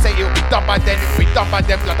 If I say it'll be done by then, it'll be done by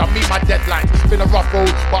then. Blood, I meet my deadlines. Been a rough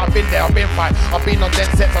road, but I've been there, I've been fine. I've been on them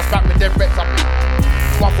sets, I've spat with them reps.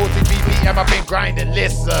 140 BPM, I've been grinding,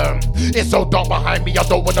 listen. It's so dark behind me, I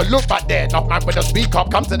don't wanna look back there. Enough man when I speak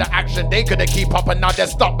up, come to the action. They couldn't keep up and now they're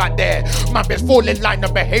stuck back there. Man best fall in line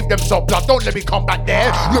and behave themselves, blood, don't let me come back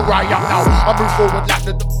there. Look where I am now, I move forward like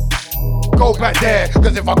the... Go back there,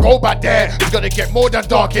 cause if I go back there, it's gonna get more than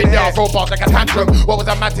dark in there. I throw bars like a tantrum. What was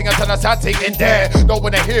I matting until I sat in there? Don't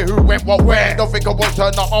wanna hear who went what where. Don't think I won't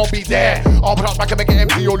turn up, I'll be there. I'll put up back and make it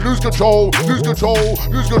empty or lose control. Lose control,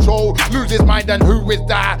 lose control. Lose his mind and who is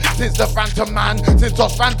that? Since the Phantom man, since I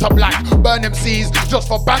was Phantom Black. Burn MCs just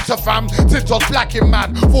for banter fam. Since I was blacking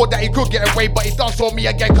man. Thought that he could get away, but he done saw me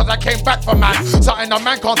again cause I came back for man. Something a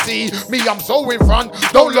man can't see. Me, I'm so in front.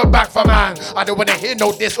 Don't look back for man. I don't wanna hear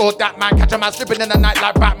no this or that man. Catch a man slipping in the night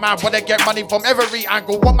like Batman. Wanna get money from every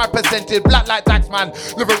angle. Want my percentage, black like tax man.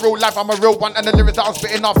 Live a real life, I'm a real one. And the lyrics that I'm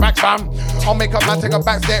spitting are facts fam. I'll make a man take a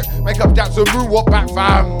back step. Make up Jackson moonwalk back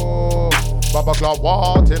fam. Baba Club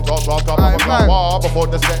War, Tim Toss Rock, Baba Club War. Before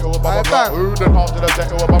the set, it was Baba Club War. Then after the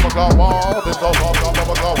set, it was Baba Club War. Tim Toss Rock,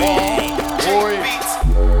 Baba Club War. Oi.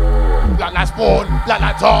 Black like Spawn, black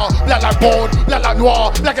like Tar, black like Born, black like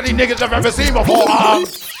Noir. Black any niggas I've ever seen before.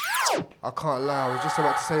 I can't lie, I was just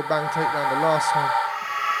about to say bang takedown the last one.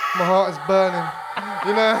 My heart is burning.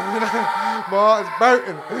 You know, my heart is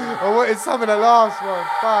burning. I wanted some of the last one.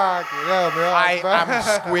 Fuck, I am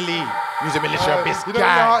Squilly. Music Militia, Bisc you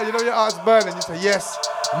know your heart's burning. You say yes.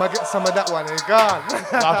 I'm gonna get some of that one. It's gone.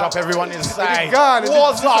 Laugh up everyone inside. It's gone.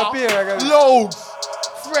 What's up? Loads.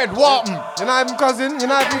 Fred Wharton. You're not even cousin. You're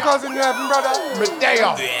not even cousin. You're not even brother.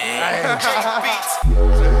 Medea.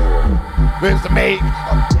 Where's the make?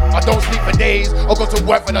 I don't sleep for days. I go to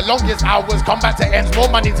work for the longest hours. Come back to ends, more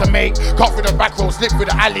money to make. Cut through the back road, slip through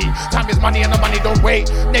the alley. Time is money and the money don't wait.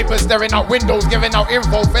 Neighbors staring out windows, giving out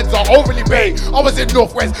info. Feds are overly bait. I was in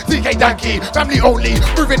Northwest, DK Danky, family only,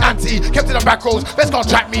 moving anti. Kept in the back roads, best can't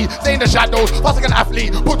track me. Stay in the shadows, pass like an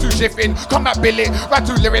athlete. Put 2 shift in, come back Billy. Write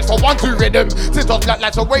 2 lyrics for 1-2 rhythm. Since I was black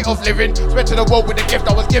like a way of living. Spent to the world with the gift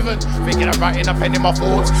I was given. Thinking of writing a pen in my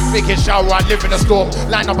thoughts. Thinking shower, I live in a storm.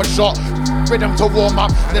 Line up a shot. Rhythm to warm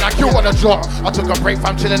up, then I kill on a drop. I took a break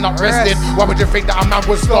from chilling up resting. Why would you think that a man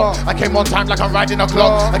would stop? I came on time like I'm riding a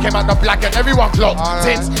clock. I came out the black and everyone clocked.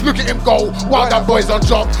 Tints, look at him go. Wild that boys on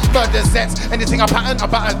job. Murder sets, anything I pattern.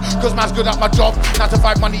 Cause man's good at my job. 9 to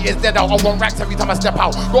 5 money is dead out. I want racks every time I step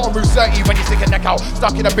out. Gotta move 30 when you stick a neck out.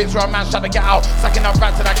 Stuck in a bitch where a man's trying to get out. Sucking up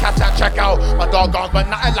rats to that cat that check out. My dog gone, but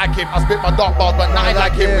nothing like him. I spit my dog bars, but nothing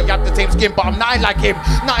like him. We have the same skin, but I'm nothing like him.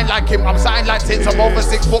 Nothing like him. I'm something like Tints. I'm over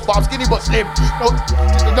 6 foot, but I'm skinny but slim.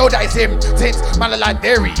 Know that it's him. Tints, man, like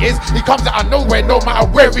there he is. He comes out of nowhere, no matter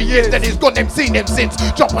where he is. Then he's gone, them seen him since.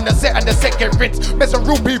 Jump on the set and the set get rinsed. Met some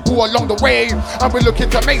real people along the way, and we're looking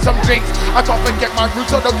to make some drinks. I can't forget my roots,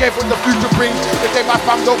 so don't care what the future brings. They say my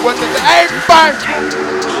fam don't work, they say, hey, bang!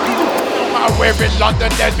 We're in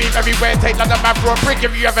London, there's beef everywhere. Take London man for a prick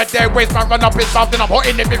if you ever dare. Waste man run up his mouth, then I'm hot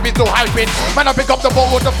in him if he's so hyping. Man, I pick up the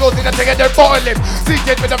bottle, the floors in the thing and then bottle him.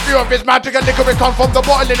 CJ's with a few of his man, drink a liquor, it come from the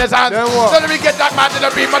bottle in his hand. So let me get that man in the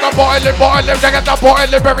beat, man, I'm bottle him, then get that bottle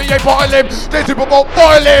him, bury him, bottle him. They Super Bowl,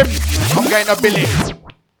 boil him. I'm getting a Billy.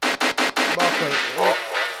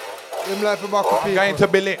 I'm going to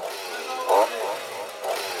Billy.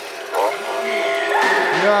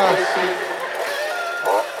 Yes.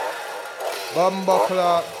 Bumba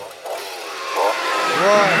Club.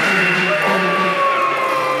 Whoa.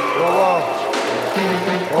 Whoa, whoa.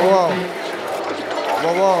 Whoa, whoa.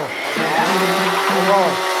 Whoa, whoa.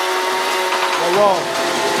 Whoa, whoa.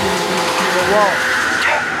 Whoa, whoa.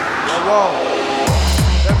 Whoa, whoa.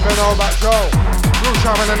 Them finna about Joe. Blue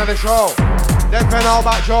Shaman into the show. Them finna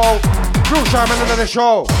about Joe. Blue Shaman into the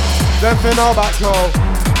show. Them finna about Joe.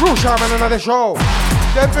 Blue Shaman into the show.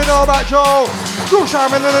 Them finna about Joe. Blue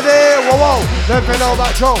Shaman in the day, whoa whoa. Them finna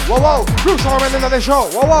about Joe, whoa whoa. Blue Shaman in the show,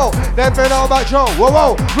 whoa whoa. Them finna about Joe, whoa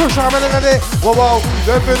whoa. Blue Shaman in the day, whoa whoa.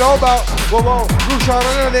 Them finna about, whoa whoa. Blue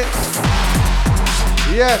Shaman in the day.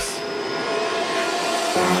 Yes.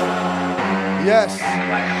 Yes.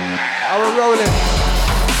 Are we rolling?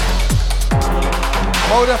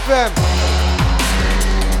 Mode FM.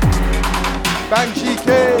 Bang GK.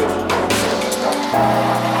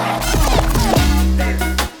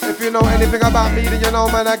 If you know anything about me, then you know,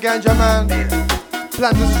 man, a ganja man.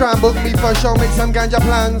 Plans to try and book me for a show, make some ganja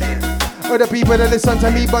plans. Or the people that listen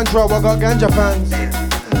to me, bunch row, I got ganja fans.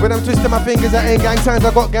 When I'm twisting my fingers, I ain't gang signs,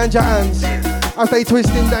 I got ganja hands. I stay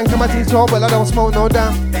twisting down to my things tall, but I don't smoke no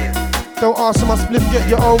damn. Don't ask for my spliff, get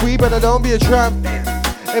your own weed, but I don't be a tramp.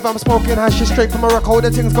 If I'm smoking hash straight from Morocco, the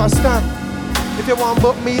thing's got a stamp. If you want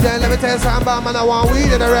book me, then let me tell you something about, man. I want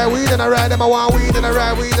weed and I ride weed and I ride them. I want weed and I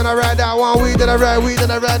ride weed and I ride. I want weed and I ride weed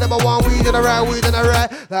and I ride them. I want weed and I ride weed and I ride.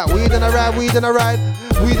 That weed and I ride weed and I ride.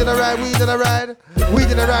 Weed and I ride weed and I ride. Weed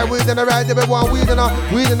and I ride weed and I ride. They want weed and I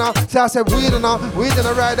weed and I. So I said weed and I weed and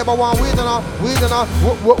I ride them. I want weed and I weed and I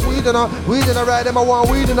what weed and I weed and I ride them. I want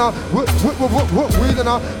weed and I what weed and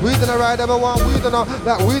I weed and I ride them. I want weed and I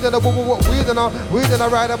that weed and I what weed and I weed and I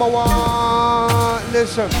ride them. I want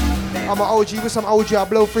listen. I'm an OG with some OG, I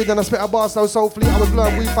blow free, then I spit a bar so soulfully. I was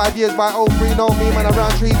blowing weed 5 years by 03, know me, man, I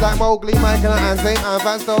run trees like Mowgli. Mike and I same, I'm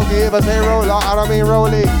Van Stokey. If I say roll out, I don't mean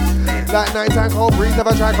rolling. Like nighttime cold breeze,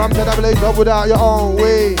 never try come to the blaze up without your own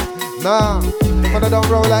way. Nah, man, I don't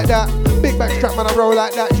roll like that. Big back strap, man, I roll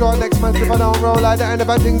like that. Draw next month if I don't roll like that. And if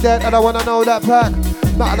I think dead, I don't wanna know that pack.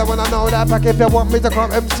 Nah, I don't wanna know that pack. If you want me to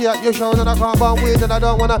come MC at your show, then I can't burn weed, and I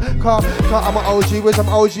don't wanna come. I'm an OG with some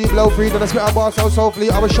OG blow free, then I spit a bar so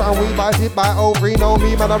softly. I was shotting weed by hit by 03. Know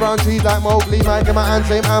me, man, I run trees like Mowgli. Mike in my hand,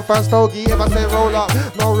 same and Van Stokey. If I say roll up,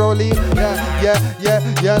 no rolling. Yeah.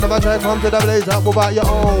 Never try to come to the blaze up without your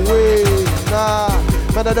own way. Nah.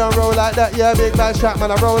 Man, I don't roll like that, yeah, big bad strap,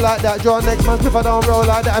 man, I roll like that. Draw next month if I don't roll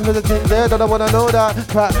like that. I'm the thing there, I don't wanna know that.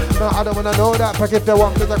 Pack, no, I don't wanna know that. Pack if they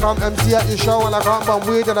want me to come MC at your show and I can't bum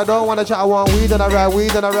weed and I don't wanna chat. I want weed and I ride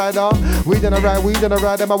weed and I ride on. Weed and I ride weed and I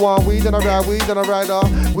ride them. I want weed and I ride weed and I ride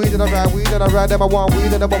on. Weed and I ride weed and I ride them. I want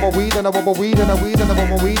weed and I bubble weed and I bubble weed and I weed and I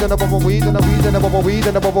bubble weed and I bubble weed and I weed and I bubble weed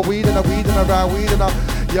and I bubble weed and I weed and I ride weed and I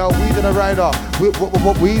yo weed and I ride on.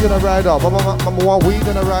 What weed and I ride on. Mama want weed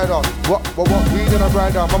and I ride on. What weed and I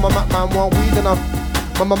ride on. Mama man want weed and I.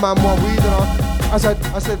 Mama man want weed and I. I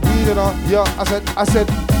said weed and I. Yeah, I said.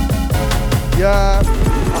 Yeah.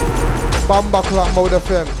 Bamba clock mode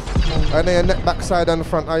FM. And then your neck backside and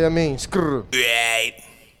front. How you mean? Screw. Right.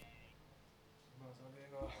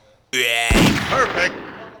 Perfect.